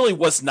it really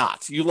was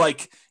not? You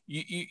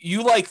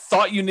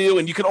thought you knew,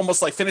 and you could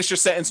almost like finish your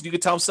sentence and you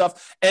could tell them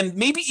stuff, and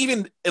maybe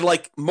even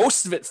like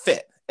most of it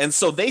fit. And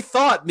so they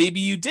thought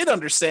maybe you did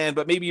understand,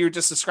 but maybe you're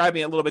just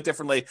describing it a little bit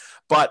differently.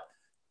 But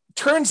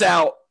turns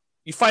out,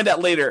 you find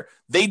out later,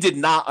 they did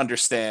not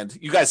understand.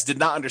 You guys did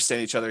not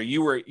understand each other.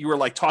 You were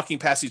like talking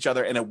past each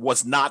other, and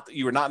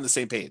you were not on the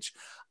same page.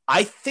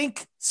 I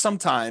think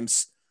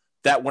sometimes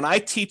that when I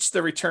teach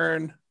the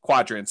return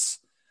quadrants,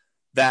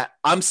 that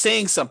I'm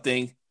saying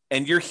something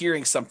and you're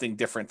hearing something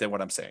different than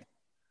what I'm saying.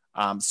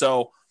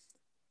 So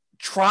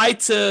try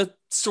to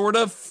sort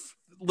of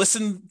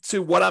listen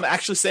to what I'm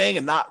actually saying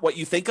and not what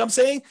you think I'm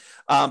saying,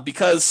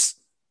 because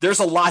there's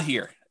a lot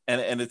here,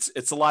 and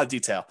it's a lot of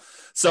detail.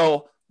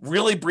 So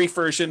really brief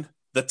version,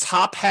 the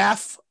top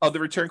half of the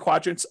return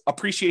quadrants,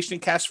 appreciation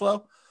and cash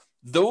flow,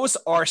 those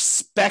are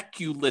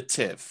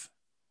speculative.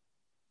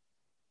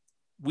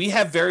 We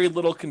have very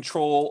little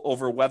control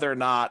over whether or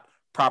not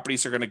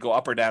properties are going to go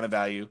up or down in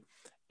value.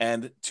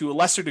 And to a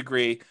lesser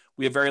degree,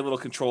 we have very little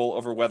control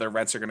over whether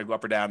rents are going to go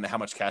up or down and how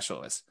much cash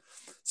flow is.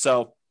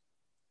 So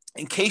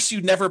in case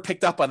you never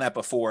picked up on that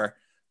before,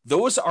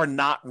 those are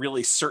not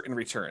really certain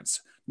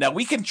returns. Now,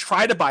 we can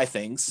try to buy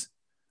things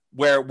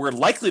where we're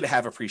likely to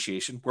have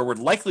appreciation, where we're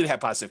likely to have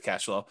positive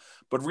cash flow,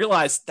 but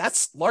realize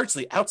that's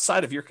largely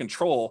outside of your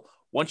control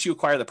once you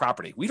acquire the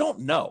property. We don't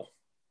know,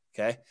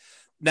 okay?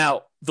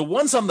 Now, the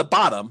ones on the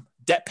bottom,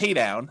 debt pay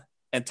down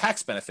and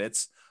tax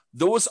benefits,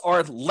 those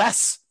are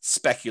less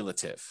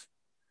speculative.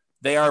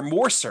 They are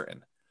more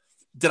certain.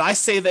 Did I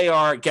say they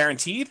are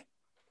guaranteed?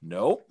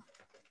 No.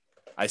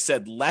 I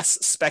said less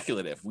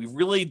speculative. We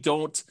really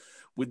don't,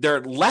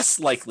 they're less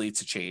likely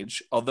to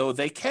change, although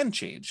they can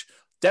change.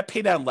 Debt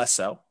pay down less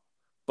so,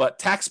 but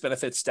tax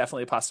benefits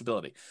definitely a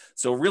possibility.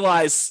 So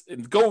realize,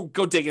 and go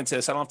dig into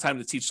this. I don't have time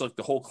to teach like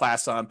the whole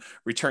class on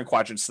return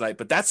quadrants tonight,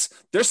 but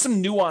there's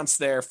some nuance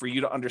there for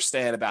you to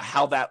understand about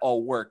how that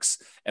all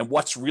works and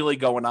what's really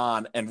going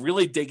on, and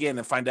really dig in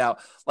and find out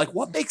like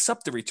what makes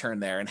up the return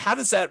there and how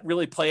does that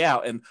really play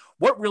out and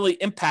what really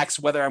impacts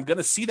whether I'm going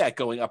to see that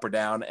going up or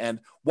down, and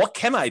what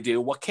can I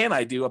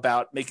do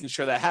about making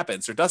sure that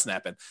happens or doesn't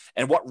happen,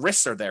 and what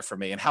risks are there for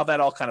me, and how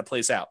that all kind of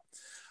plays out.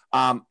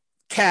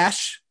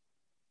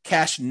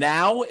 Cash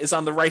now is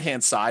on the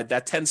right-hand side.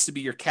 That tends to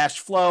be your cash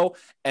flow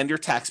and your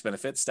tax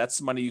benefits. That's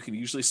the money you can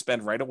usually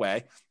spend right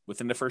away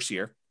within the first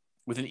year,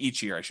 within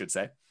each year, I should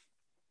say.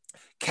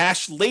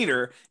 Cash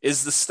later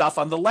is the stuff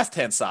on the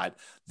left-hand side.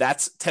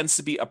 That tends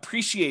to be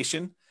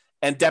appreciation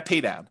and debt pay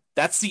down.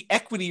 That's the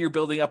equity you're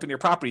building up in your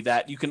property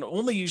that you can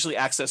only usually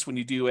access when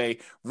you do a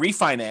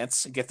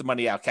refinance and get the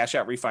money out, cash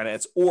out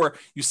refinance, or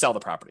you sell the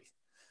property.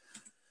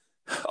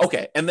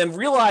 Okay, and then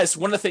realize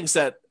one of the things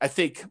that I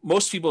think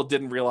most people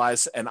didn't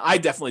realize, and I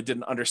definitely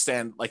didn't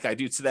understand like I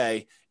do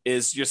today,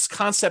 is this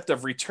concept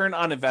of return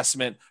on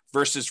investment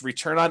versus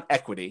return on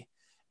equity,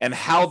 and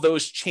how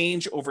those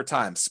change over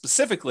time.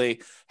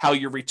 Specifically, how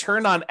your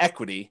return on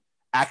equity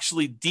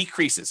actually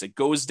decreases. It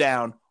goes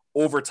down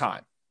over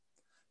time.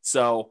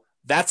 So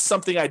that's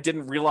something I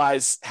didn't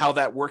realize how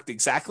that worked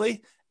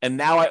exactly, and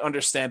now I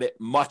understand it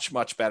much,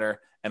 much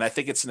better, and I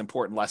think it's an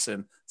important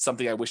lesson,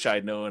 something I wish I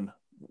had known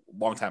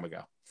long time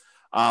ago.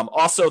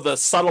 Also, the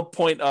subtle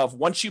point of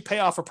once you pay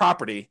off a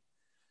property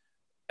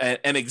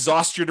and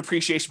exhaust your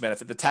depreciation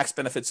benefit, the tax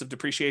benefits of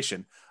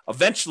depreciation,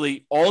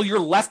 eventually all you're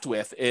left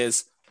with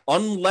is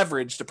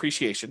unleveraged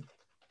depreciation,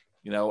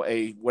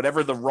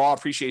 whatever the raw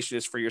appreciation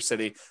is for your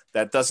city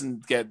that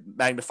doesn't get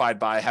magnified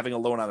by having a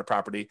loan on a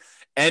property,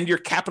 and your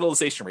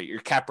capitalization rate, your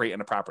cap rate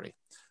in a property.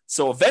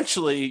 So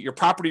eventually your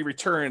property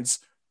returns,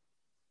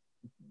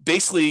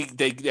 basically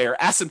they are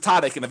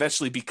asymptotic and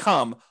eventually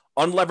become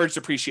unleveraged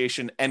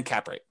depreciation and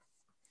cap rate.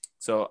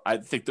 So I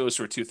think those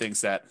were two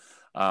things that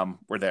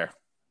were there.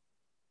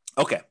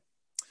 Okay.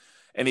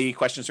 Any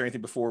questions or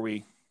anything before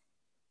we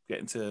get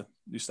into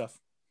new stuff?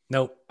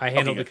 Nope. I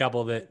handled a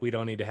couple that we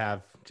don't need to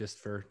have just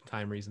for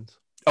time reasons.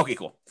 Okay,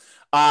 cool.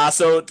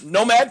 So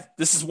Nomad,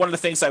 this is one of the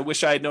things I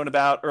wish I had known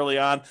about early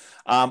on.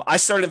 I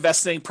started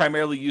investing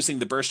primarily using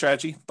the BRRRR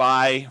strategy: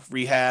 buy,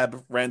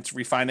 rehab, rent,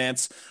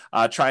 refinance,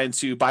 trying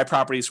to buy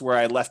properties where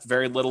I left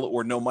very little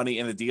or no money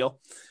in a deal.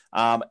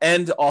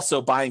 And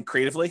also buying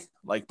creatively,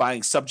 like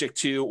buying subject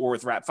to or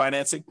with wrap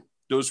financing.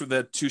 Those were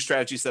the two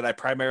strategies that I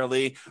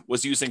primarily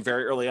was using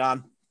very early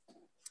on.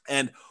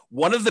 And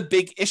one of the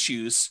big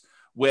issues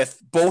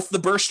with both the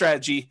BRRRR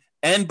strategy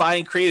and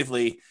buying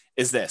creatively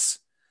is this: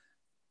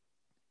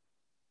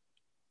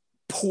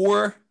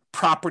 poor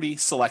property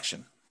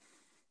selection.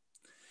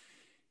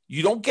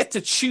 You don't get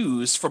to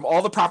choose from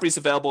all the properties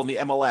available in the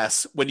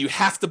MLS when you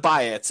have to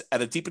buy it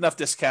at a deep enough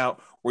discount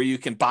where you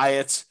can buy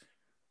it,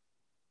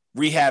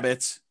 rehab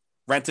it,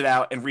 rent it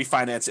out, and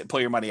refinance it and pull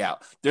your money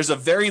out. There's a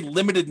very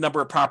limited number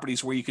of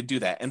properties where you could do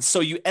that. And so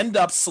you end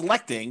up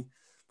selecting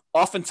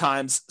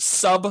oftentimes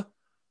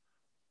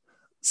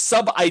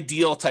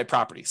sub-ideal type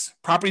properties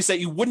that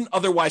you wouldn't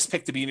otherwise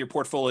pick to be in your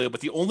portfolio,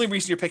 but the only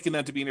reason you're picking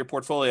them to be in your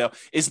portfolio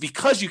is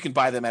because you can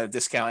buy them at a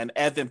discount and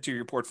add them to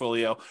your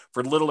portfolio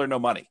for little or no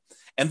money.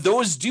 And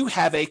those do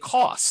have a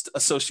cost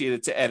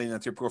associated to adding them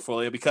to your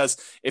portfolio, because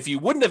if you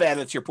wouldn't have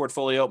added it to your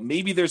portfolio,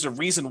 maybe there's a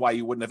reason why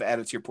you wouldn't have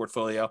added to your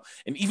portfolio.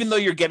 And even though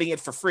you're getting it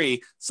for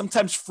free,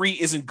 sometimes free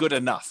isn't good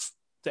enough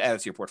to add it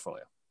to your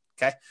portfolio.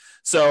 Okay.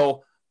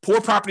 So poor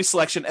property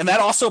selection. And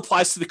that also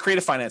applies to the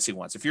creative financing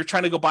ones. If you're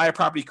trying to go buy a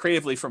property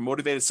creatively from a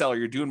motivated seller,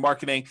 you're doing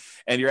marketing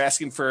and you're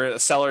asking for a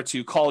seller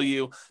to call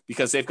you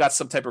because they've got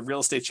some type of real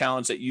estate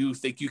challenge that you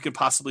think you can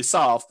possibly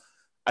solve,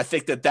 I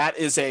think that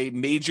is a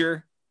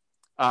major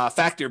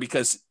factor,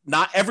 because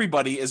not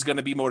everybody is going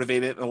to be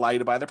motivated and allow you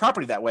to buy their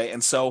property that way.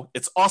 And so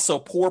it's also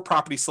poor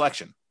property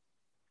selection.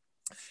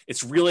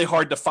 It's really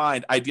hard to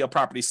find ideal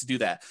properties to do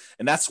that.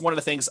 And that's one of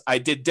the things I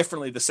did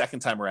differently the second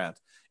time around,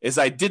 is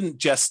I didn't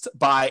just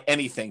buy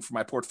anything for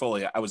my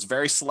portfolio. I was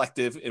very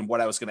selective in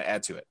what I was going to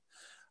add to it.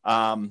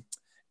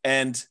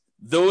 And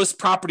those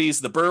properties,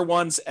 the BRRRR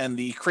ones and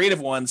the creative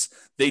ones,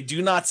 they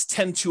do not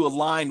tend to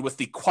align with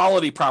the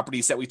quality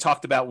properties that we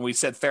talked about when we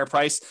said fair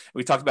price.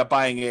 We talked about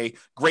buying a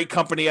great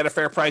company at a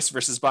fair price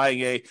versus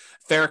buying a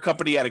fair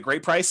company at a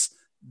great price.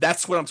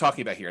 That's what I'm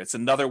talking about here. It's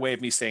another way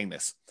of me saying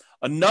this.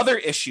 Another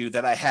issue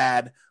that I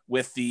had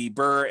with the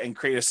BRRRR and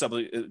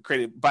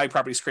creative buying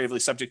properties creatively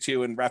subject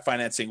to and REF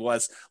financing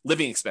was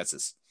living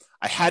expenses.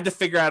 I had to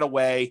figure out a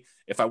way,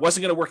 if I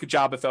wasn't going to work a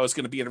job, if I was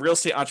going to be a real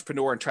estate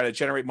entrepreneur and try to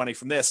generate money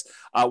from this,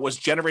 was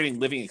generating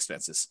living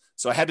expenses.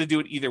 So I had to do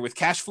it either with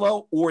cash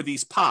flow or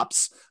these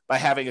pops by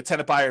having a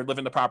tenant buyer live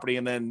in the property.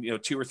 And then,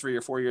 2 or 3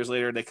 or 4 years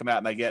later, they come out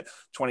and I get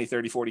 20,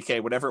 30,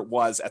 40K, whatever it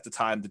was at the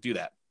time to do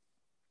that.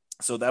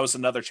 So that was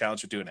another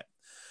challenge with doing it.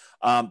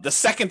 The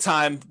second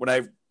time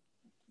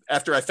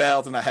after I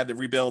failed and I had to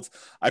rebuild,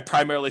 I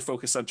primarily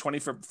focused on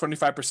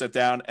 25%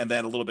 down and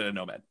then a little bit of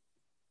Nomad.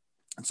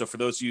 And so for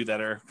those of you that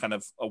are kind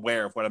of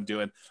aware of what I'm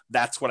doing,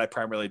 that's what I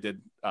primarily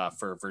did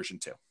for version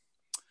 2.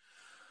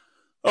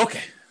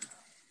 Okay.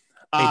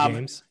 Hey,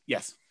 James.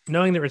 Yes.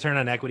 Knowing that return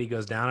on equity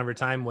goes down over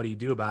time, what do you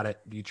do about it?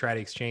 Do you try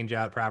to exchange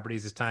out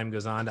properties as time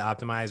goes on to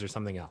optimize, or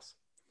something else?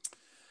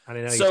 I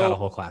didn't know you taught a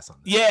whole class on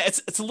this. Yeah,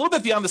 it's a little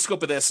bit beyond the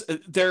scope of this.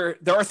 There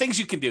are things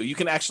you can do. You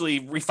can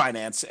actually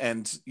refinance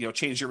and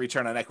change your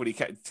return on equity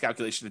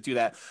calculation to do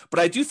that. But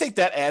I do think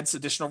that adds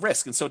additional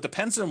risk, and so it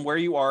depends on where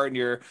you are in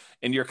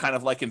your kind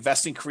of like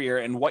investing career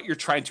and what you're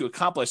trying to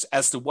accomplish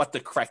as to what the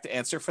correct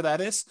answer for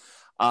that is.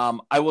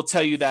 I will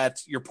tell you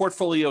that your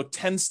portfolio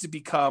tends to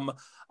become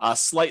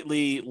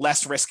slightly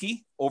less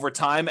risky over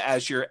time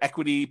as your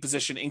equity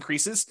position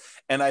increases.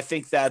 And I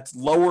think that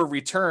lower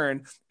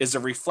return is a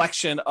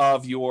reflection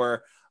of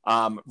your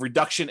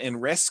reduction in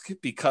risk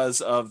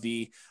because of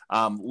the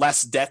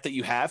less debt that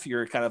you have.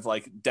 Your kind of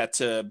like debt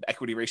to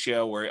equity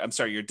ratio,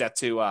 your debt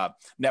to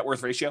net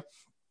worth ratio.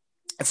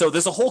 And so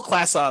there's a whole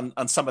class on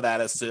some of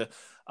that as to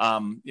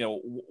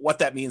what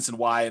that means and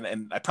why.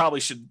 And I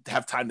probably should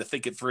have time to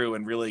think it through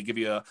and really give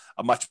you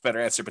a much better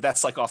answer. But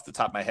that's like off the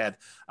top of my head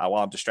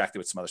while I'm distracted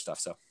with some other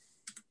stuff. So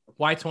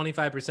why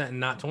 25% and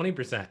not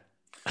 20%?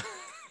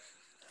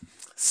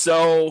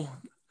 So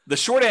the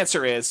short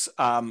answer is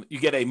you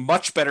get a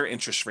much better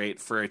interest rate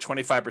for a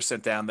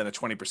 25% down than a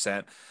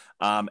 20%.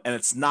 And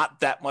it's not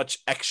that much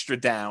extra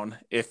down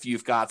if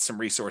you've got some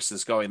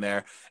resources going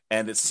there,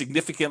 and it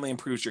significantly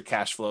improves your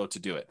cash flow to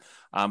do it.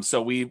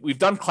 So we've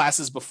done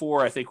classes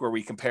before, I think, where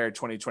we compared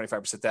 20 to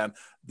 25% down.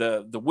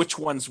 The which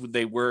ones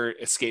they were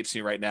escapes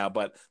me right now,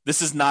 but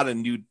this is not a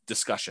new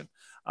discussion.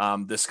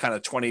 This kind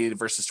of 20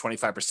 versus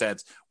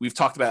 25%, we've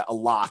talked about a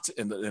lot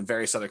in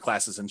various other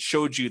classes and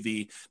showed you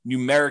the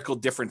numerical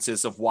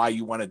differences of why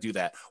you want to do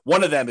that.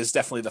 One of them is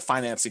definitely the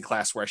financing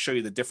class, where I show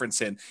you the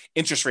difference in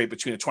interest rate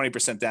between a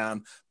 20%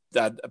 down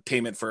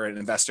payment for an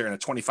investor and a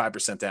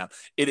 25% down.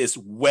 It is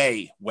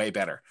way, way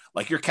better.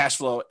 Like your cash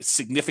flow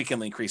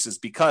significantly increases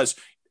because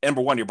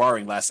number one, you're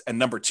borrowing less. And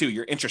number two,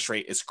 your interest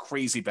rate is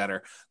crazy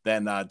better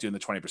than doing the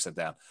 20%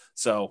 down.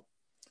 So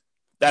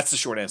that's the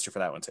short answer for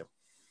that one too.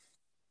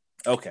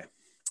 Okay.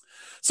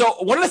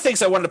 So one of the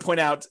things I wanted to point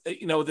out,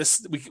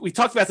 we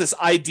talked about this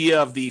idea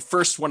of the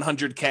first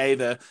 100K,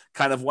 the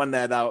kind of one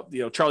that,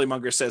 Charlie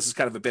Munger says is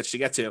kind of a bitch to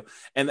get to.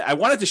 And I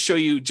wanted to show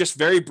you just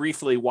very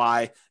briefly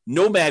why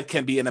Nomad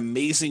can be an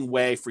amazing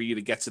way for you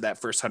to get to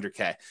that first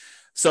 100K.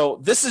 So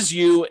this is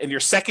you in your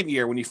second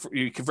year when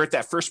you convert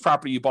that first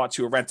property you bought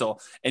to a rental.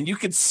 And you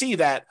can see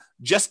that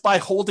just by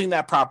holding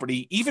that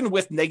property, even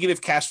with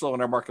negative cash flow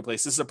in our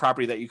marketplace, this is a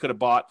property that you could have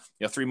bought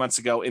 3 months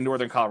ago in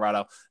Northern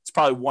Colorado. It's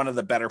probably one of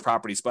the better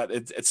properties, but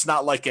it's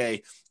not like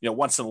a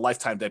once in a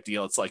lifetime type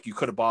deal. It's like you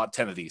could have bought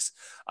 10 of these.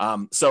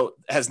 So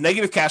it has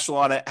negative cash flow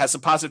on it, has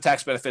some positive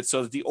tax benefits,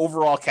 so that the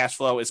overall cash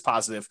flow is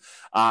positive.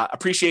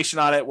 Appreciation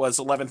on it was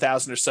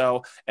 11,000 or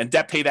so, and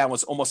debt pay down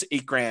was almost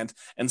 $8,000.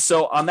 And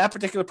so on that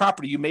particular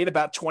property, you made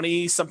about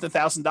 $20-something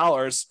thousand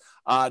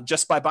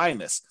just by buying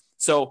this.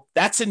 So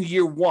that's in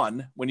year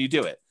one when you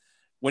do it.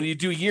 When you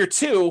do year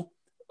two,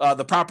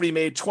 the property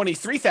made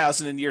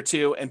 $23,000 in year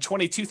two and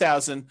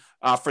 $22,000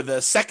 for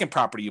the second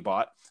property you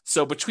bought.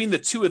 So between the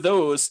two of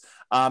those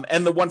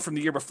and the one from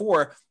the year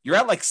before, you're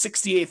at like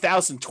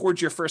 $68,000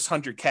 towards your first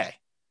 100K,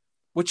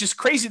 which is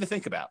crazy to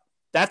think about.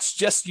 That's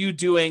just you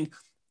doing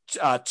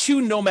 2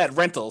 Nomad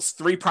rentals,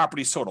 3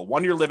 properties total,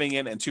 1 you're living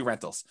in and 2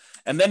 rentals.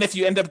 And then if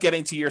you end up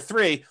getting to year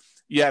 3,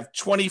 you have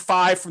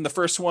 25 from the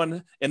first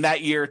one in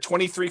that year,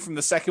 23 from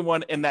the second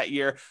one in that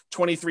year,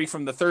 23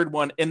 from the third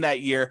one in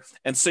that year.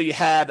 And so you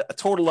had a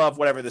total of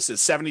whatever this is,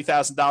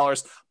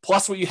 $70,000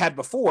 plus what you had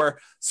before.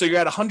 So you're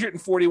at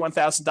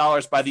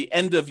 $141,000 by the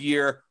end of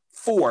year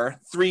 4,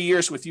 3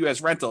 years with you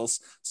as rentals.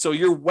 So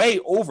you're way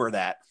over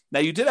that. Now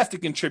you did have to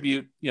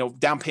contribute,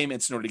 down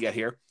payments in order to get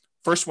here.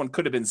 First one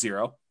could have been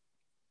 0,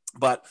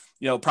 but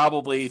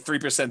probably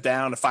 3%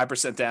 down,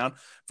 5% down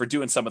for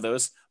doing some of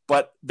those.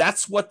 But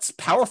that's what's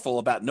powerful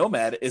about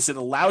Nomad is it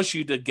allows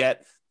you to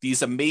get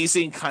these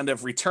amazing kind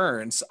of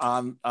returns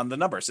on the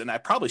numbers. And I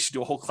probably should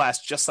do a whole class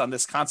just on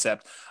this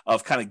concept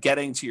of kind of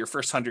getting to your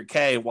first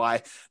 100K,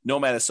 why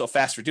Nomad is so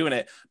fast for doing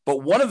it.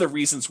 But one of the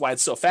reasons why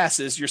it's so fast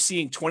is you're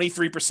seeing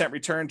 23%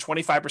 return,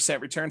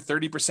 25% return,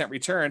 30%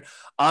 return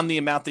on the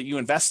amount that you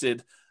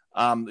invested,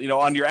 on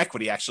your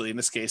equity, actually, in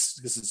this case,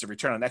 because it's a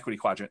return on equity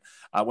quadrant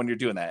when you're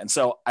doing that. And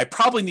so I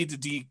probably need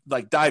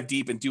to dive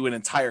deep and do an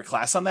entire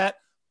class on that.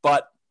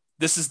 But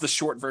this is the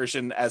short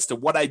version as to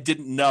what I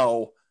didn't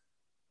know,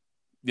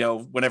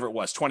 whenever it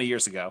was 20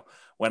 years ago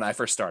when I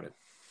first started.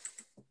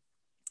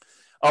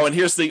 Oh, and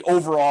here's the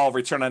overall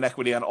return on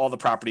equity on all the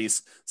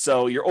properties.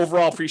 So your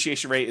overall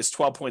appreciation rate is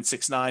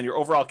 12.69. Your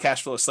overall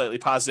cash flow is slightly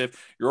positive.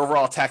 Your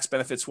overall tax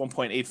benefits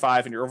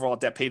 1.85, and your overall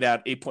debt paid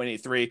out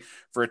 8.83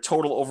 for a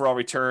total overall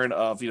return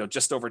of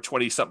just over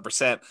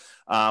 20-something%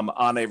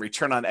 on a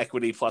return on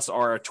equity plus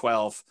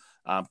R12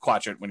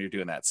 quadrant when you're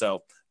doing that.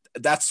 So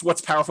that's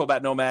what's powerful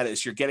about Nomad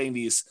is you're getting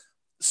these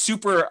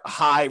super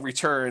high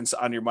returns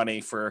on your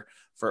money for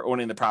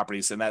owning the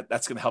properties, and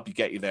that's going to help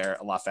you there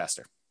a lot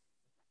faster.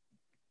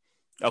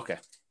 Okay.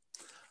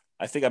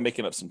 I think I'm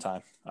making up some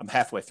time. I'm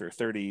halfway through,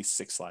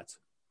 36 slides.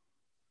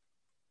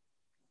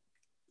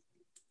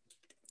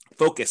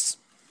 Focus.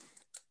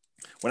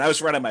 When I was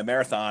running my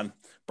marathon,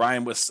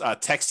 Brian was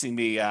texting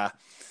me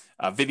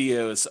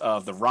videos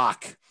of The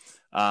Rock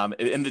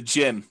in the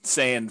gym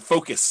saying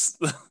focus.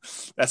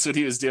 That's what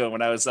he was doing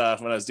when I was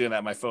doing that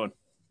on my phone.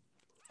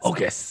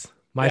 Focus.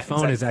 My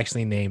phone is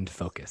actually named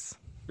Focus.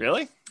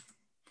 Really?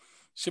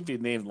 Should be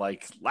named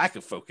like lack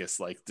of focus,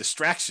 like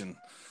distraction.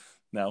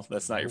 No,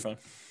 that's not your phone.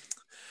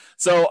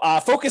 So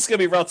focus is going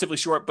to be relatively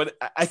short, but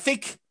I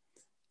think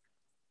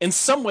in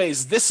some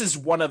ways, this is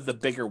one of the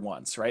bigger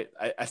ones, right?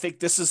 I think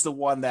this is the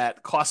one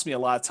that cost me a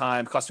lot of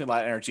time, cost me a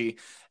lot of energy,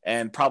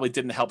 and probably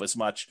didn't help as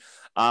much.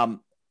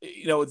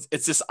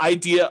 It's this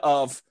idea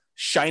of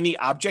shiny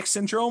object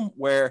syndrome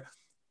where,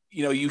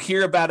 you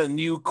hear about a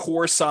new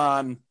course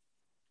on,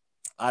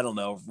 I don't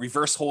know,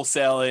 reverse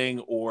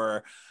wholesaling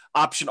or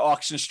option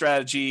auction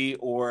strategy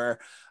or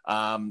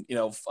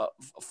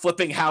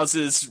flipping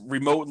houses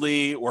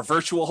remotely or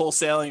virtual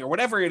wholesaling or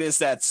whatever it is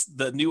that's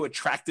the new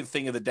attractive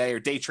thing of the day, or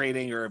day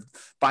trading or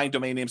buying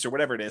domain names or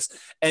whatever it is.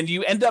 And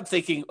you end up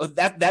thinking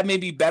that may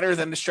be better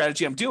than the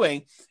strategy I'm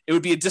doing. It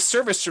would be a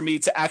disservice for me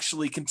to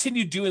actually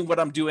continue doing what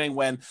I'm doing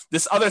when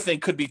this other thing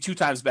could be 2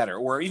 times better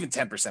or even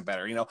 10%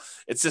 better.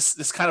 It's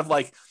this kind of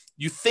like,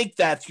 you think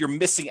that you're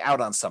missing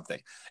out on something.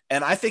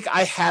 And I think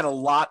I had a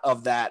lot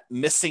of that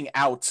missing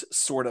out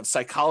sort of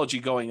psychology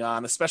going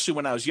on, especially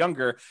when I was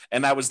younger,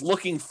 and I was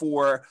looking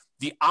for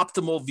the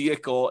optimal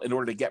vehicle in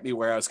order to get me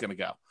where I was going to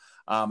go.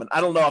 And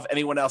I don't know if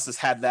anyone else has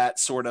had that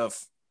sort of,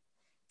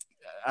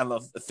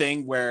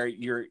 thing where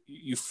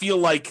you feel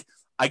like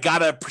I got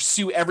to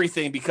pursue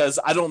everything because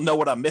I don't know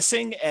what I'm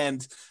missing.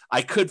 And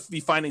I could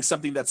be finding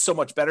something that's so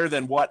much better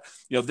than what,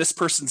 this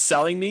person's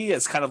selling me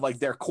as kind of like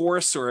their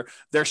course or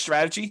their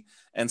strategy.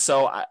 And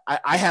so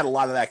I had a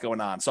lot of that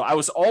going on. So I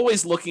was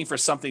always looking for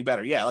something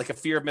better. Yeah. Like a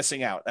fear of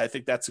missing out. I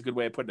think that's a good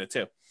way of putting it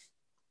too.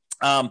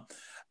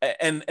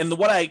 And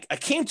what I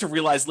came to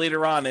realize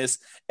later on is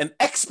an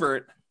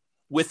expert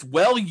with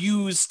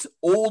well-used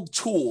old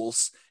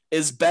tools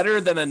is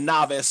better than a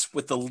novice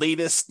with the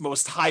latest,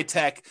 most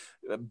high-tech,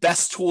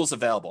 best tools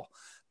available.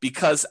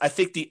 Because I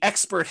think the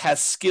expert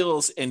has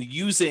skills in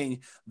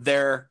using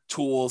their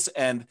tools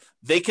and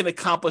they can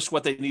accomplish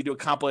what they need to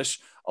accomplish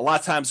a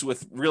lot of times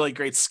with really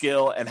great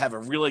skill and have a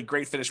really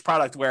great finished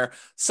product, where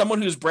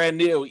someone who's brand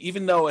new,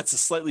 even though it's a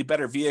slightly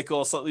better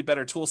vehicle, slightly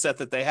better tool set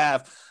that they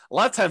have, a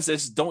lot of times they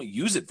just don't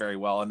use it very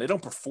well and they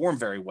don't perform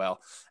very well.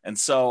 And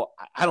so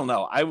I don't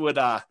know, I would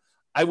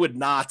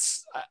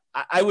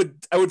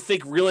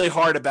think really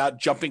hard about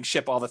jumping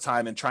ship all the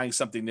time and trying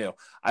something new.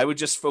 I would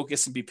just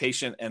focus and be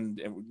patient and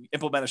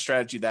implement a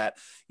strategy that,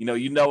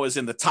 is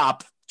in the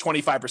top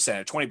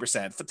 25%,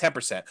 20%,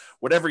 10%,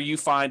 whatever you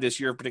find is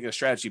your particular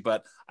strategy.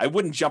 But I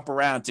wouldn't jump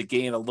around to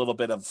gain a little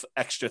bit of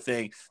extra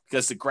thing,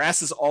 because the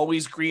grass is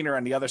always greener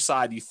on the other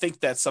side. You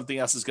think that something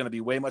else is going to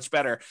be way much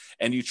better,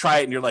 and you try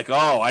it and you're like,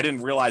 oh, I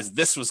didn't realize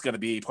this was going to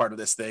be part of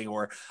this thing,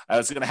 or I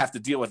was going to have to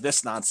deal with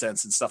this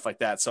nonsense and stuff like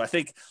that. So I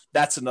think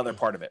that's another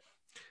part of it.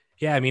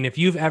 Yeah. I mean, if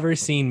you've ever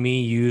seen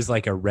me use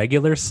like a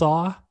regular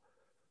saw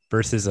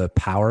versus a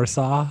power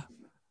saw,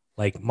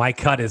 like my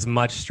cut is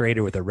much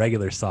straighter with a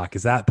regular saw,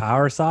 because that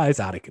power saw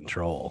is out of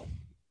control.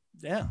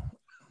 Yeah.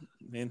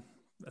 I mean,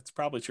 that's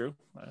probably true,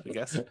 I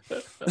guess.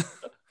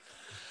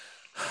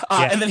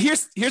 And then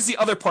here's the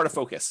other part of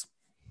focus.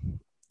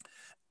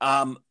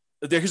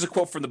 Here's a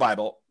quote from the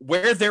Bible: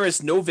 "Where there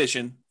is no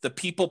vision, the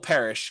people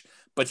perish,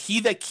 but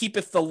he that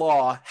keepeth the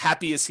law,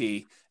 happy is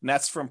he." And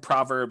that's from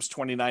Proverbs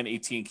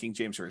 29:18, King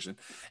James Version.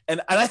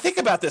 And I think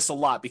about this a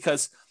lot,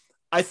 because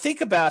I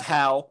think about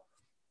how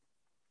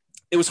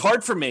it was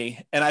hard for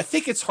me, and I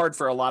think it's hard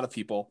for a lot of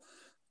people,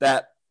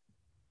 that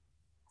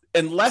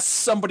unless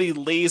somebody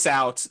lays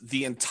out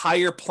the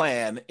entire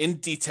plan in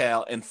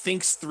detail and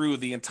thinks through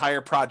the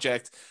entire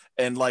project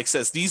and like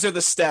says, these are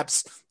the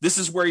steps, this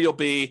is where you'll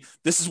be,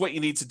 this is what you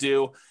need to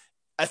do,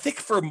 I think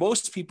for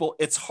most people,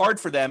 it's hard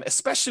for them,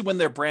 especially when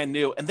they're brand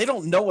new and they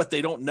don't know what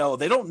they don't know.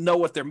 They don't know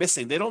what they're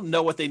missing. They don't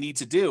know what they need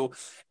to do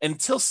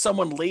until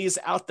someone lays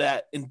out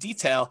that in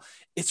detail.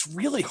 It's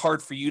really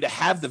hard for you to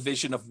have the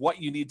vision of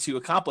what you need to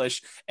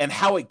accomplish and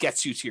how it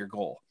gets you to your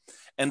goal.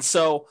 And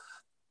so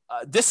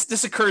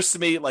this occurs to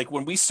me, like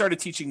when we started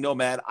teaching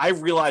Nomad, I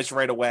realized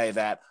right away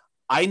that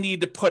I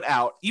need to put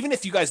out, even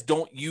if you guys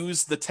don't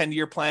use the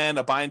 10-year plan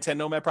of buying 10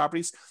 Nomad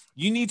properties,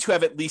 you need to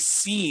have at least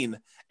seen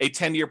a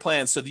 10-year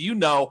plan so that you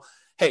know,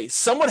 hey,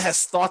 someone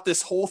has thought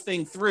this whole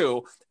thing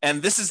through,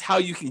 and this is how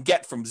you can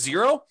get from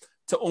 0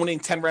 to owning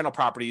 10 rental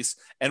properties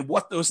and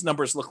what those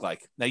numbers look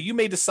like. Now, you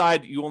may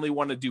decide you only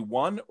want to do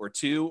 1 or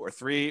 2 or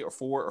 3 or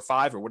 4 or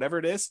 5 or whatever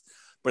it is,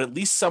 but at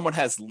least someone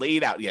has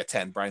laid out,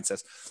 10, Brian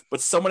says,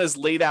 but someone has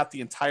laid out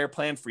the entire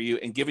plan for you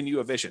and given you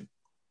a vision.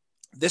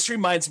 This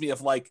reminds me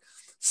of like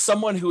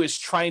someone who is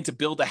trying to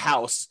build a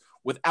house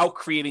without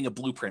creating a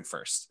blueprint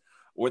first,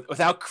 or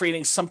without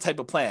creating some type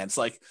of plan. It's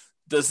like,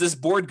 does this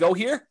board go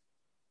here?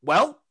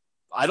 Well,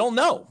 I don't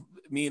know.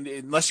 I mean,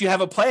 unless you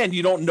have a plan,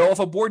 you don't know if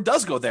a board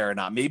does go there or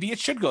not. Maybe it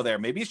should go there.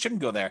 Maybe it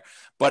shouldn't go there.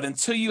 But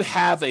until you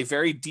have a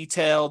very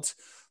detailed,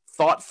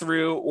 thought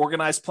through,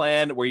 organized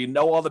plan where you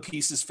know all the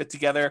pieces fit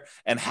together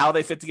and how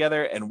they fit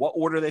together and what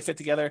order they fit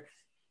together,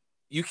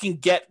 you can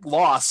get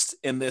lost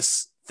in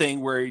this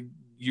thing where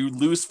you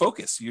lose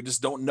focus. You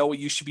just don't know what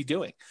you should be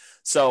doing.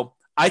 So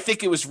I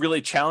think it was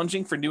really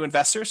challenging for new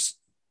investors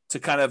to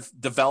kind of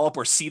develop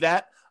or see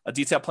that a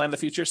detailed plan in the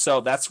future.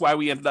 So that's why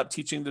we ended up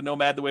teaching the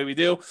Nomad the way we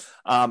do.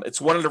 It's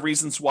one of the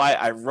reasons why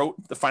I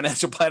wrote the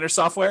financial planner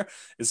software,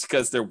 is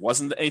because there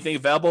wasn't anything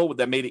available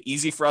that made it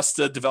easy for us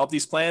to develop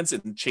these plans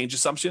and change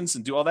assumptions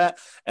and do all that.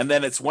 And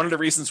then it's one of the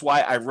reasons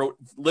why I wrote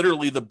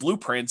literally the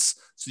blueprints,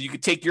 so you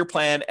could take your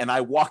plan and I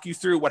walk you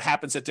through what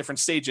happens at different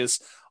stages,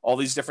 all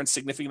these different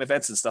significant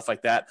events and stuff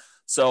like that.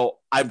 So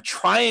I'm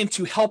trying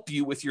to help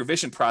you with your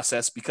vision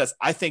process, because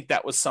I think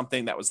that was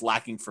something that was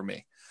lacking for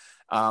me.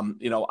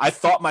 I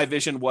thought my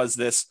vision was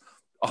this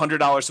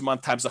 $100 a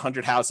month times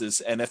 100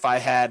 houses. And if I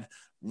had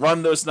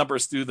run those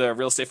numbers through the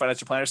real estate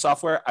financial planner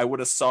software, I would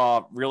have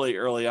saw really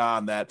early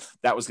on that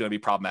was going to be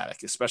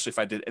problematic, especially if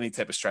I did any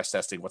type of stress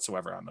testing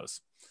whatsoever on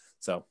those.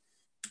 So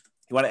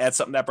you want to add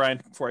something to that,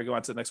 Brian, before I go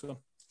on to the next one?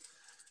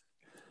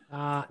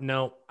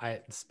 No,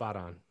 spot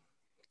on.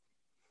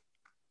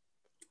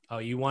 Oh,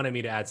 you wanted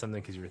me to add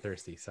something because you were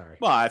thirsty. Sorry.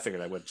 Well, I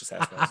figured I would just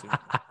ask that.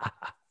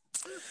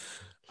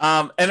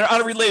 And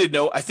on a related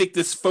note, I think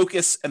this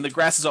focus and the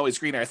grass is always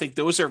greener, I think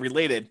those are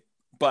related.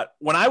 But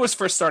when I was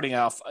first starting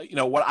off,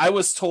 what I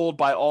was told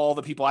by all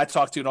the people I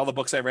talked to and all the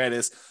books I read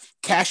is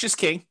cash is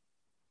king.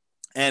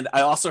 And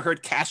I also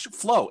heard cash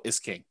flow is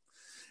king.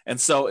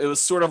 And so it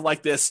was sort of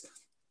like this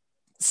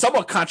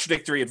somewhat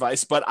contradictory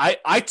advice, but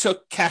I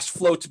took cash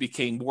flow to be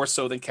king more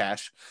so than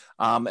cash.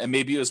 And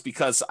maybe it was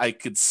because I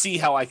could see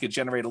how I could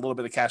generate a little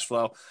bit of cash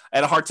flow. I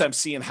had a hard time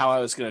seeing how I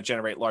was going to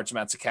generate large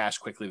amounts of cash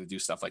quickly to do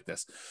stuff like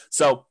this.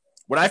 So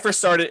when I first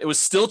started, it was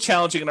still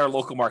challenging in our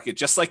local market,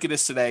 just like it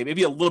is today,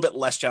 maybe a little bit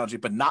less challenging,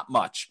 but not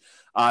much,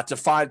 to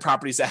find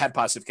properties that had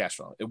positive cash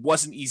flow. It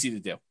wasn't easy to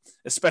do,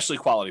 especially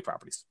quality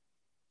properties.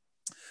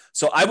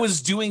 So I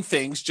was doing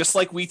things just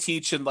like we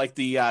teach in like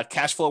the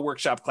cash flow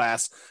workshop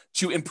class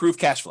to improve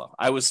cash flow.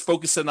 I was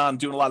focusing on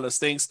doing a lot of those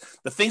things.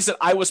 The things that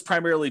I was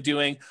primarily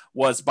doing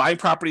was buying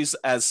properties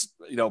as,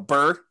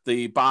 BRRRR,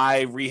 the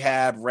buy,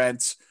 rehab,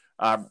 rent,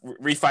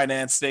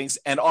 refinance things,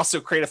 and also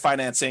creative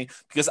financing,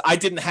 because I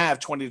didn't have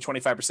 20 to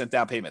 25%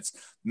 down payments.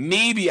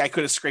 Maybe I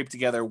could have scraped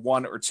together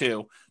 1 or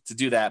 2 to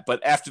do that.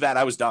 But after that,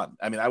 I was done.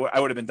 I mean, I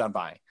would have been done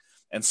buying.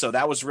 And so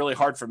that was really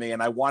hard for me.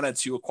 And I wanted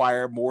to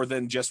acquire more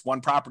than just one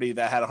property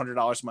that had $100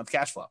 a month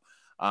cash flow.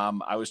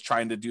 I was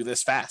trying to do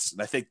this fast.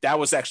 And I think that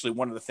was actually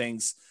one of the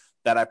things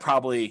that I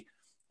probably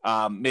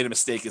made a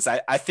mistake is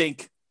I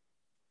think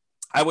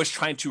I was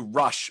trying to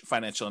rush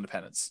financial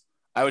independence.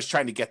 I was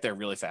trying to get there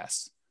really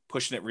fast,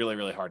 pushing it really,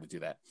 really hard to do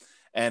that.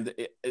 And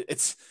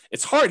it's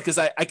hard because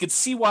I could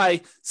see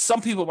why some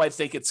people might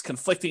think it's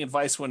conflicting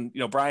advice when,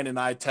 Brian and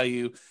I tell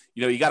you,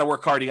 you got to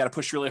work hard, you got to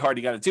push really hard,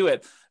 you got to do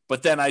it.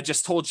 But then I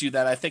just told you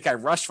that I think I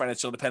rushed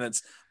financial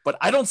independence, but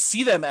I don't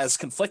see them as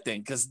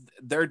conflicting because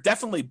they're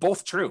definitely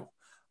both true.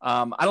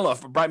 I don't know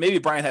if maybe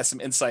Brian has some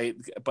insight,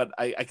 but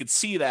I could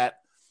see that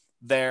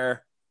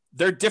they're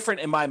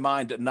different in my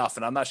mind enough,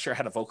 and I'm not sure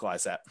how to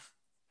vocalize that.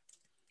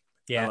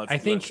 Yeah, I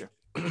think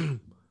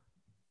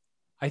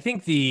I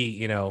think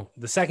the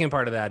second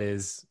part of that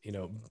is,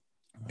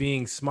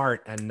 being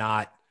smart and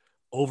not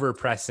over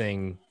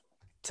pressing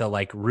to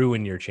like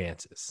ruin your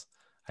chances.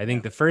 I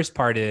think the first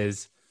part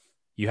is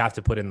you have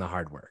to put in the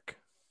hard work,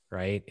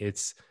 right?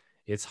 It's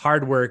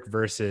hard work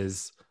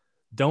versus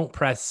don't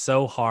press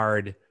so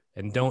hard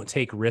and don't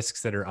take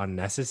risks that are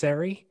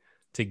unnecessary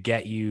to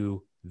get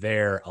you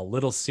there a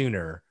little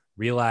sooner.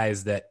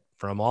 Realize that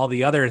from all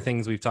the other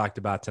things we've talked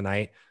about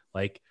tonight,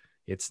 like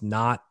it's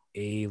not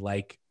a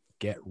like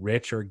get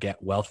rich or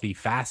get wealthy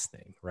fast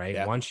thing, right?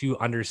 Yeah. Once you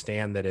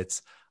understand that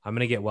I'm going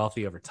to get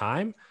wealthy over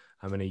time,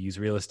 I'm going to use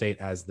real estate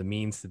as the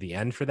means to the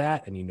end for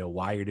that, and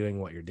why you're doing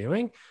what you're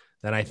doing,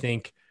 then I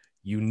think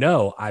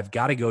I've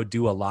got to go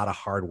do a lot of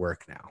hard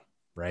work now.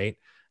 Right.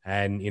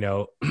 And,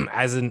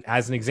 as an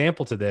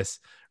example to this,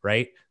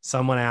 right,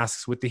 someone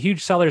asks, with the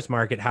huge seller's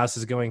market,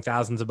 houses going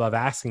thousands above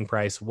asking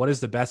price, what is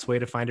the best way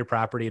to find a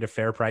property at a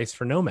fair price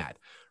for Nomad?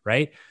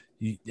 Right.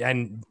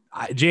 And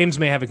James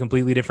may have a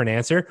completely different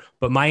answer,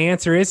 but my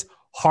answer is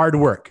hard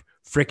work.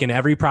 Freaking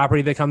every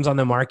property that comes on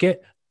the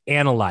market,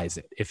 analyze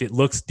it. If it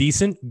looks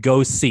decent,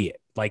 go see it.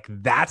 Like,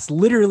 that's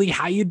literally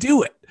how you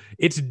do it.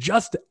 It's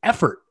just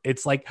effort.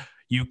 It's like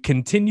you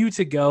continue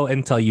to go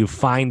until you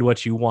find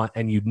what you want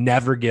and you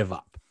never give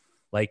up.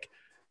 Like,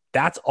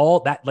 that's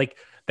all that, like,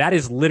 that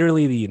is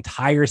literally the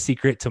entire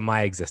secret to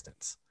my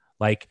existence.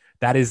 Like,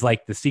 that is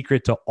like the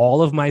secret to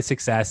all of my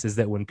success, is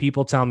that when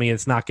people tell me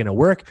it's not going to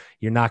work,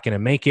 you're not going to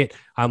make it,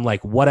 I'm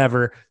like,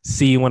 whatever,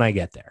 see you when I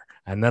get there.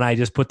 And then I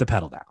just put the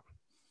pedal down.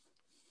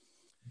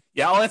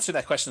 Yeah, I'll answer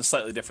that question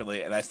slightly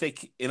differently. And I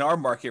think in our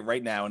market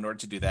right now, in order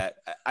to do that,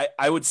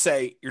 I would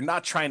say you're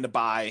not trying to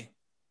buy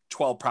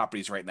 12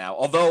 properties right now.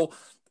 Although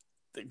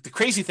the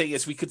crazy thing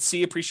is we could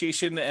see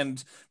appreciation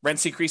and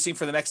rents increasing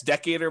for the next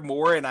decade or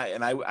more. And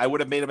I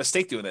would have made a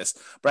mistake doing this.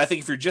 But I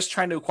think if you're just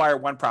trying to acquire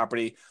one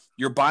property,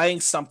 you're buying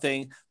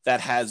something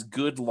that has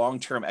good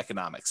long-term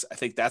economics. I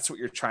think that's what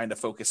you're trying to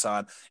focus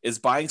on, is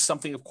buying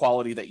something of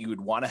quality that you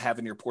would want to have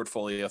in your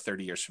portfolio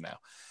 30 years from now.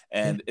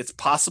 And it's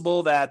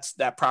possible that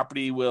that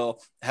property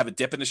will have a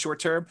dip in the short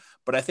term,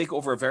 but I think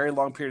over a very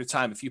long period of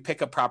time, if you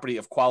pick a property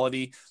of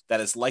quality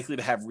that is likely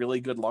to have really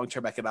good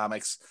long-term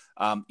economics,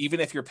 even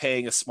if you're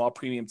paying a small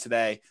premium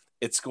today,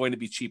 it's going to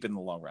be cheap in the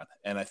long run.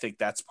 And I think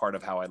that's part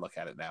of how I look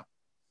at it now.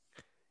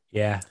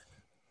 Yeah.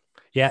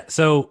 Yeah.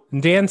 So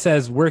Dan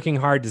says working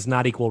hard does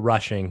not equal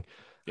rushing.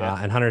 Yeah.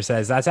 And Hunter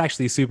says, that's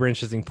actually a super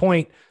interesting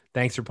point.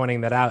 Thanks for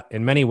pointing that out.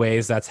 In many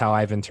ways, that's how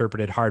I've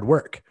interpreted hard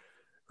work.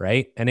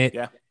 Right. And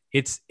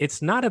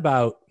it's not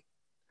about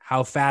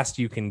how fast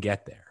you can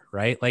get there.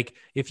 Right. Like,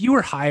 if you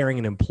were hiring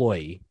an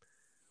employee,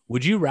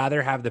 would you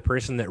rather have the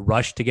person that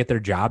rushed to get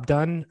their job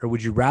done, or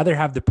would you rather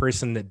have the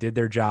person that did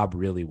their job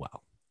really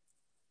well,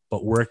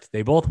 but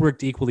they both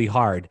worked equally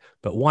hard,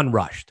 but one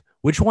rushed?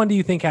 Which one do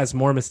you think has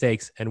more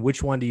mistakes, and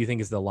which one do you think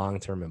is the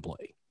long-term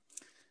employee?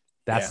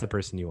 That's the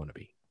person you want to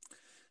be.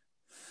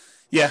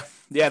 Yeah.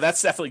 Yeah.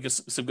 That's definitely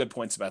some good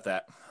points about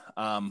that.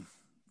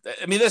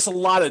 I mean, there's a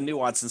lot of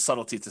nuance and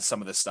subtlety to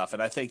some of this stuff.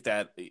 And I think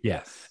that,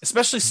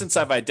 especially since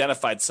I've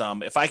identified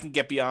some, if I can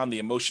get beyond the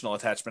emotional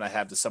attachment I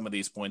have to some of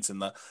these points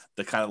and the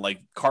kind of like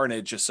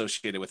carnage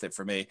associated with it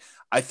for me,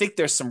 I think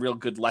there's some real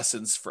good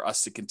lessons for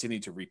us to continue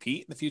to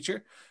repeat in the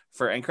future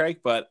for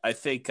NCRAG. But I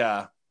think,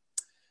 I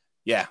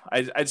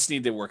just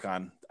need to work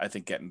on, I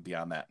think, getting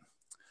beyond that.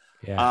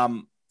 Yeah.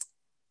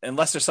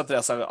 Unless there's something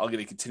else, I'm going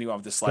to continue on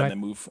with this slide and then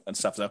move and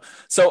stuff though.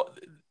 So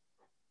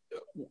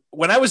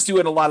when I was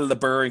doing a lot of the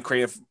BRRRR and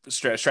creative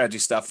strategy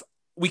stuff,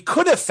 we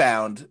could have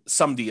found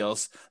some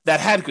deals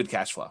that had good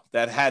cash flow,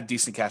 that had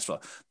decent cash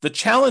flow. The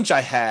challenge I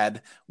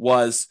had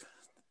was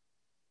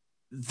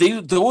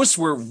those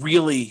were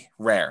really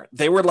rare.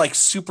 They were like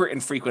super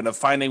infrequent of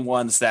finding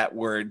ones that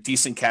were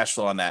decent cash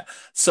flow on that.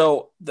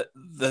 So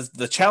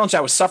the challenge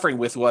I was suffering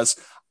with was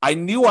I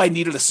knew I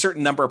needed a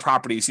certain number of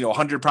properties,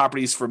 100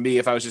 properties for me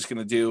if I was just going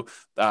to do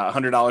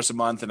 $100 a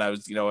month, and I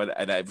was,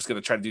 and I was going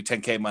to try to do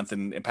 10K a month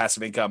in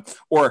passive income,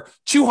 or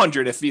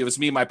 200 if it was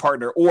me and my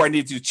partner, or I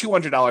need to do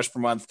 $200 per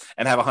month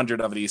and have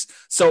 100 of these.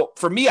 So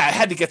for me, I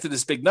had to get to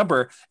this big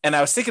number, and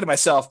I was thinking to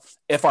myself,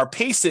 if our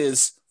pace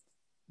is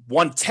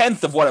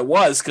 1/10 of what it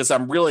was, because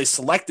I'm really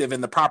selective in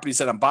the properties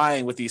that I'm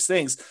buying with these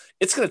things,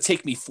 it's going to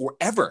take me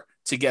forever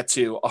to get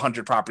to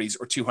 100 properties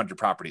or 200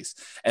 properties.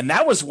 And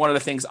that was one of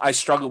the things I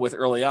struggled with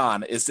early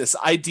on, is this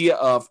idea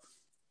of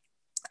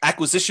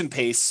acquisition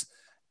pace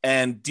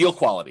and deal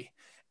quality.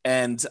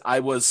 And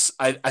I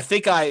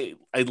think I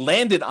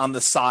landed on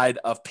the side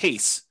of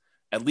pace,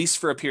 at least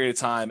for a period of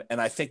time. And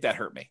I think that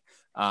hurt me.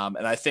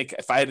 And I think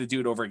if I had to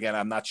do it over again,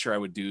 I'm not sure I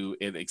would do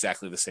it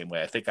exactly the same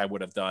way. I think I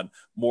would have done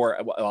more,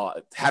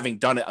 having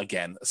done it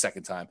again a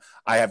second time.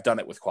 I have done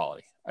it with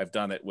quality. I've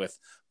done it with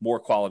more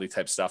quality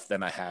type stuff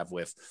than I have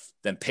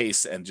than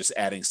pace and just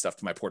adding stuff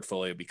to my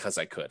portfolio because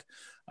I could.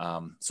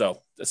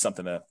 So that's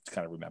something to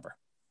kind of remember.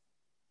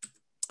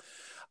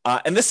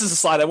 And this is a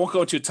slide. I won't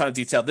go into a ton of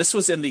detail. This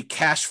was in the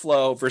cash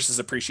flow versus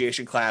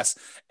appreciation class.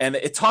 And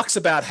it talks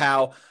about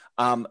how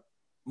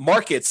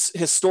markets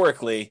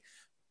historically,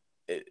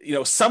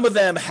 some of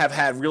them have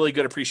had really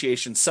good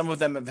appreciation. Some of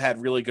them have had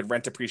really good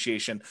rent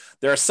appreciation.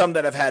 There are some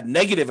that have had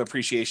negative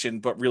appreciation,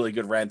 but really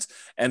good rent.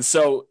 And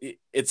so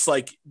it's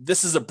like,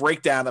 this is a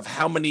breakdown of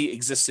how many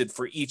existed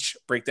for each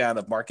breakdown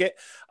of market.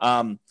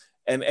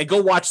 And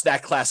go watch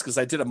that class, because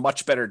I did a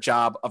much better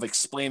job of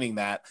explaining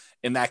that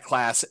in that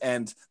class.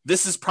 And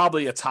this is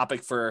probably a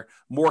topic for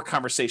more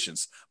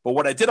conversations. But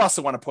what I did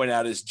also want to point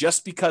out is,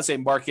 just because a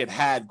market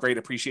had great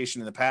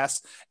appreciation in the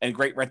past and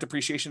great rent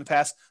appreciation in the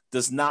past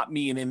does not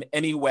mean in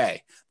any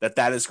way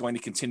that is going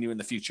to continue in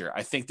the future.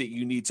 I think that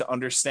you need to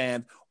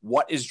understand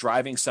what is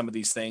driving some of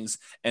these things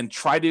and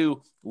try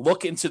to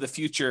look into the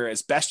future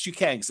as best you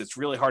can, because it's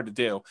really hard to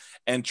do,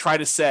 and try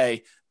to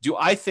say, Do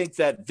I think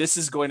that this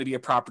is going to be a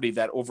property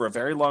that over a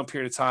very long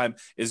period of time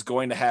is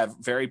going to have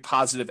very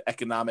positive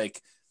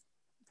economic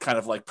kind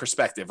of like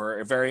perspective, or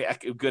a very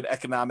good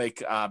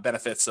economic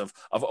benefits of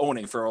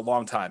owning for a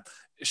long time?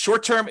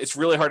 Short term, it's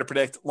really hard to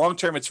predict. Long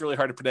term, it's really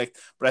hard to predict.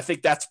 But I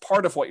think that's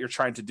part of what you're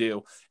trying to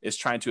do, is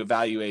trying to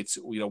evaluate,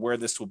 where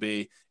this will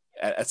be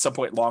at some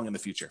point long in the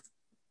future.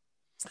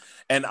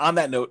 And on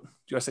that note, do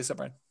you want to say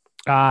something,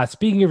 Brian?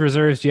 Speaking of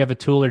reserves, do you have a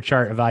tool or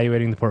chart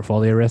evaluating the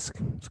portfolio risk?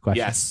 That's a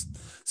question. Yes.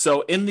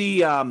 So in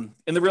the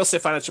Real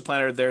Estate Financial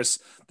Planner, there's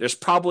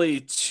probably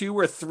 2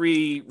 or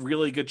 3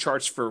 really good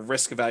charts for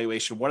risk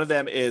evaluation. One of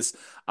them is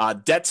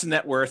debt to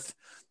net worth.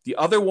 The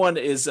other one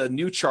is a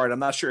new chart. I'm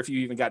not sure if you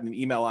even gotten an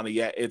email on it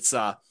yet.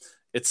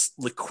 It's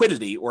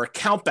liquidity, or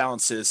account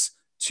balances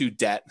to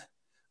debt.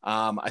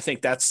 I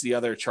think that's the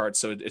other chart.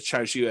 So it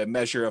shows you a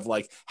measure of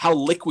like how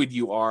liquid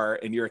you are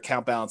in your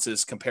account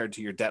balances compared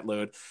to your debt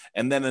load.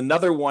 And then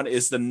another one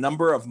is the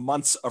number of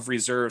months of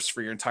reserves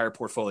for your entire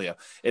portfolio.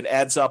 It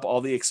adds up all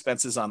the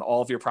expenses on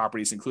all of your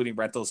properties, including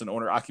rentals and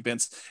owner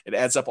occupants. It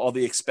adds up all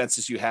the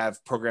expenses you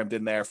have programmed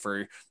in there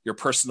for your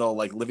personal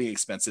like living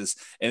expenses.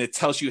 And it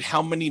tells you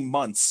how many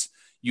months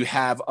you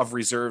have of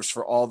reserves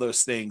for all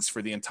those things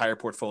for the entire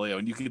portfolio.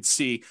 And you can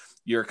see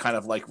your kind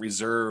of like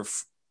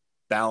reserve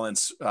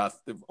balance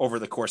over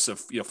the course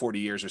of 40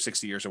 years or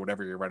 60 years or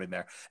whatever you're running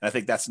there. And I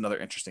think that's another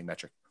interesting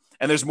metric.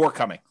 And there's more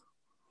coming.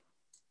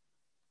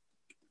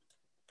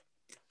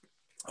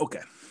 Okay.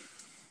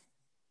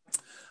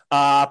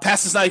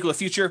 Past is not equal to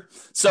future.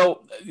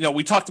 So,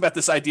 we talked about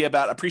this idea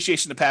about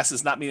appreciation to past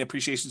does not mean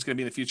appreciation is going to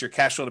be in the future.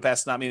 Cash flow to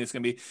past does not mean it's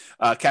going to be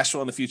cash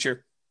flow in the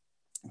future.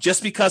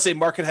 Just because a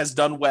market has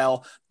done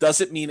well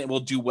doesn't mean it will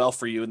do well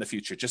for you in the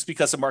future. Just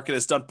because a market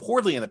has done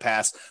poorly in the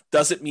past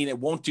doesn't mean it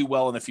won't do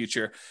well in the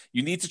future.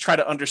 You need to try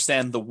to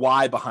understand the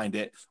why behind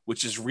it,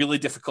 which is really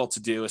difficult to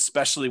do,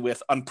 especially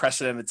with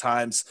unprecedented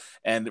times.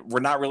 And we're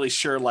not really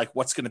sure like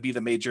what's going to be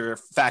the major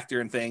factor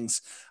in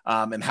things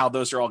and how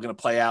those are all going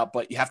to play out,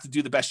 but you have to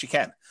do the best you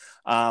can.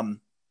 And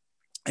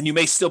you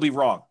may still be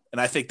wrong. And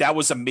I think that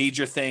was a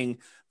major thing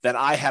that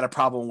I had a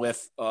problem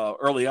with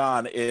early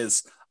on,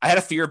 is I had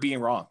a fear of being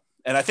wrong.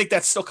 And I think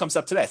that still comes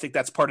up today. I think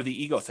that's part of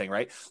the ego thing,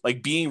 right?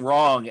 Like being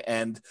wrong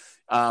and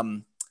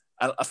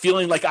a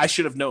feeling like I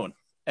should have known.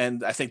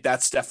 And I think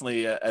that's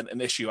definitely an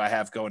issue I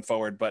have going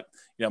forward. But,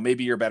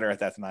 maybe you're better at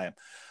that than I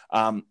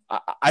am.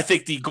 I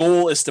think the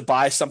goal is to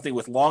buy something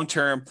with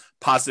long-term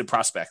positive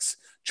prospects.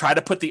 Try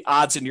to put the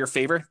odds in your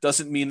favor.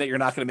 Doesn't mean that you're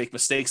not going to make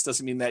mistakes.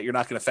 Doesn't mean that you're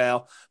not going to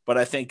fail. But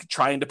I think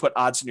trying to put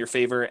odds in your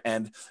favor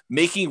and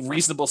making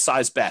reasonable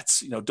size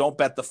bets. Don't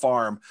bet the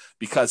farm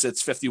because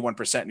it's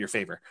 51% in your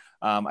favor.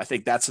 I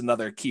think that's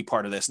another key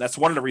part of this. And that's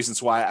one of the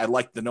reasons why I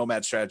like the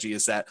Nomad strategy,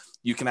 is that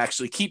you can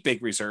actually keep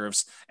big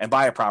reserves and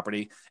buy a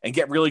property and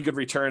get really good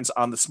returns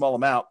on the small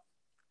amount.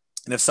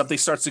 And if something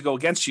starts to go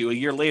against you a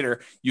year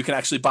later, you can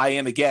actually buy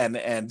in again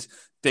and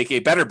take a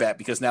better bet,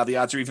 because now the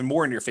odds are even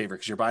more in your favor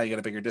because you're buying at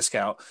a bigger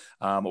discount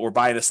or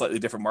buying a slightly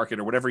different market,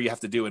 or whatever you have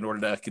to do in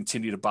order to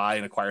continue to buy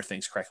and acquire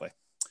things correctly.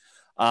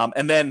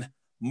 And then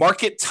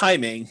market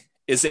timing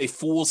is a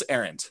fool's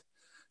errand.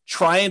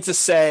 Trying to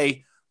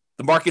say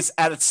the market's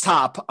at its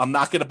top, I'm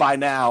not going to buy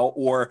now,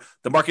 or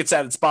the market's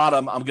at its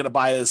bottom, I'm going to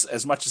buy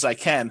as much as I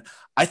can.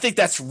 I think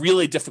that's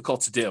really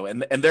difficult to do.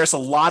 And there's a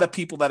lot of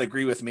people that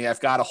agree with me.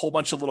 I've got a whole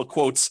bunch of little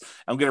quotes.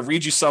 I'm going to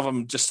read you some of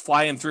them just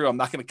flying through. I'm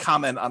not going to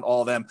comment on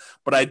all of them,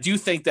 but I do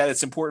think that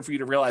it's important for you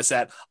to realize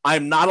that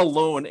I'm not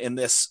alone in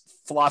this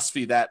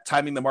philosophy that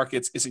timing the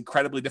markets is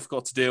incredibly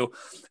difficult to do.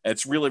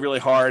 It's really, really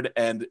hard,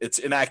 and it's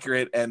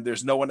inaccurate, and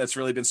there's no one that's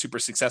really been super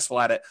successful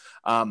at it.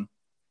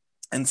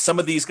 And some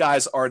of these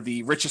guys are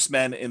the richest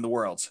men in the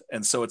world.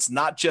 And so it's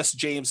not just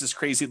James's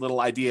crazy little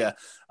idea.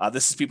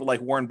 This is people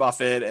like Warren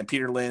Buffett and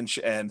Peter Lynch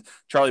and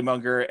Charlie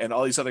Munger and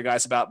all these other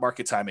guys about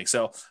market timing.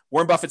 So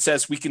Warren Buffett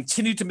says, we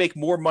continue to make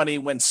more money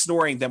when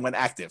snoring than when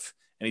active.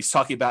 And he's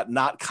talking about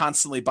not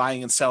constantly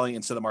buying and selling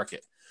into the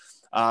market.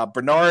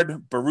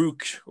 Bernard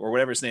Baruch, or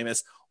whatever his name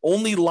is,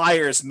 only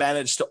liars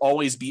manage to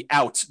always be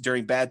out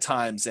during bad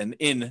times and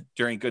in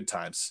during good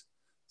times.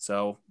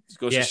 So it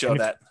goes to show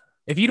that.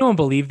 If you don't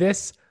believe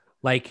this,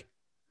 like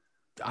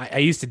I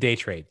used to day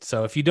trade.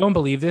 So if you don't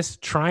believe this,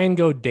 try and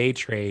go day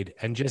trade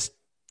and just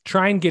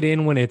try and get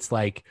in when it's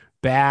like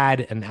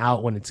bad and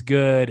out when it's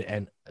good,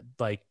 and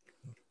like,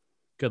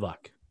 good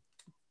luck.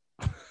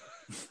 I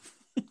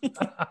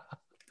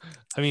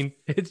mean,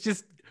 it's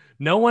just,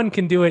 no one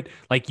can do it.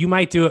 Like, you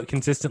might do it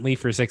consistently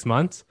for 6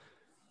 months,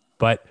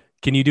 but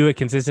can you do it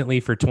consistently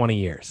for 20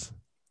 years?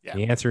 Yeah.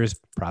 The answer is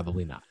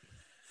probably not.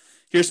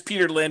 Here's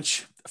Peter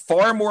Lynch.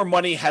 Far more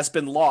money has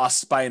been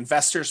lost by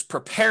investors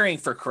preparing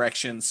for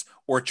corrections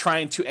or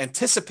trying to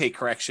anticipate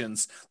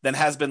corrections than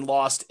has been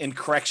lost in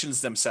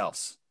corrections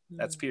themselves.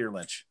 That's Peter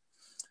Lynch.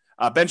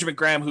 Benjamin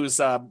Graham, who's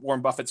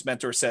Warren Buffett's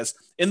mentor, says,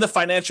 in the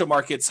financial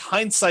markets,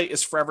 hindsight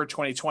is forever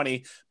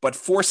 20/20, but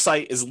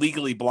foresight is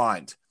legally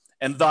blind.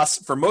 And thus,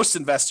 for most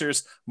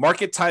investors,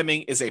 market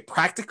timing is a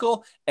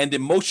practical and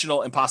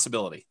emotional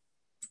impossibility.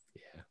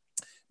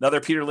 Another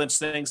Peter Lynch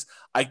things.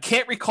 I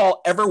can't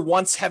recall ever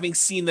once having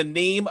seen the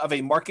name of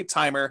a market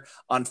timer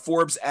on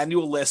Forbes'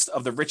 annual list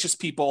of the richest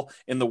people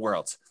in the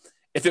world.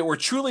 If it were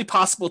truly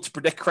possible to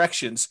predict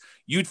corrections,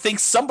 you'd think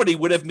somebody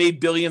would have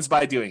made billions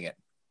by doing it.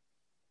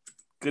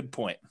 Good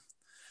point.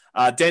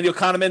 Daniel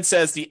Kahneman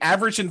says the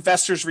average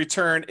investor's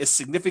return is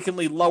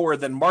significantly lower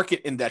than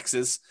market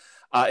indices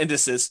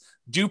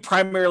due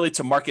primarily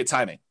to market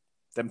timing,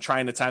 them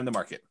trying to time the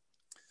market.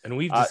 And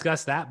we've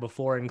discussed that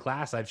before in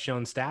class. I've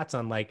shown stats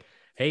on like,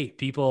 hey,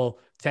 people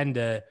tend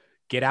to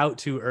get out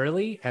too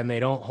early and they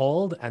don't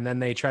hold, and then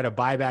they try to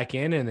buy back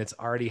in and it's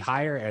already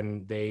higher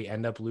and they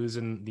end up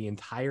losing the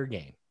entire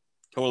game.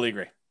 Totally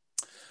agree.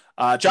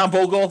 John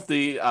Bogle,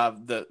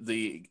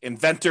 the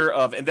inventor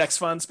of index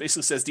funds,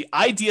 basically says the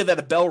idea that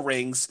a bell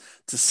rings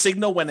to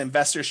signal when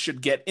investors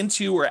should get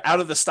into or out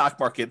of the stock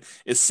market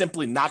is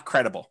simply not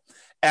credible.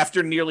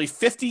 After nearly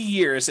 50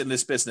 years in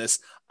this business,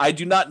 I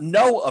do not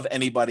know of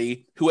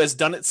anybody who has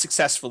done it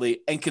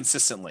successfully and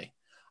consistently.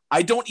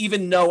 I don't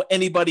even know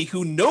anybody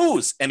who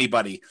knows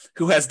anybody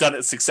who has done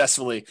it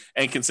successfully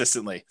and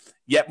consistently.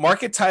 Yet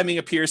market timing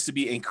appears to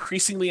be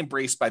increasingly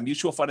embraced by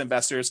mutual fund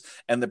investors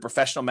and the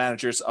professional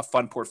managers of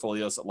fund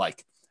portfolios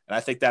alike. And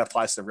I think that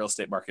applies to the real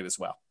estate market as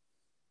well.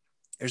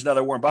 Here's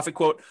another Warren Buffett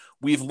quote.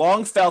 We've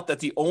long felt that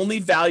the only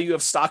value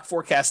of stock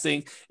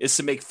forecasting is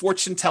to make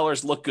fortune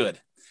tellers look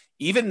good.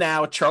 Even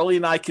now, Charlie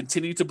and I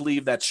continue to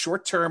believe that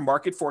short-term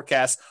market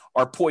forecasts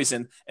are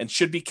poison and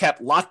should be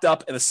kept locked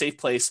up in a safe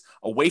place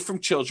away from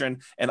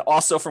children and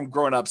also from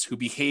grown-ups who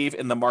behave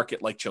in the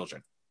market like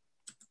children.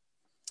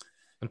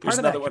 And part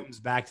of that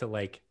comes back to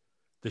like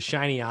the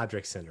shiny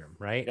object syndrome,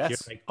 right? Yes.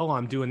 You're like, oh,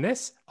 I'm doing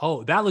this.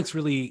 Oh, that looks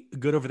really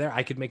good over there.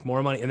 I could make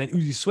more money. And then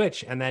you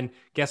switch. And then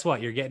guess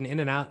what? You're getting in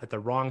and out at the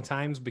wrong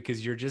times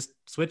because you're just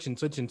switching.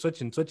 Right?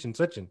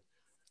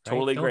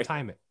 Totally agree. Don't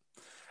time it.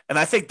 And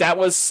I think that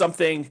was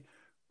something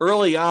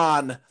early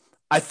on.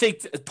 I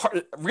think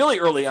really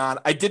early on,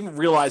 I didn't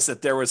realize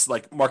that there was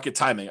like market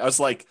timing. I was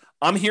like,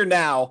 I'm here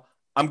now.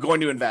 I'm going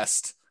to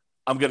invest.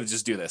 I'm going to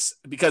just do this,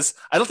 because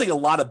I don't think a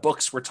lot of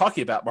books were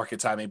talking about market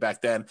timing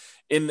back then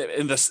in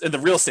the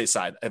real estate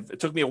side. It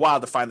took me a while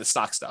to find the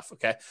stock stuff.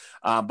 Okay.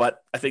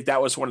 But I think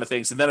that was one of the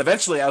things. And then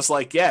eventually I was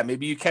like, yeah,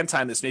 maybe you can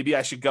time this. Maybe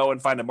I should go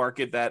and find a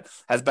market that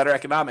has better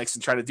economics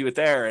and try to do it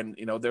there. And,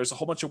 there's a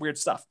whole bunch of weird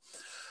stuff.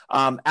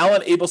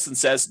 Alan Abelson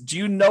says, do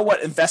you know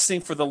what investing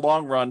for the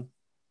long run,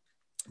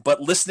 but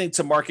listening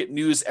to market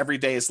news every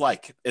day is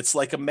like? It's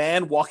like a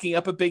man walking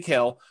up a big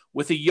hill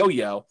with a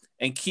yo-yo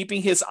and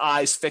keeping his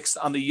eyes fixed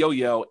on the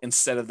yo-yo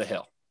instead of the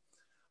hill.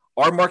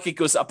 Our market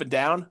goes up and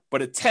down,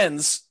 but it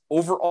tends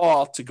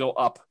overall to go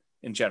up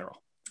in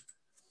general.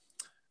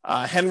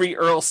 Henry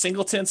Earl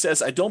Singleton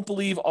says, I don't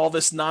believe all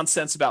this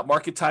nonsense about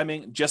market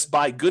timing. Just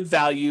buy good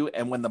value,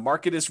 and when the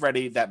market is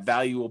ready, that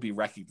value will be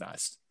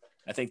recognized.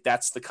 I think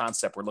that's the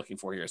concept we're looking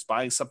for here, is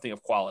buying something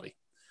of quality.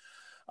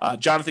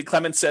 Jonathan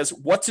Clemens says,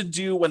 what to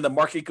do when the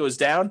market goes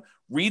down?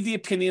 Read the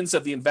opinions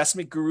of the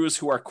investment gurus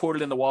who are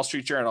quoted in the Wall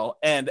Street Journal.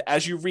 And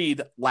as you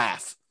read,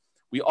 laugh.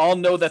 We all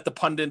know that the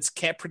pundits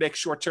can't predict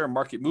short-term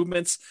market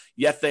movements,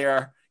 yet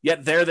there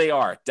they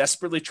are,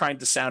 desperately trying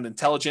to sound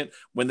intelligent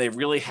when they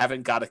really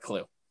haven't got a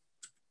clue.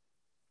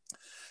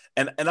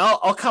 And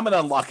I'll comment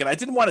on luck. And I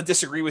didn't want to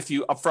disagree with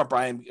you up front,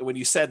 Brian, when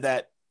you said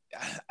that.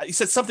 You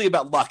said something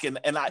about luck, and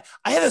I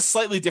had a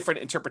slightly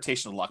different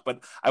interpretation of luck,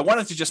 but I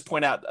wanted to just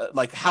point out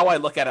like how I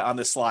look at it on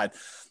this slide.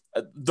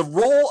 The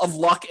role of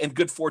luck and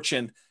good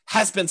fortune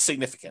has been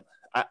significant.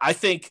 I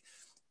think,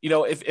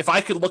 if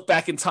I could look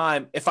back in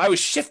time, if I was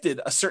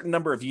shifted a certain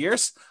number of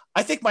years,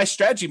 I think my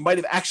strategy might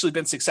have actually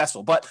been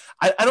successful. But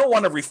I don't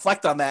want to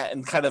reflect on that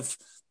and kind of,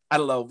 I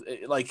don't know,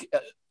 like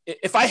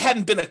if I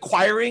hadn't been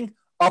acquiring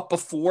up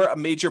before a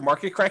major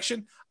market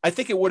correction, I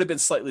think it would have been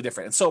slightly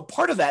different. And so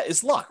part of that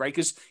is luck, right?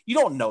 Because you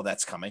don't know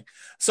that's coming.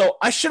 So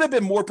I should have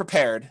been more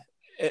prepared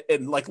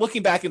and like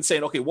looking back and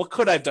saying, okay, what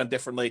could I have done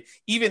differently?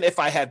 Even if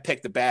I had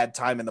picked a bad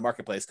time in the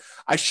marketplace,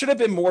 I should have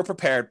been more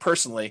prepared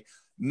personally,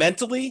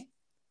 mentally,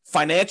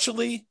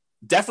 financially,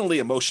 definitely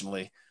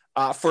emotionally,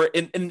 for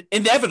an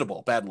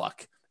inevitable bad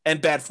luck and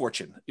bad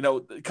fortune,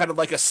 kind of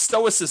like a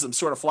stoicism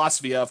sort of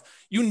philosophy of,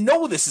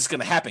 this is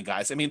going to happen,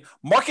 guys. I mean,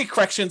 market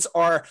corrections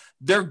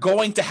they're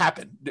going to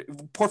happen.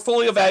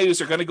 Portfolio values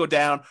are going to go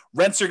down.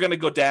 Rents are going to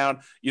go down.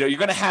 You're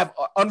going to have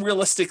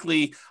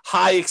unrealistically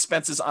high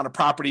expenses on a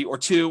property or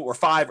 2 or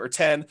 5 or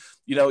 10.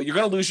 You're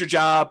going to lose your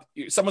job.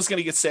 Someone's going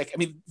to get sick. I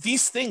mean,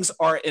 these things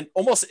are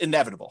almost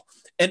inevitable.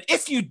 And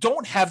if you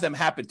don't have them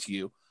happen to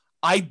you,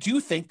 I do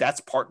think that's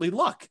partly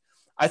luck.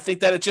 I think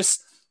that it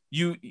just,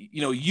 you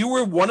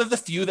were one of the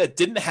few that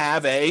didn't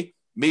have a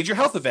major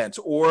health event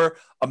or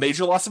a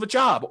major loss of a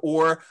job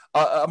or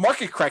a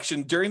market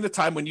correction during the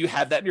time when you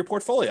had that in your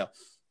portfolio.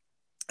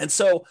 And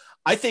so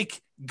I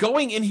think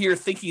going in here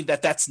thinking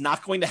that that's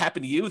not going to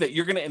happen to you, that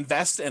you're going to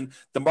invest and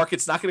the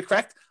market's not going to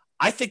correct,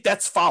 I think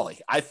that's folly.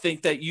 I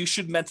think that you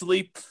should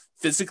mentally,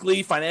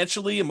 physically,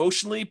 financially,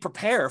 emotionally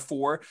prepare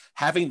for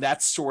having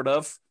that sort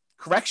of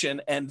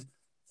correction and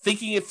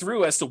thinking it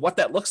through as to what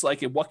that looks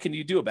like and what can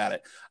you do about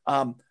it.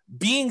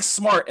 Being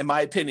smart, in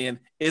my opinion,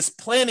 is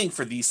planning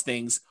for these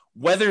things,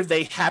 whether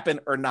they happen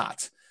or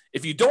not.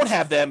 If you don't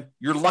have them,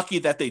 you're lucky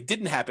that they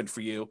didn't happen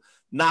for you,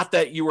 not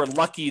that you were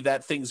lucky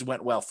that things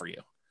went well for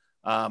you.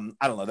 I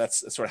don't know.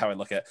 That's sort of how I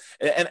look at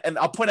it. And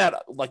I'll point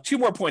out like 2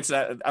 more points.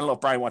 That I don't know if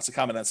Brian wants to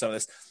comment on some of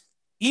this.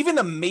 Even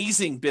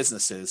amazing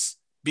businesses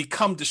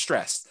become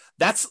distressed.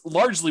 That's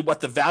largely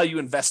what the value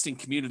investing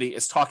community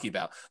is talking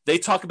about. They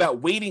talk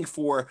about waiting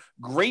for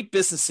great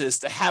businesses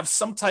to have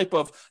some type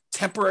of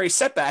temporary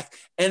setback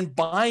and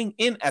buying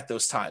in at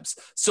those times.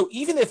 So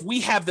even if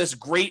we have this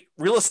great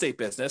real estate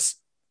business,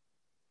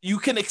 you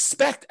can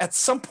expect at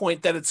some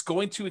point that it's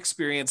going to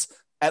experience,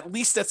 at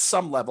least at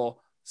some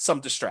level, some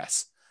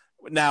distress.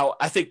 Now,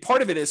 I think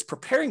part of it is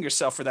preparing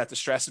yourself for that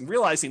distress and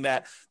realizing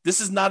that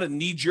this is not a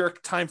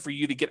knee-jerk time for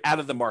you to get out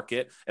of the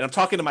market. And I'm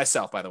talking to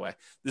myself, by the way.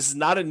 This is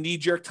not a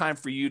knee-jerk time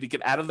for you to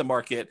get out of the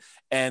market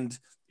and,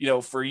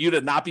 for you to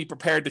not be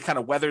prepared to kind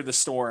of weather the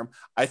storm.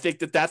 I think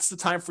that that's the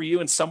time for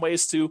you in some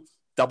ways to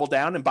double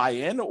down and buy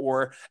in,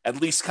 or at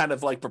least kind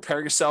of like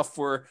prepare yourself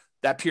for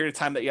that period of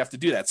time that you have to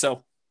do that.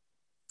 So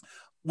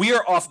we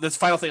are off. This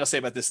final thing I'll say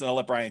about this, and I'll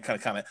let Brian kind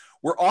of comment.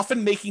 We're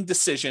often making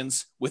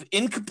decisions with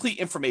incomplete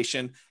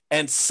information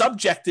and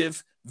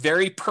subjective,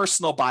 very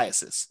personal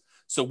biases.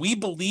 So we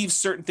believe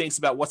certain things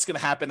about what's going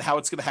to happen, how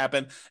it's going to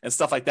happen, and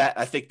stuff like that.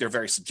 I think they're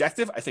very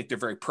subjective. I think they're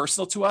very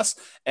personal to us,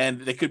 and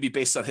they could be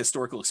based on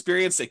historical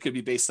experience. They could be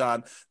based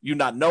on you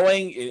not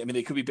knowing. I mean,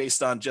 they could be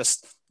based on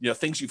just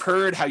things you've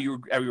heard, how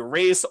you were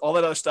raised, all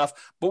that other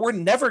stuff. But we're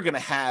never going to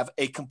have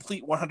a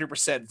complete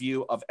 100%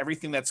 view of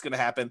everything that's going to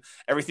happen,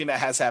 everything that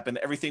has happened,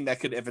 everything that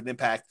could have an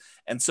impact.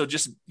 And so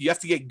you have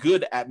to get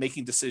good at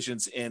making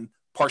decisions in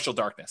partial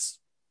darkness.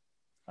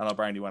 I don't know,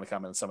 Brian, do you want to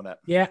comment on some of that?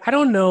 Yeah, I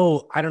don't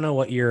know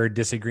what your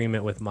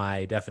disagreement with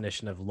my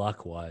definition of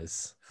luck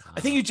was.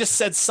 I think you just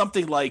said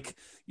something like,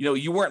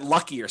 you weren't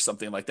lucky or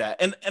something like that.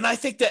 And I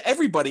think that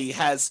everybody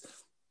has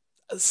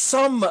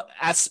some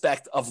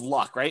aspect of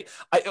luck, right?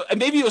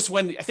 Maybe it was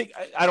when we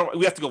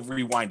have to go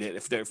rewind it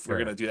if we're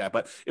going to do that,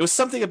 but it was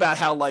something about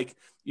how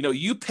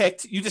you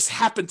just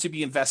happened to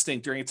be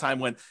investing during a time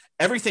when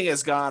everything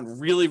has gone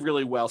really,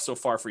 really well so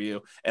far for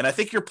you. And I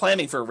think you're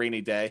planning for a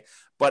rainy day,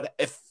 but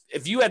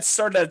if you had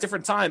started at a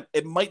different time,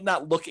 it might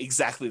not look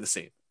exactly the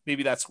same.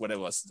 Maybe that's what it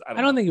was. I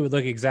don't think it would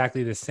look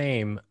exactly the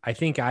same. I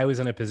think I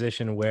was in a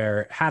position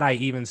where had I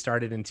even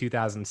started in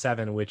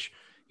 2007, which,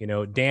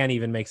 Dan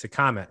even makes a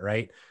comment,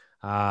 right?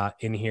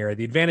 In here,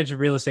 the advantage of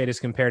real estate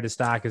as compared to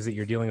stock is that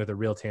you're dealing with a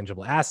real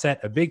tangible asset.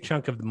 A big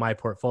chunk of my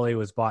portfolio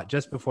was bought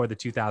just before the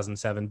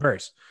 2007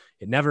 burst.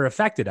 It never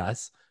affected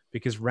us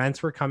because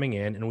rents were coming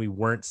in and we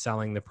weren't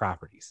selling the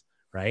properties,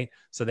 right?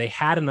 So they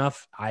had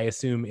enough, I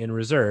assume, in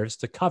reserves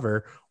to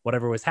cover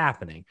whatever was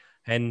happening.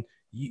 And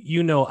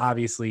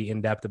obviously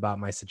in depth about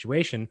my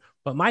situation,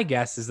 but my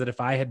guess is that if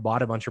I had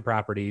bought a bunch of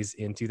properties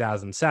in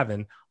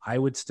 2007, I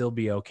would still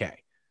be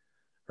okay,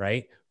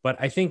 right? But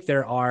I think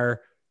there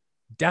are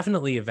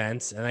definitely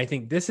events. And I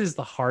think this is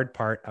the hard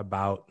part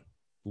about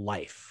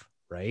life,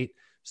 right?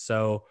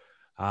 So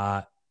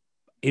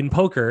in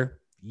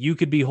poker, you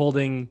could be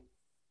holding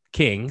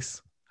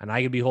kings and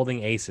I could be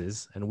holding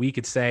aces, and we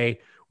could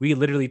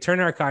literally turn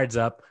our cards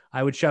up.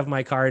 I would shove my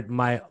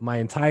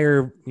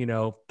entire,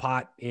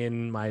 pot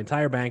in, my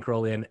entire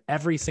bankroll in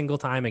every single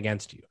time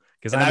against you.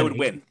 Because I would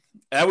win.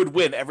 I would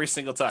win every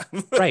single time.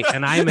 Right.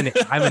 And I'm an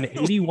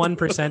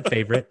 81%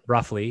 favorite,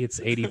 roughly. It's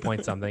 80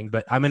 point something,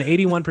 but I'm an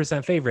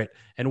 81% favorite.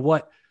 And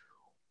what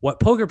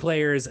poker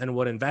players and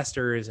what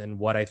investors and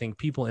what I think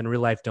people in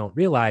real life don't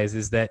realize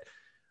is that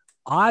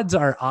odds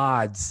are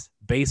odds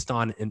based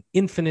on an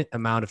infinite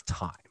amount of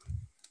time.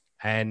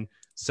 And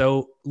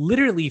so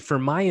literally for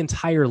my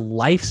entire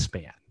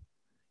lifespan,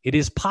 it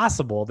is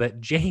possible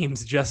that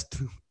James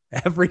just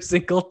every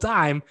single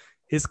time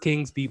his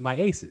kings beat my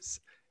aces.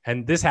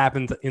 And this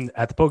happened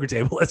at the poker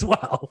table as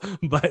well.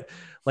 But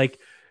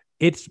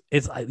it's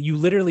you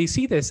literally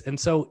see this. And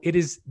so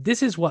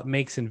this is what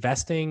makes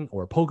investing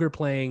or poker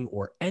playing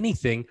or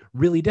anything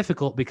really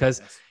difficult,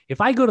 because if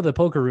I go to the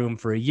poker room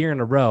for a year in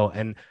a row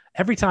and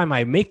every time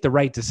I make the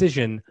right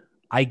decision,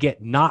 I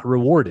get not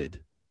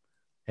rewarded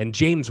and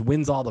James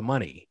wins all the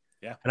money.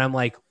 Yeah. And I'm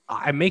like,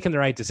 I'm making the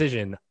right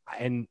decision.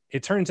 And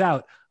it turns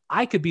out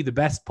I could be the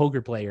best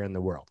poker player in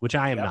the world, which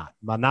I am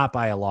not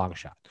by a long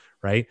shot.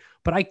 Right.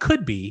 But I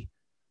could be,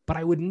 but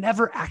I would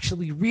never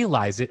actually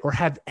realize it or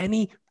have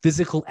any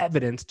physical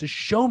evidence to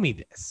show me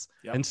this.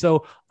 Yep. And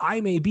so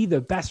I may be the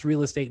best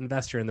real estate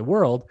investor in the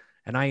world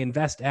and I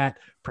invest at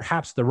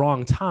perhaps the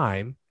wrong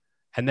time.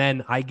 And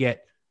then I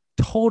get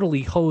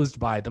totally hosed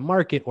by the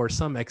market or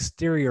some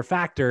exterior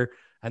factor.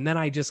 And then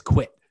I just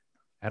quit.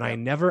 And I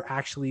never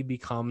actually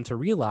become to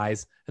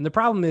realize. And the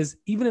problem is,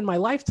 even in my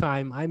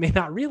lifetime, I may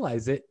not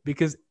realize it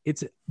because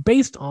it's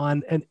based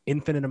on an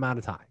infinite amount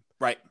of time.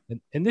 Right.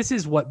 And this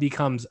is what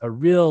becomes a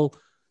real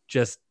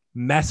just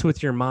mess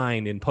with your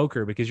mind in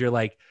poker, because you're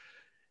like,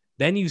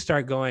 Then you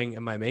start going,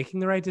 am I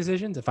making the right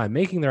decisions? If I'm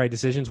making the right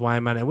decisions, why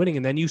am I not winning?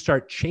 And then you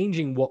start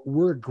changing what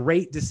were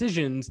great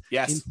decisions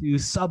into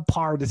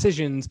subpar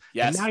decisions.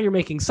 And now you're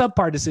making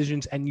subpar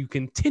decisions and you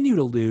continue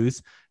to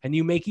lose and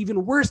you make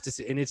even worse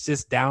decisions. And it's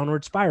just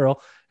downward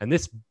spiral. And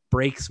this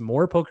breaks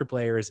more poker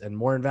players and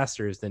more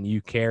investors than you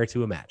care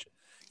to imagine.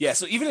 Yeah.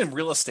 So even in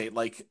real estate,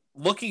 like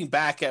looking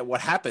back at what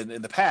happened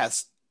in the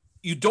past,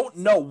 you don't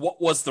know what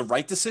was the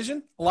right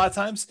decision a lot of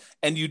times.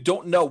 And you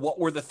don't know what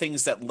were the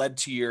things that led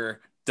to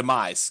your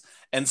demise.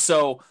 And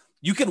so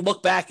you can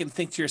look back and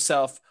think to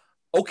yourself,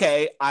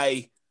 okay,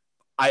 I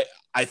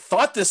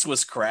thought this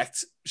was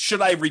correct.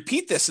 Should I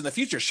repeat this in the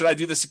future? Should I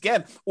do this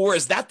again? Or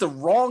is that the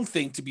wrong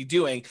thing to be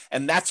doing?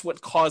 And that's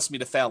what caused me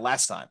to fail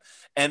last time.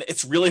 And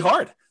it's really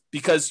hard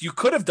because you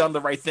could have done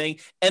the right thing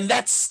and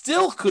that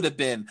still could have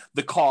been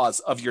the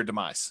cause of your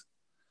demise.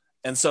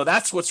 And so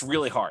that's what's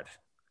really hard.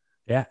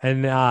 Yeah.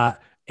 And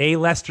A.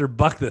 Lester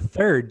Buck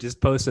III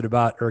just posted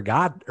about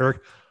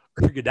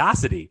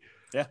ergodicity.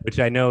 Yeah. Which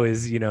I know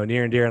is, near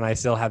and dear. And I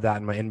still have that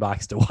in my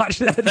inbox to watch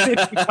that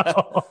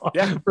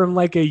video from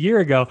like a year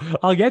ago.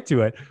 I'll get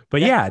to it.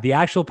 But the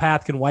actual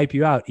path can wipe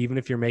you out, even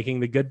if you're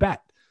making the good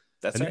bet.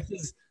 That's right.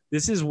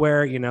 This is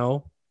where,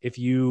 if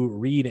you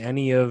read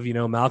any of,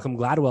 Malcolm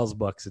Gladwell's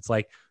books, it's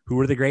like, who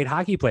are the great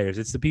hockey players?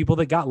 It's the people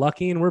that got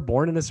lucky and were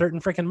born in a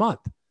certain freaking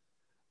month.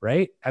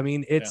 Right. I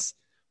mean, it's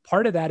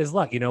part of that is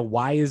luck.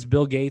 Why is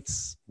Bill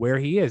Gates where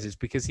he is? It's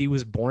because he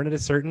was born at a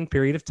certain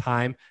period of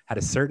time, had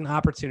a certain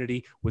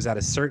opportunity, was at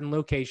a certain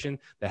location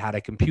that had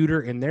a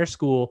computer in their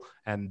school,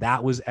 and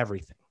that was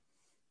everything.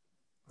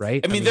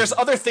 Right? I mean, there's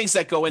other things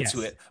that go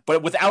into it,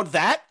 but without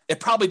that, it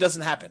probably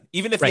doesn't happen,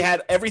 even if you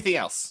had everything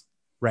else.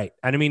 Right.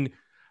 And I mean,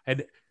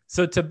 and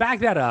so to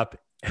back that up,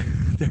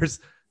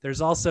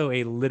 there's also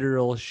a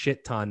literal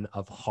shit ton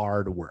of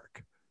hard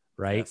work,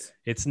 right? Yes.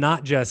 It's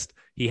not just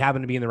he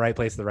happened to be in the right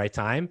place at the right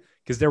time,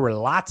 because there were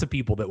lots of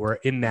people that were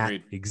in that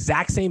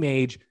exact same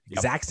age,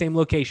 exact same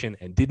location,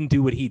 and didn't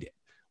do what he did.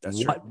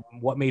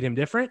 What made him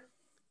different?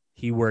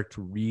 He worked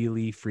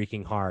really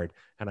freaking hard.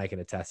 And I can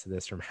attest to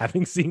this from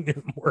having seen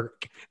him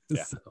work.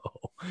 Yeah. So,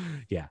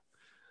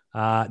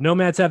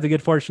 nomads have the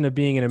good fortune of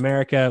being in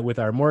America with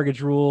our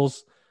mortgage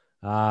rules.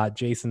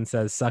 Jason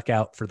says, suck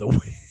out for the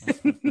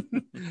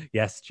win.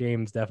 Yes,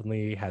 James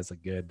definitely has a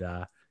good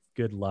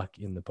luck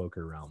in the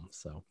poker realm.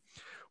 So,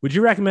 would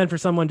you recommend for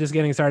someone just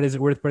getting started, is it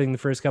worth putting the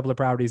first couple of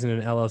properties in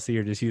an LLC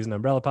or just use an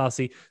umbrella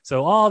policy?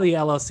 So all the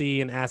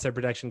LLC and asset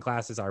protection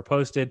classes are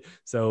posted.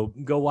 So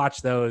go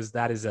watch those.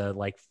 That is a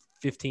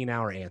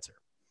 15-hour answer.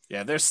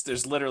 Yeah,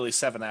 there's literally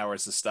 7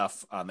 hours of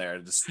stuff on there.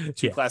 Just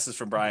two classes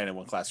from Brian and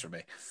one class from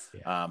me.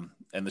 Yeah.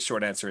 And the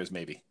short answer is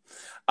maybe.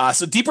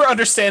 So deeper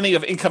understanding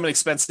of income and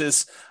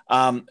expenses,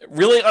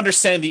 really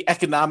understanding the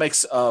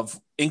economics of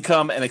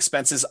income and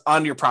expenses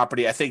on your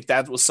property. I think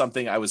that was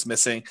something I was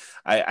missing.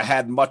 I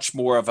had much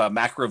more of a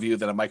macro view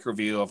than a micro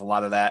view of a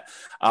lot of that.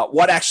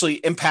 What actually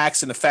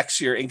impacts and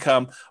affects your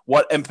income?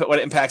 What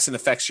impacts and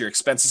affects your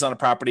expenses on a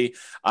property?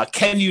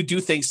 Can you do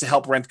things to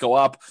help rent go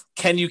up?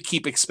 Can you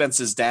keep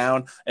expenses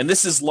down? And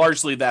this is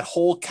largely that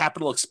whole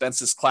capital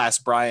expenses class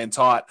Brian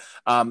taught.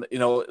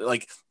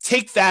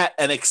 Take that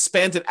and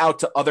expand it out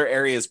to other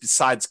areas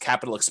besides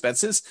capital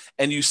expenses.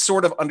 And you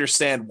sort of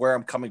understand where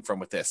I'm coming from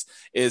with this.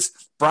 Is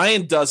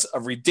Brian does a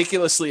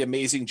ridiculously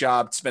amazing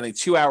job spending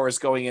 2 hours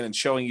going in and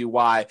showing you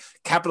why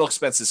capital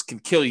expenses can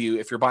kill you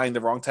if you're buying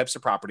the wrong types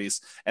of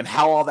properties and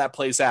how all that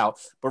plays out.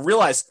 But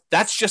realize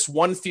that's just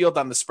one field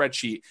on the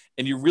spreadsheet.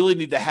 And you really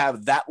need to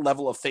have that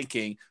level of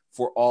thinking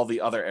for all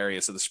the other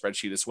areas of the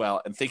spreadsheet as well.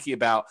 And thinking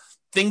about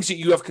things that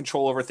you have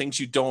control over, things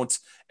you don't,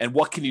 and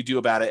what can you do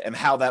about it and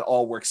how that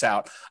all works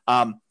out.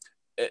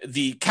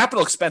 The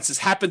capital expenses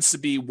happens to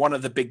be one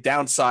of the big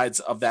downsides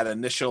of that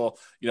initial,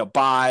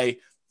 buy,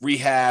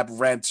 rehab,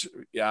 rent,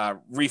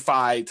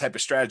 refi type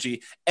of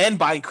strategy, and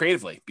buying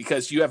creatively,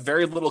 because you have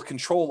very little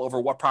control over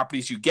what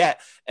properties you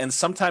get. And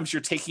sometimes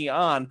you're taking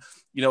on,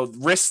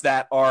 risks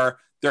that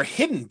they're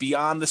hidden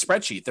beyond the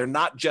spreadsheet. They're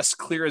not just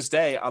clear as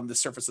day on the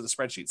surface of the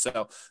spreadsheet.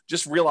 So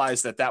just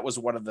realize that was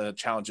one of the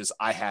challenges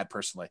I had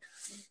personally.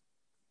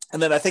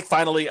 And then I think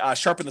finally,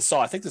 sharpen the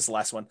saw. I think this is the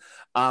last one.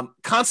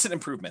 Constant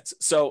improvements.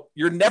 So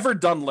you're never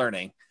done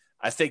learning.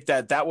 I think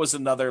that was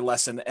another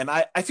lesson. And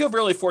I feel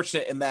really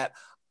fortunate in that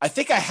I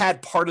think I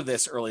had part of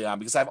this early on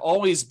because I've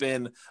always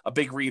been a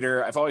big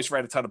reader. I've always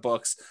read a ton of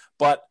books,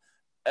 but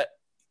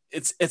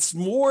it's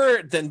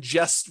more than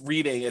just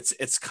reading.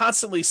 It's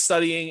constantly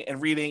studying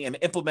and reading and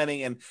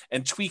implementing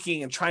and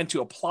tweaking and trying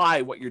to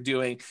apply what you're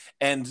doing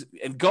and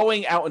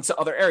going out into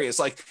other areas.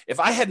 Like if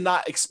I had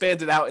not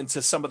expanded out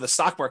into some of the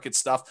stock market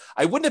stuff,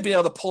 I wouldn't have been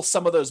able to pull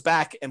some of those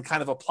back and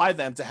kind of apply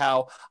them to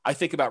how I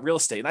think about real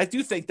estate. And I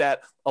do think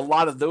that a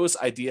lot of those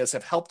ideas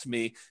have helped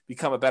me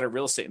become a better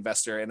real estate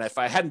investor. And if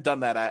I hadn't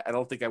done that, I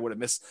don't think I would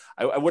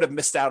have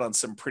missed out on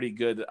some pretty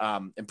good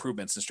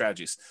improvements and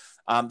strategies.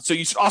 So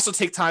you should also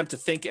take time to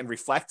think and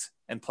reflect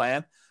and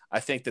plan. I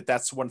think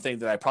that's one thing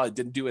that I probably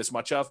didn't do as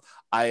much of.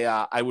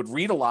 I would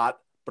read a lot,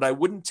 but I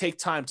wouldn't take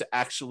time to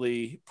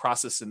actually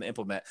process and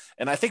implement.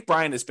 And I think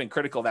Brian has been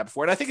critical of that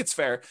before. And I think it's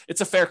fair.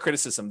 It's a fair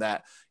criticism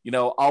that,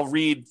 I'll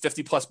read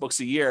 50 plus books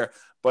a year,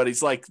 but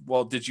he's like,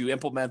 well, did you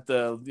implement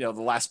the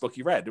last book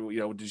you read?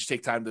 Did you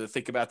take time to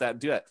think about that and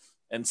do it?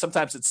 And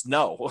sometimes it's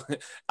no,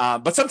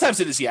 but sometimes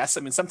it is yes.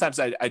 I mean, sometimes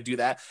I do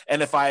that.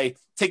 And if I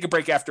take a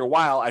break after a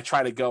while, I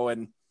try to go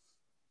and,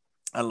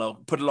 I don't know,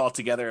 put it all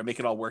together and make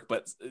it all work.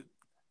 But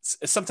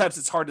sometimes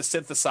it's hard to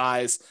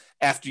synthesize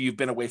after you've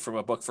been away from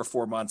a book for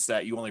 4 months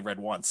that you only read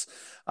once.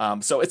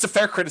 So it's a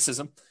fair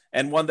criticism,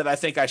 and one that I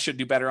think I should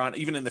do better on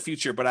even in the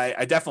future, but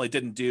I definitely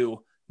didn't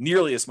do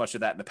nearly as much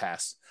of that in the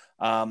past.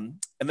 And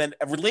then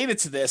related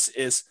to this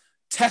is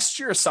test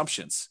your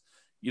assumptions.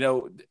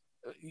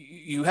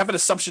 You have an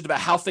assumption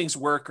about how things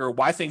work or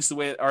why things the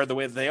way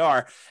that they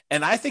are.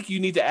 And I think you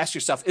need to ask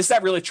yourself, is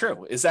that really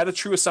true? Is that a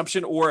true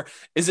assumption? Or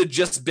is it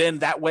just been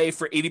that way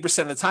for 80%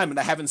 of the time and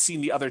I haven't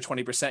seen the other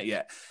 20%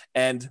 yet?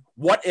 And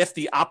what if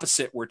the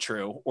opposite were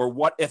true? Or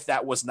what if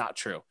that was not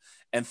true?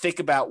 And think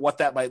about what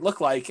that might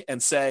look like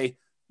and say,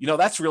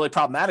 that's really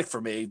problematic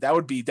for me. That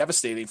would be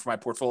devastating for my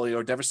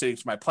portfolio, devastating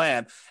for my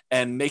plan,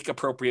 and make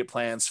appropriate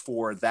plans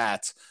for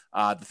that,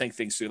 to think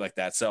things through like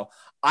that. So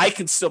I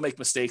can still make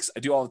mistakes. I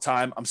do all the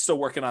time. I'm still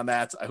working on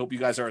that. I hope you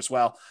guys are as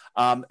well.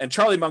 And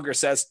Charlie Munger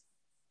says,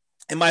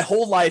 in my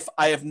whole life,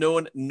 I have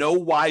known no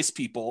wise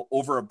people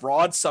over a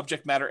broad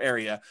subject matter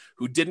area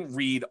who didn't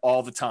read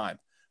all the time.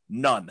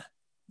 None.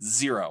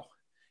 Zero.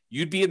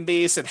 You'd be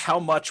amazed at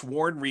how much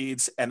Warren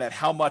reads and at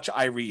how much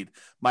I read.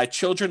 My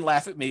children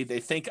laugh at me.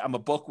 They think I'm a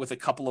book with a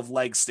couple of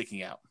legs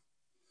sticking out.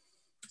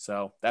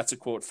 So that's a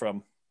quote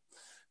from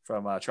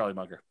Charlie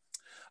Munger.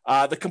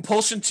 The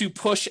compulsion to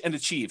push and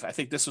achieve. I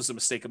think this was a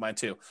mistake of mine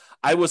too.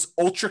 I was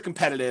ultra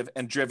competitive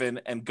and driven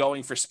and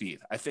going for speed.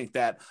 I think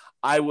that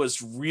I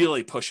was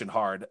really pushing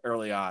hard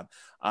early on.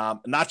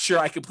 Not sure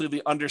I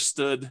completely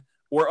understood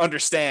or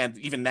understand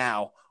even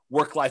now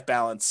work-life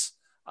balance.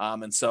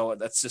 And so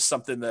that's just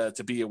something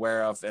to be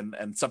aware of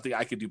and something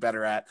I could do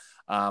better at.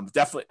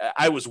 Definitely,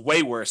 I was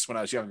way worse when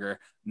I was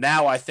younger.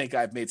 Now I think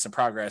I've made some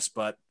progress,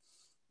 but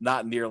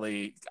not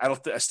nearly. I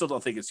still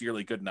don't think it's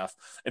nearly good enough.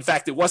 In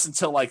fact, it wasn't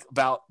until like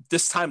about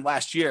this time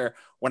last year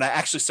when I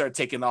actually started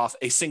taking off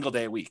a single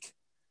day a week,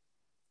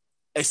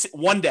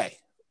 one day,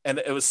 and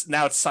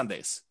now it's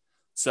Sundays.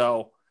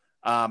 So,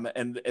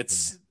 and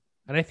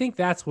I think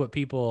that's what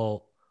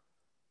people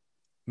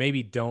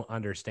maybe don't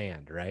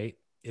understand, right?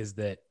 Is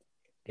that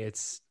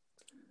it's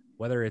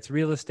whether it's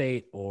real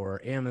estate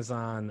or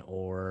Amazon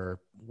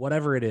or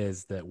whatever it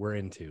is that we're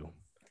into,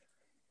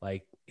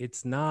 like,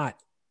 it's not,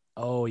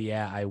 oh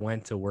yeah, I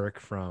went to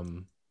work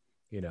from,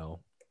 9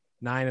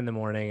 a.m.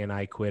 and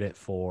I quit at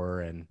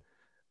 4. And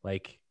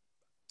like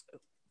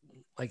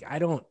I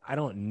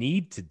don't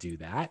need to do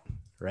that.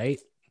 Right.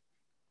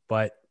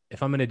 But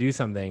if I'm going to do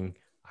something,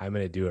 I'm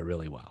going to do it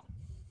really well.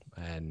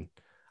 And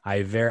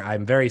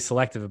I'm very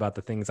selective about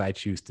the things I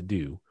choose to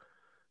do,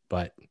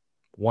 but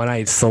when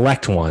I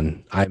select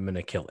one, I'm going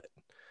to kill it.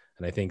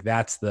 And I think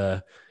that's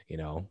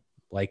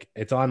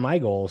it's on my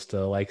goals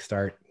to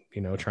start,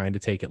 trying to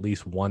take at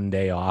least one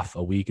day off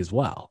a week as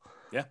well.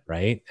 Yeah.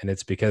 Right. And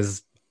it's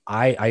because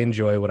I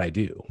enjoy what I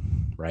do.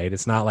 Right.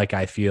 It's not like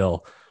I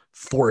feel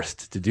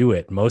forced to do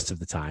it most of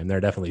the time. There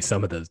are definitely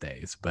some of those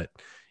days, but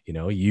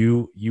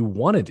you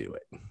want to do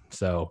it.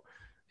 So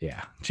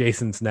yeah.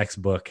 Jason's next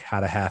book, How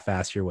to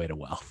Half-Ass Your Way to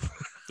Wealth.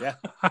 Yeah.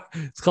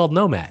 It's called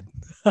Nomad.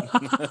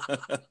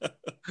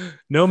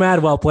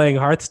 Nomad while playing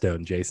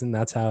Hearthstone, Jason.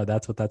 That's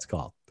what that's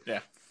called.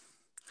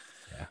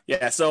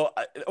 Yeah. So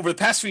over the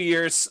past few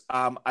years,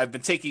 I've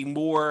been taking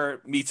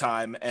more me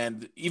time,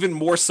 and even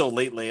more so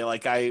lately.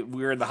 Like we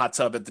were in the hot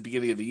tub at the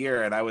beginning of the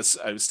year, and I was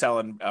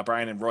telling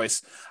Brian and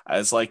Royce, I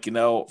was like,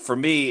 for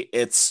me,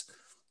 if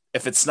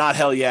it's not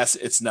hell yes,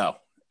 it's no.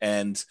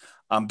 And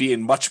I'm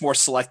being much more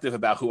selective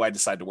about who I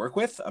decide to work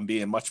with. I'm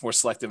being much more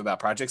selective about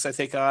projects I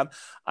take on.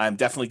 I'm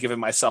definitely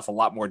giving myself a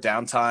lot more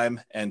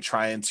downtime and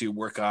trying to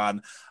work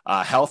on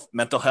health,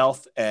 mental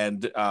health,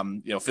 and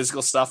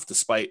physical stuff,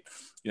 despite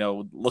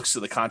looks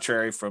to the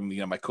contrary from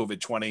my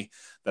COVID-20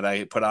 that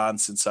I put on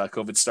since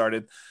COVID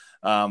started.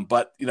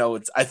 But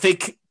I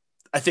think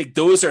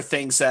those are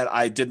things that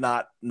I did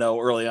not know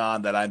early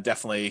on that I'm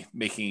definitely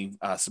making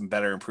some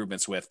better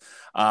improvements with.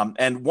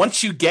 And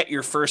once you get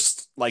your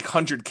first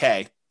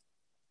 100K,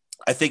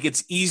 I think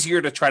it's easier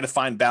to try to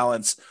find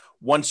balance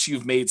once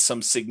you've made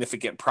some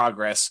significant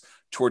progress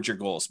towards your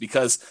goals,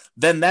 because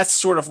then that's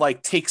sort of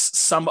takes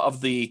some of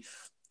the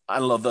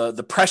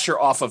pressure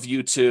off of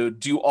you to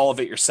do all of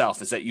it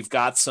yourself. Is that you've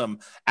got some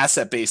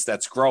asset base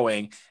that's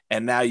growing,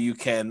 and now you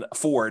can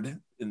afford,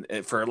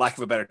 for lack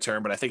of a better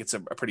term, but I think it's a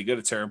pretty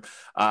good term,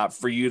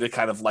 for you to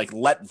kind of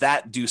let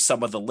that do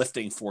some of the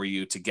lifting for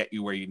you to get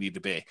you where you need to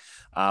be.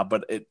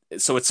 But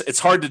it's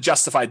hard to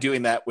justify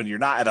doing that when you're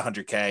not at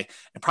 100K,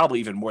 and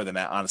probably even more than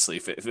that, honestly.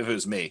 If it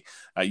was me,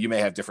 you may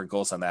have different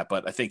goals on that,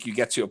 but I think you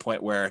get to a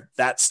point where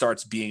that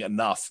starts being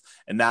enough,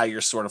 and now you're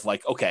sort of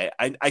okay,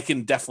 I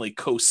can definitely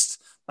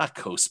not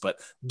coast, but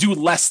do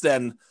less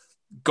than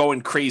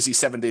going crazy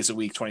 7 days a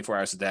week, 24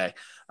 hours a day,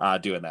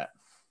 doing that.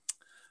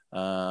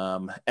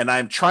 And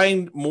I'm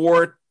trying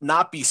more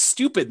not be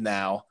stupid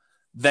now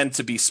than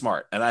to be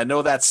smart. And I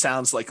know that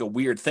sounds like a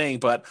weird thing,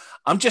 but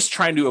I'm just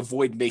trying to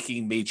avoid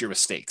making major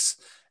mistakes.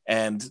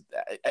 And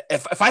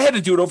if I had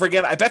to do it over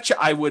again, I bet you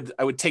I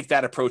would take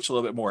that approach a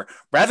little bit more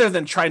rather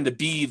than trying to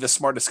be the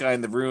smartest guy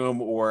in the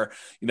room or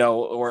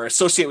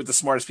associate with the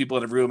smartest people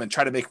in the room and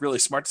try to make really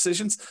smart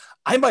decisions.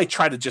 I might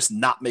try to just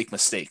not make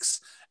mistakes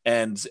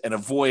and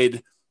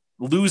avoid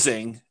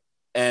losing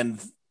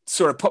and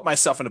sort of put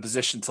myself in a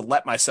position to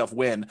let myself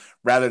win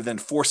rather than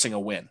forcing a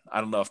win. I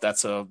don't know if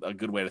that's a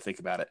good way to think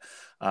about it.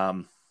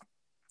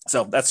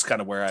 So that's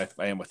kind of where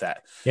I am with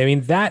that. Yeah, I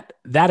mean, that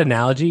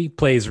analogy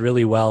plays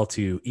really well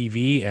to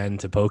EV and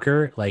to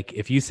poker. Like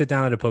if you sit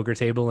down at a poker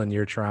table and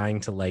you're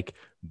trying to like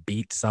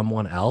beat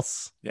someone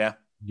else, yeah,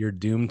 you're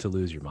doomed to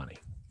lose your money.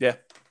 Yeah.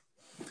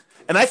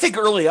 And I think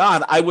early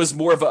on I was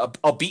more of a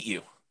I'll beat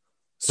you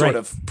sort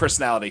of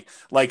personality.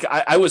 Like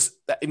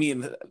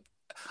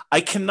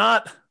I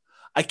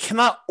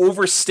cannot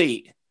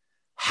overstate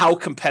how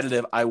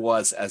competitive I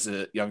was as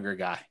a younger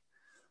guy.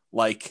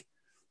 Like,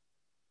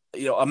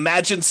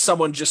 imagine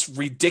someone just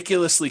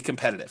ridiculously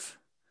competitive.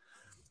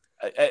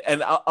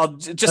 And I'll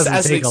just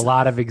doesn't take a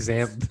lot of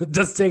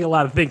does take a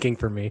lot of thinking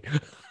for me.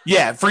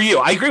 Yeah, for you.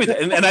 I agree with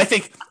it. And I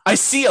think I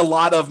see a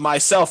lot of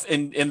myself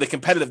in the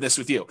competitiveness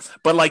with you.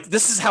 But like,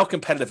 this is how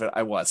competitive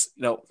I was.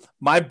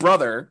 My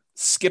brother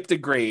skipped a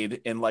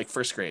grade in like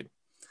first grade.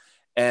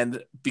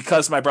 And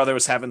because my brother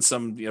was having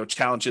some,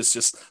 challenges,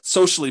 just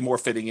socially more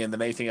fitting in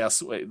than anything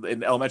else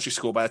in elementary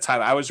school, by the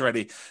time I was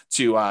ready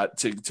to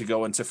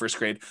go into first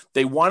grade,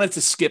 they wanted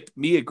to skip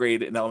me a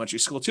grade in elementary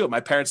school too.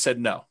 My parents said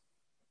no.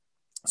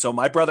 So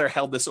my brother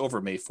held this over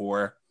me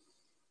for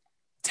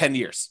 10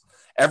 years.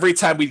 Every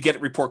time we'd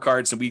get report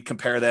cards and we'd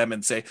compare them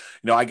and say,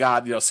 I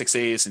got, 6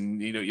 A's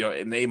and,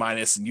 an A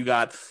minus and you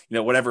got,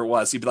 whatever it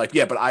was, he'd be like,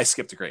 yeah, but I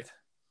skipped a grade.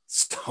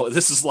 So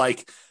this is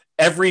like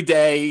every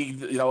day,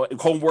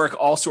 homework,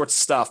 all sorts of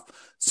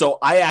stuff. So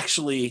I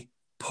actually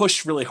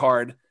pushed really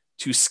hard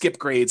to skip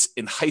grades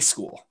in high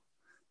school.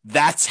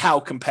 That's how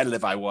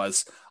competitive I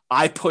was.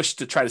 I pushed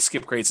to try to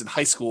skip grades in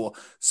high school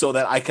so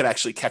that I could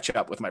actually catch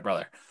up with my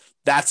brother.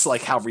 That's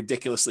like how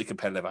ridiculously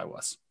competitive I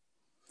was.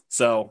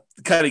 So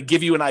to kind of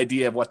give you an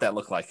idea of what that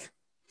looked like.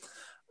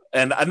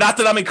 And not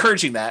that I'm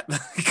encouraging that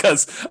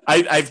because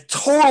I've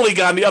totally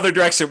gone the other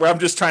direction where I'm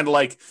just trying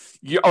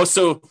to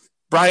so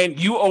Brian,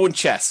 you own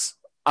chess.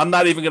 I'm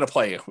not even going to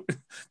play you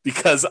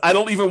because I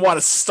don't even want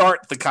to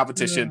start the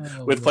competition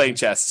with playing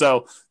chess.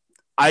 So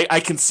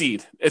I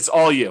concede. It's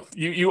all you.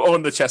 You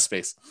own the chess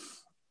space.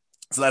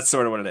 So that's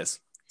sort of what it is.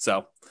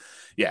 So,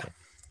 yeah.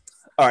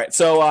 All right.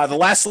 So the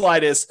last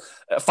slide is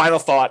final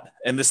thought.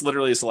 And this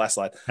literally is the last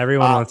slide.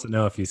 Everyone wants to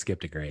know if you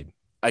skipped a grade.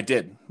 I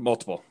did.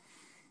 Multiple.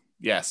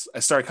 Yes. I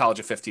started college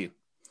at 15.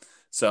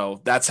 So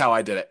that's how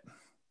I did it.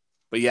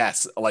 But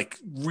yes, like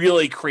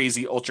really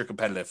crazy, ultra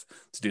competitive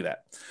to do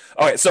that.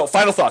 All right. So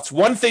final thoughts.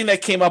 One thing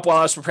that came up while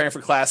I was preparing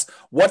for class,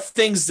 what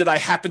things did I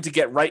happen to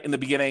get right in the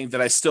beginning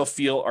that I still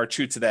feel are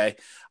true today?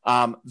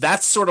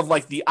 That's sort of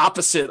like the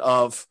opposite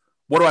of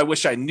what do I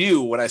wish I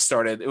knew when I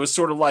started? It was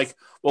sort of like,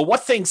 well,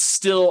 what things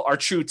still are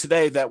true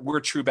today that were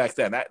true back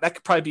then? That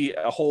could probably be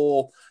a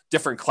whole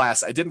different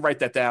class. I didn't write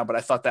that down, but I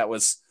thought that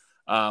was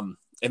an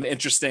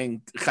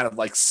interesting kind of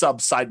like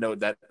side note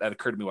that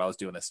occurred to me while I was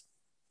doing this.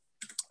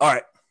 All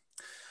right.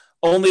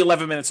 Only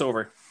 11 minutes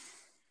over.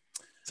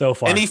 So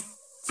far.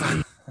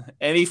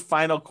 Any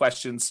final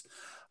questions?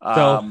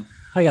 So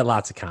I got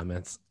lots of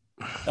comments.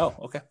 Oh,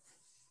 okay.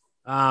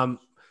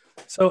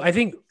 So I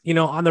think,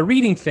 on the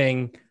reading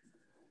thing,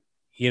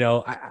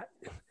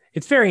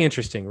 it's very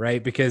interesting,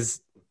 right? Because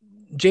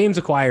James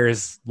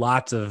acquires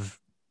lots of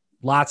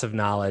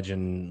knowledge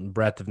and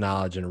breadth of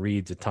knowledge and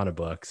reads a ton of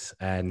books.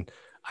 And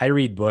I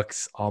read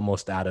books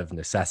almost out of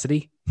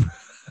necessity.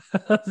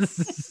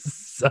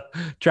 So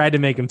tried to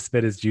make him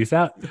spit his juice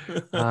out.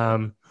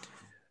 But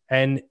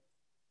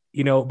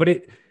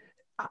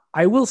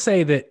I will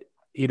say that,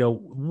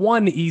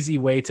 one easy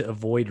way to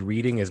avoid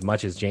reading as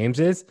much as James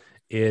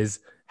is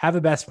have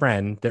a best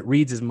friend that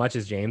reads as much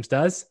as James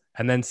does,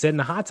 and then sit in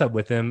a hot tub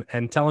with him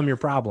and tell him your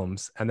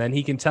problems. And then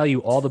he can tell you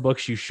all the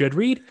books you should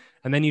read.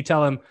 And then you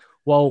tell him,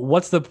 well,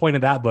 what's the point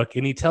of that book?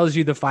 And he tells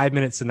you the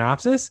 5-minute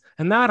synopsis,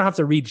 and now I don't have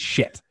to read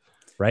shit.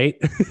 Right.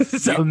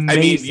 I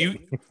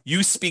mean,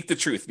 you speak the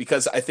truth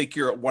because I think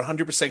you're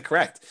 100%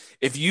 correct.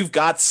 If you've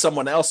got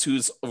someone else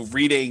who's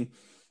reading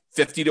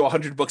 50 to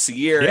 100 books a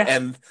year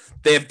and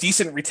they have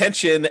decent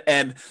retention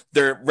and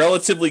they're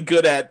relatively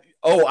good at,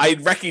 I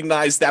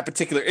recognize that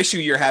particular issue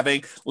you're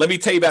having. Let me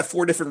tell you about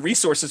 4 different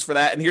resources for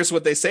that. And here's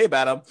what they say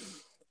about them.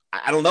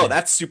 I don't know.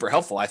 That's super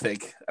helpful. I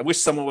think I wish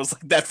someone was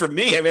like that for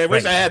me. I mean, I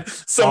wish I had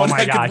someone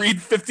that could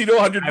read 50 to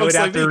 100 books. I would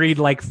have to read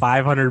like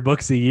 500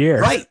 books a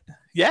year. Right.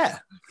 Yeah.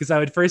 Because I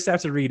would first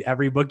have to read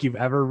every book you've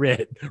ever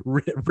read,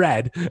 and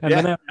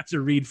then I would have to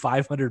read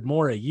 500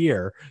 more a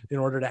year in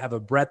order to have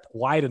a breadth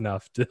wide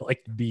enough to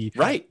like be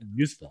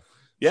useful.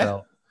 Yeah,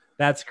 so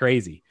that's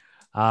crazy.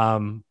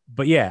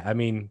 But yeah, I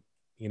mean,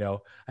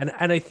 and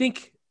I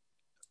think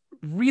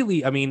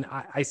really, I mean,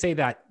 I say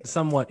that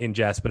somewhat in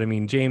jest, but I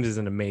mean, James is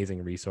an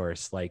amazing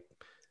resource, like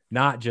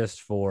not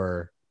just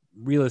for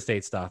real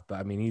estate stuff, but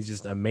I mean, he's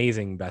just an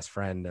amazing best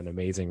friend and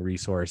amazing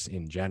resource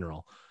in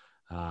general.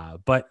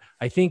 But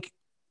I think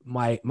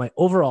my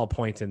overall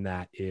point in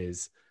that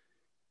is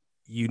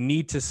you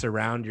need to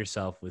surround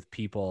yourself with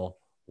people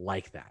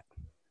like that.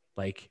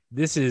 Like,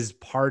 this is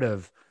part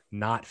of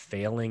not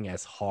failing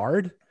as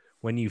hard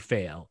when you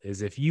fail,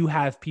 is if you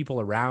have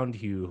people around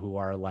you who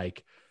are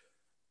like,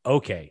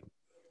 okay,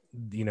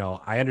 you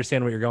know, I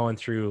understand what you're going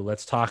through.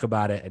 Let's talk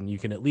about it. And you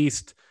can at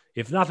least,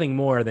 if nothing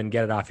more, than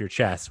get it off your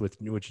chest,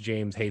 which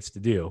James hates to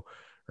do.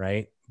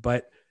 Right.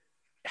 But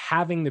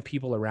having the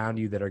people around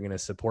you that are going to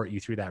support you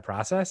through that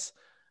process.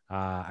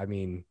 I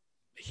mean,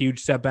 huge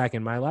setback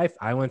in my life.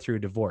 I went through a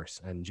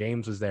divorce and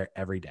James was there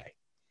every day.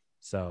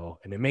 So,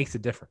 and it makes a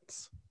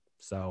difference.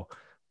 So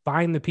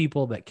find the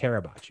people that care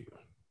about you.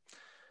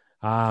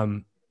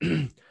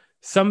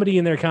 Somebody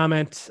in their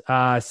comment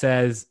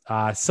says,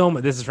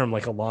 this is from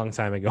like a long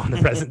time ago in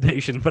the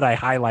presentation, but I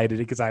highlighted it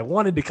because I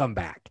wanted to come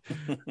back,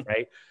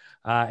 right?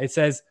 It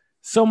says,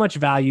 so much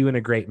value in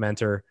a great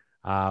mentor,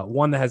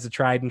 one that has a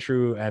tried and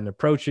true and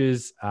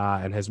approaches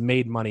and has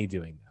made money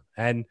doing them.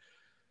 And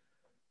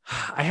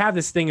I have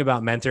this thing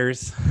about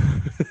mentors.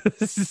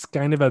 This is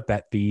kind of a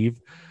pet peeve.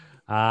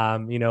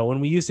 You know, when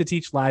we used to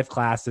teach live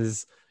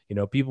classes, you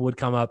know, people would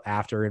come up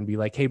after and be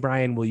like, hey,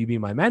 Brian, will you be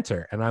my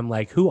mentor? And I'm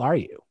like, who are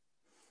you?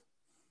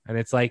 And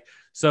it's like,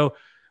 so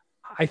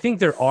I think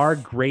there are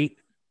great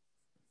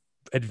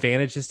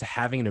advantages to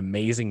having an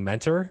amazing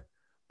mentor.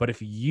 But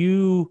if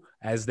you,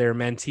 as their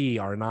mentee,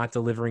 are not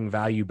delivering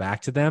value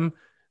back to them,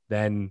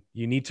 then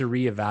you need to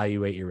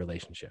reevaluate your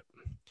relationship.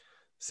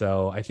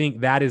 So I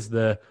think that is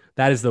the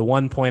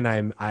one point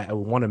I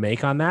want to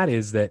make on that,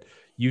 is that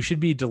you should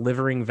be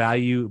delivering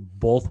value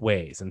both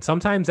ways. And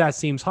sometimes that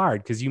seems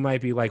hard because you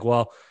might be like,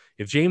 well,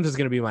 if James is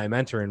going to be my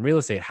mentor in real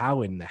estate,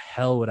 how in the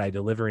hell would I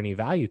deliver any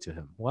value to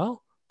him?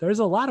 Well, there's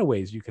a lot of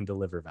ways you can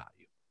deliver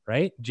value,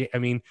 right? I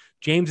mean,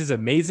 James is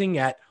amazing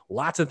at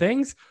lots of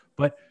things,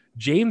 but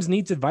James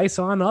needs advice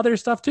on other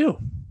stuff too.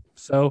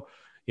 So,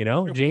 you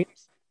know,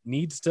 James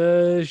needs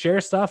to share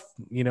stuff,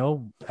 you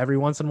know, every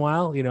once in a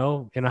while, you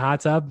know, in a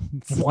hot tub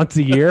once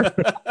a year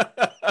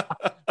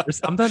or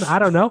something. I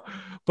don't know.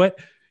 But,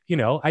 you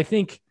know, I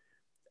think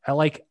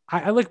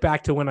I look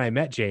back to when I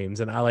met James,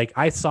 and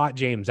I sought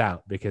James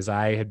out because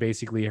I had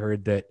basically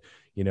heard that,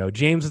 you know,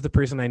 James is the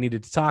person I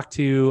needed to talk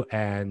to.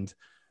 And,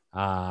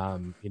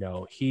 you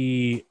know,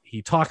 he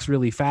talks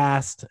really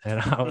fast, and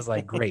I was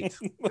like, great,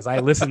 because I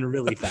listen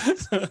really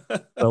fast.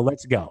 So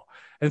let's go.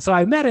 And so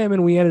I met him,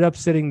 and we ended up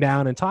sitting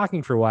down and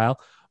talking for a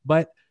while.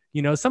 But,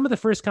 you know, some of the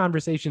first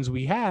conversations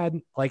we had,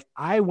 like,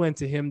 I went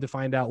to him to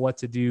find out what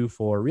to do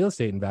for real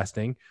estate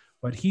investing,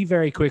 but he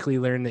very quickly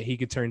learned that he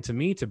could turn to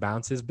me to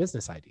bounce his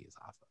business ideas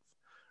off of.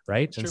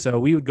 Right. Sure. And so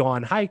we would go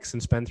on hikes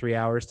and spend 3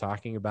 hours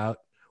talking about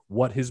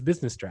what his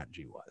business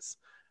strategy was.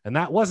 And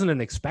that wasn't an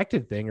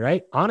expected thing,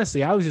 right?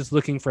 Honestly, I was just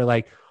looking for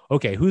like,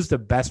 okay, who's the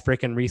best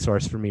freaking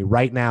resource for me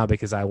right now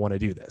because I want to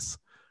do this,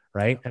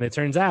 right? And it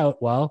turns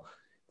out, well,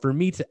 for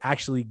me to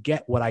actually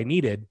get what I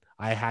needed,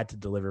 I had to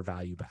deliver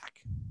value back.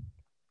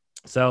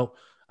 So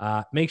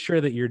make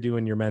sure that you're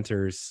doing your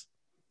mentors,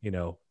 you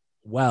know,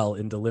 well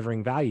in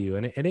delivering value,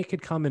 and it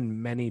could come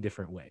in many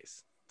different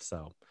ways.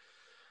 So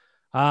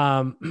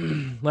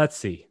let's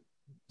see.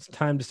 It's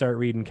time to start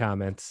reading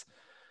comments.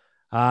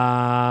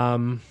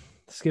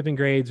 Skipping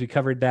grades, we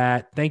covered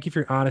that. Thank you for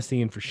your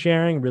honesty and for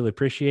sharing. Really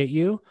appreciate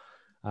you.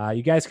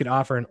 You guys could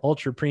offer an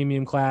ultra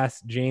premium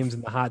class, James in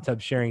the hot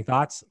tub sharing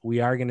thoughts. We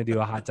are going to do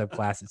a hot tub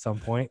class at some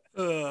point.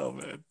 Oh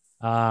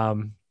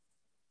man.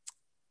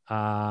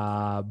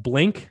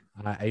 Blink.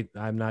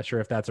 I'm not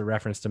sure if that's a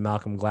reference to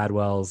Malcolm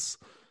Gladwell's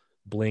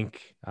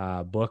Blink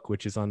book,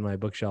 which is on my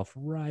bookshelf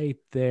right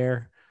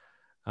there.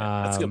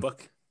 That's a good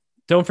book.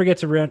 Don't forget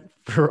to rent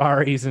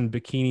Ferraris and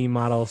bikini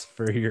models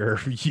for your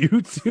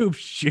YouTube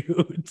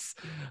shoots.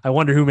 I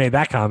wonder who made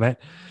that comment.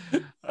 I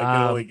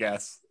can only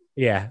guess.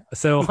 Yeah.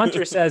 So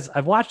Hunter says,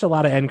 I've watched a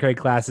lot of NCREG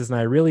classes, and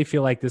I really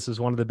feel like this was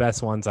one of the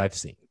best ones I've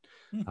seen.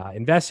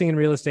 Investing in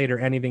real estate or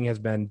anything has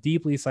been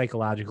deeply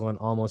psychological and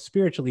almost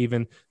spiritual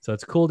even. So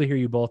it's cool to hear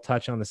you both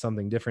touch on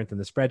something different than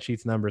the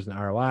spreadsheets, numbers, and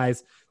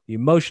ROIs. The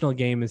emotional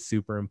game is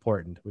super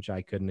important, which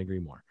I couldn't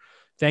agree more.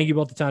 Thank you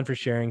both a ton for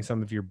sharing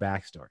some of your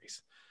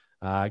backstories.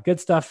 Good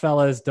stuff,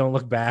 fellas. Don't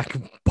look back.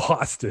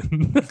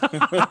 Boston.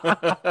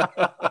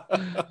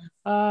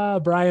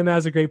 Brian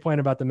has a great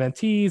point about the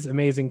mentees.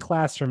 Amazing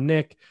class from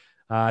Nick.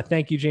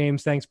 Thank you,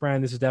 James. Thanks,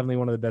 Brian. This is definitely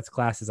one of the best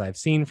classes I've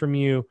seen from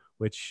you,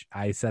 which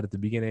I said at the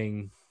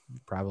beginning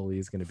probably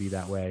is going to be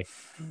that way.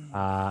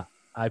 I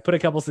put a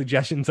couple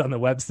suggestions on the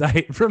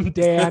website from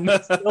Dan.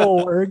 It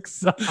still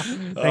works.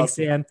 Thanks,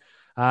 Dan.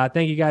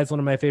 Thank you, guys. One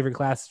of my favorite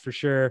classes for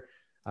sure.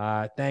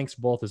 Thanks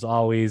both as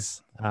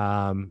always.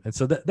 And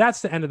so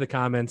that's the end of the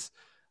comments.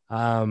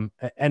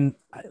 And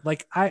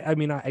like,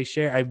 I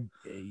share,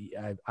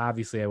 I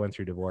obviously I went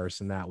through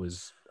divorce, and that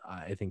was,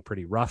 I think,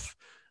 pretty rough,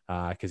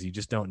 cause you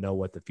just don't know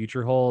what the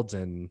future holds.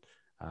 And,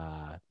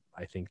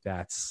 I think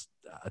that's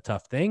a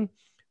tough thing.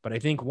 But I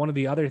think one of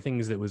the other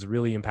things that was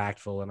really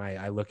impactful, and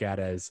I look at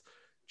as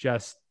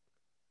just,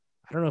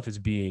 I don't know if it's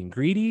being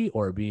greedy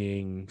or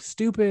being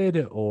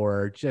stupid,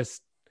 or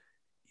just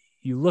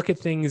you look at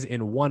things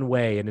in one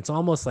way, and it's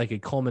almost like a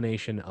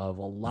culmination of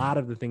a lot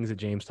of the things that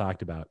James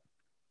talked about.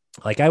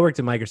 Like I worked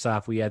at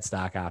Microsoft, we had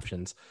stock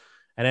options.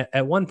 And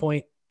at one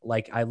point,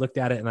 like I looked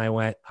at it and I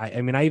went,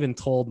 I mean, I even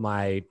told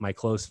my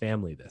close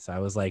family this. I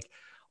was like,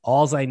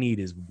 all I need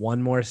is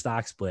one more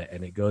stock split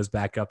and it goes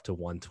back up to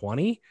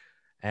 120.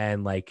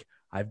 And like,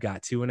 I've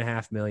got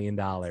 $2.5 million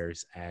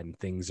and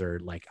things are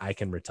like, I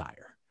can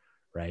retire.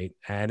 Right.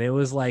 And it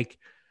was like,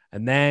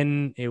 and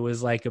then it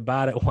was like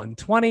about at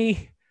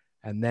 120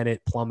 and then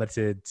it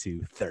plummeted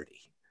to 30.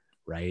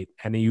 Right.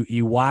 And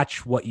you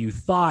watch what you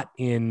thought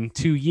in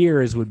 2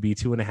 years would be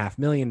 $2.5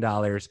 million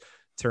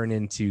turn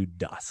into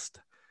dust.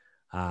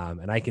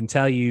 And I can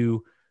tell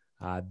you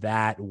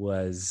that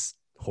was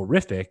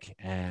horrific.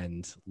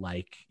 And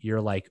like,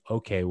 you're like,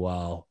 okay,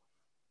 well,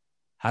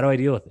 how do I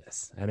deal with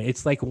this? And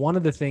it's like one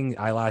of the things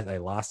I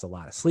lost a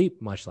lot of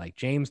sleep, much like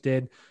James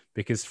did,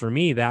 because for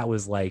me, that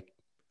was like,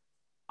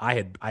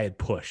 I had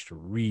pushed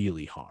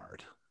really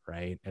hard.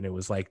 Right. And it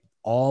was like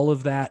all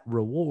of that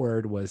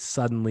reward was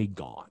suddenly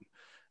gone.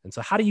 And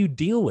so how do you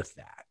deal with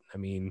that? I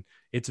mean,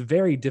 it's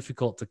very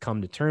difficult to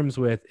come to terms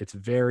with. It's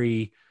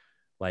very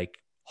like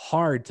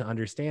hard to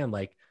understand,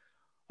 like,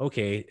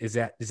 okay, is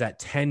that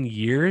 10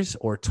 years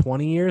or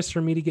 20 years for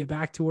me to get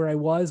back to where I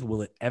was?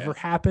 Will it ever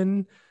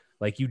happen?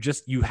 Like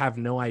you have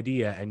no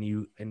idea.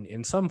 And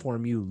in some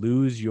form, you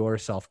lose your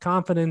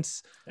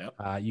self-confidence.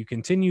 Yep. You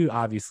continue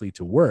obviously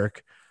to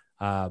work,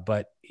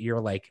 but you're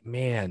like,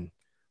 man,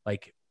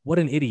 like, what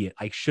an idiot.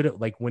 I should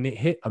have, like, when it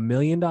hit $1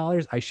 million,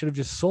 I should have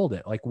just sold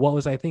it. Like, what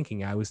was I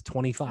thinking? I was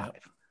 25.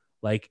 Yep.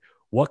 Like,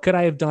 what could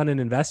I have done and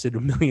invested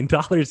 $1 million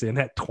in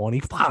at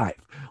 25?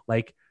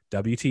 Like,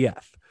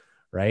 WTF,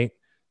 right?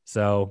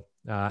 So,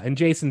 and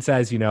Jason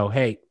says, you know,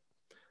 hey,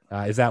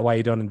 is that why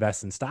you don't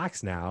invest in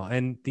stocks now?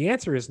 And the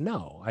answer is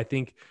no. I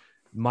think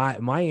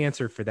my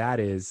answer for that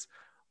is,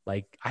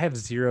 like, I have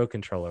zero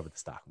control over the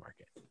stock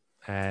market.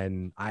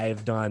 And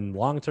I've done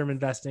long-term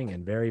investing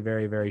and very,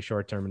 very, very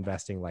short-term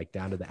investing, like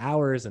down to the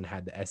hours, and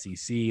had the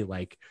SEC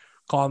like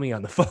call me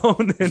on the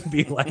phone and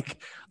be like,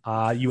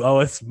 you owe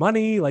us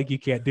money. Like, you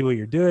can't do what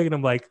you're doing. And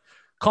I'm like,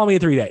 call me in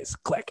 3 days,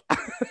 click.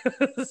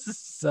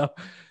 So,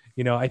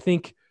 you know, I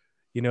think,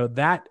 you know,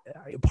 that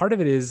part of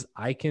it is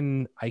I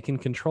can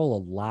control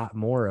a lot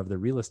more of the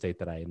real estate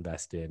that I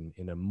invest in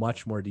a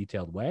much more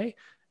detailed way.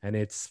 And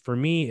it's, for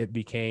me, it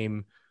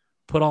became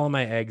put all of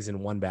my eggs in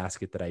one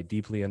basket that I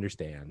deeply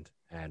understand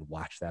and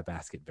watch that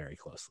basket very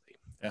closely.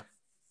 Yeah.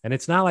 And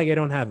it's not like I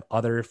don't have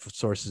other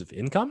sources of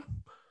income,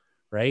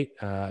 right?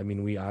 I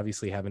mean, we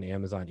obviously have an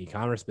Amazon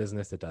e-commerce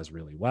business that does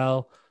really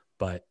well,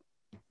 but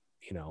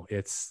you know,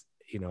 it's,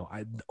 you know,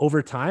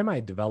 over time I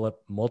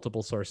develop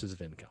multiple sources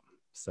of income.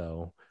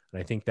 So,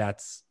 and I think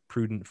that's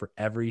prudent for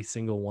every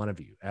single one of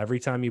you. Every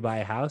time you buy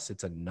a house,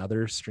 it's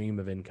another stream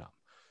of income.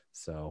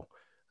 So,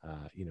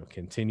 you know,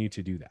 continue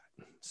to do that.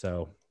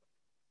 So,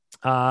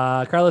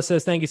 Carlos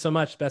says, thank you so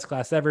much. Best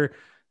class ever.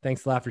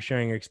 Thanks a lot for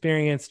sharing your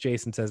experience.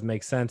 Jason says,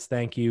 makes sense.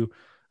 Thank you.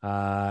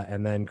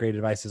 And then great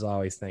advice as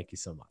always. Thank you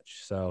so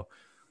much. So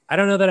I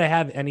don't know that I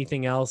have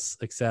anything else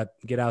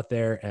except get out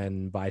there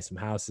and buy some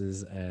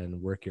houses and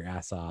work your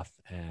ass off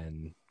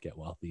and get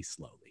wealthy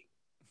slowly.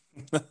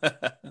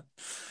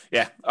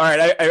 Yeah. All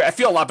right. I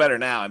feel a lot better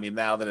now. I mean,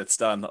 now that it's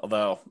done,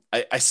 although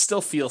I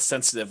still feel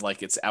sensitive,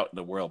 like it's out in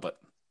the world, but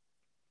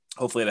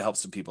hopefully it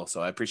helps some people.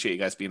 So I appreciate you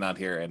guys being on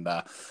here and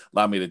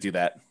allow me to do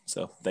that.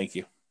 So thank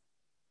you.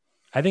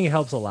 I think it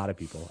helps a lot of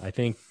people. I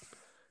think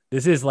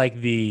this is like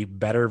the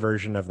better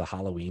version of the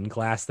Halloween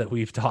class that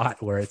we've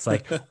taught, where it's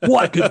like,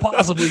 what could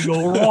possibly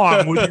go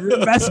wrong with your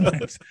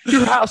investments?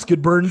 Your house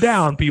could burn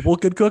down. People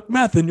could cook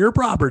meth in your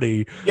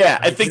property. Yeah,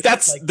 I think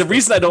that's like the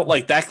reason I don't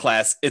like that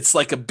class. It's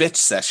like a bitch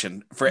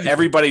session for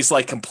everybody's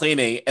like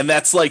complaining. And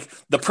that's like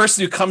the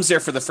person who comes there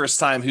for the first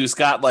time, who's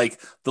got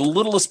like the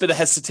littlest bit of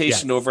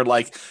hesitation over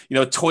like, you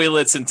know,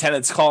 toilets and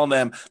tenants calling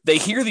them. They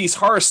hear these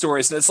horror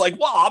stories and it's like,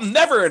 well, I'm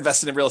never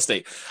investing in real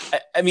estate.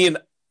 I mean,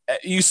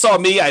 you saw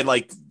me, I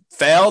like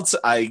failed.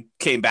 I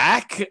came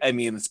back. I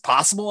mean, it's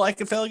possible I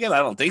could fail again. I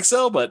don't think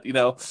so, but you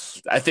know,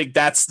 I think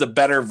that's the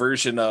better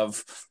version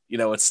of, you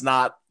know, it's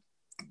not,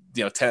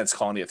 you know, tenants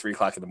calling you at 3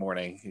 o'clock in the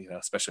morning, you know,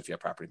 especially if you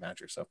have property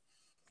manager. So,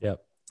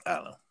 yep. I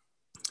don't know.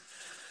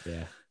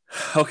 Yeah.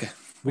 Okay.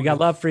 We got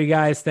love for you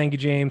guys. Thank you,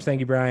 James. Thank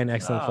you, Brian.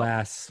 Excellent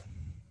class.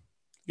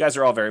 You guys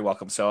are all very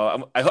welcome.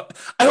 So I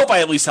hope I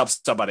at least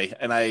helped somebody.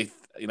 And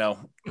you know,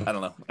 I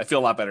don't know. I feel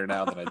a lot better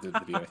now than I did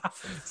at the beginning.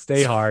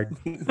 Stay hard.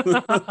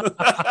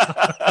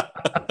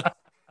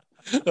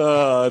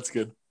 Oh, that's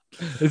good.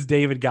 It's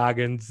David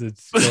Goggins.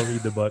 Go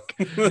read the book.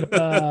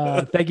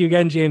 Thank you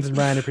again, James and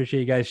Brian. I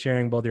appreciate you guys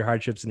sharing both your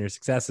hardships and your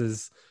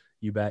successes.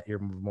 You bet. You're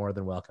more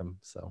than welcome.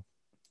 So,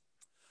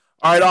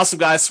 all right, awesome,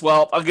 guys.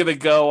 Well, I'm gonna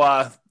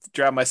go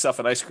grab myself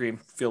an ice cream.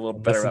 Feel a little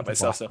better about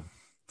myself. Boston.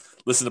 So,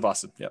 listen to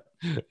Boston. Yep.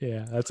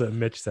 Yeah, that's what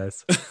Mitch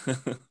says.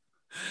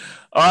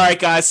 All right,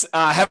 guys.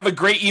 Have a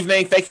great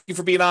evening. Thank you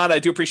for being on. I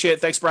do appreciate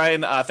it. Thanks,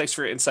 Brian. Thanks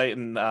for your insight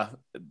and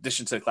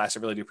addition to the class. I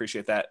really do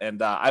appreciate that.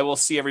 And I will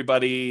see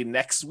everybody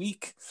next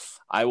week.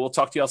 I will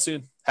talk to you all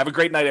soon. Have a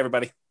great night,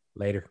 everybody.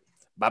 Later.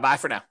 Bye-bye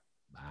for now.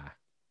 Bye.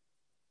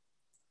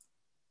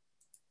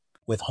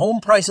 With home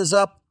prices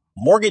up,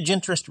 mortgage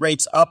interest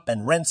rates up,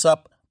 and rents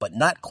up, but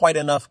not quite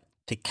enough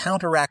to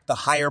counteract the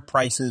higher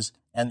prices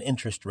and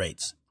interest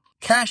rates.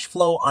 Cash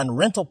flow on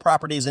rental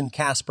properties in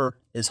Casper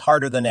is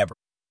harder than ever.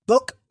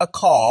 Book a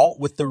call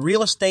with the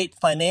Real Estate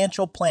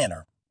Financial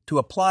Planner to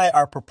apply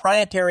our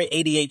proprietary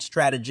 88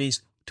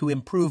 strategies to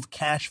improve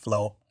cash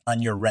flow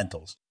on your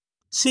rentals.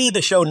 See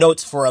the show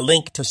notes for a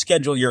link to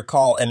schedule your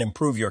call and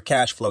improve your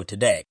cash flow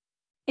today.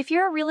 If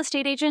you're a real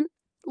estate agent,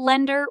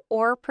 lender,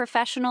 or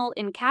professional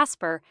in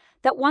Casper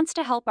that wants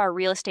to help our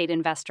real estate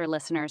investor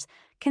listeners,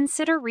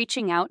 consider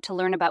reaching out to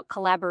learn about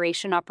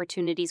collaboration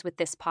opportunities with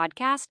this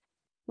podcast.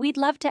 We'd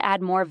love to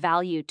add more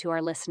value to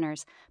our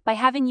listeners by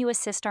having you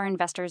assist our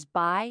investors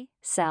buy,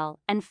 sell,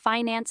 and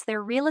finance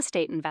their real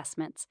estate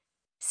investments.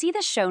 See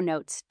the show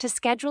notes to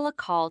schedule a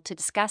call to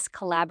discuss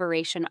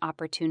collaboration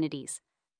opportunities.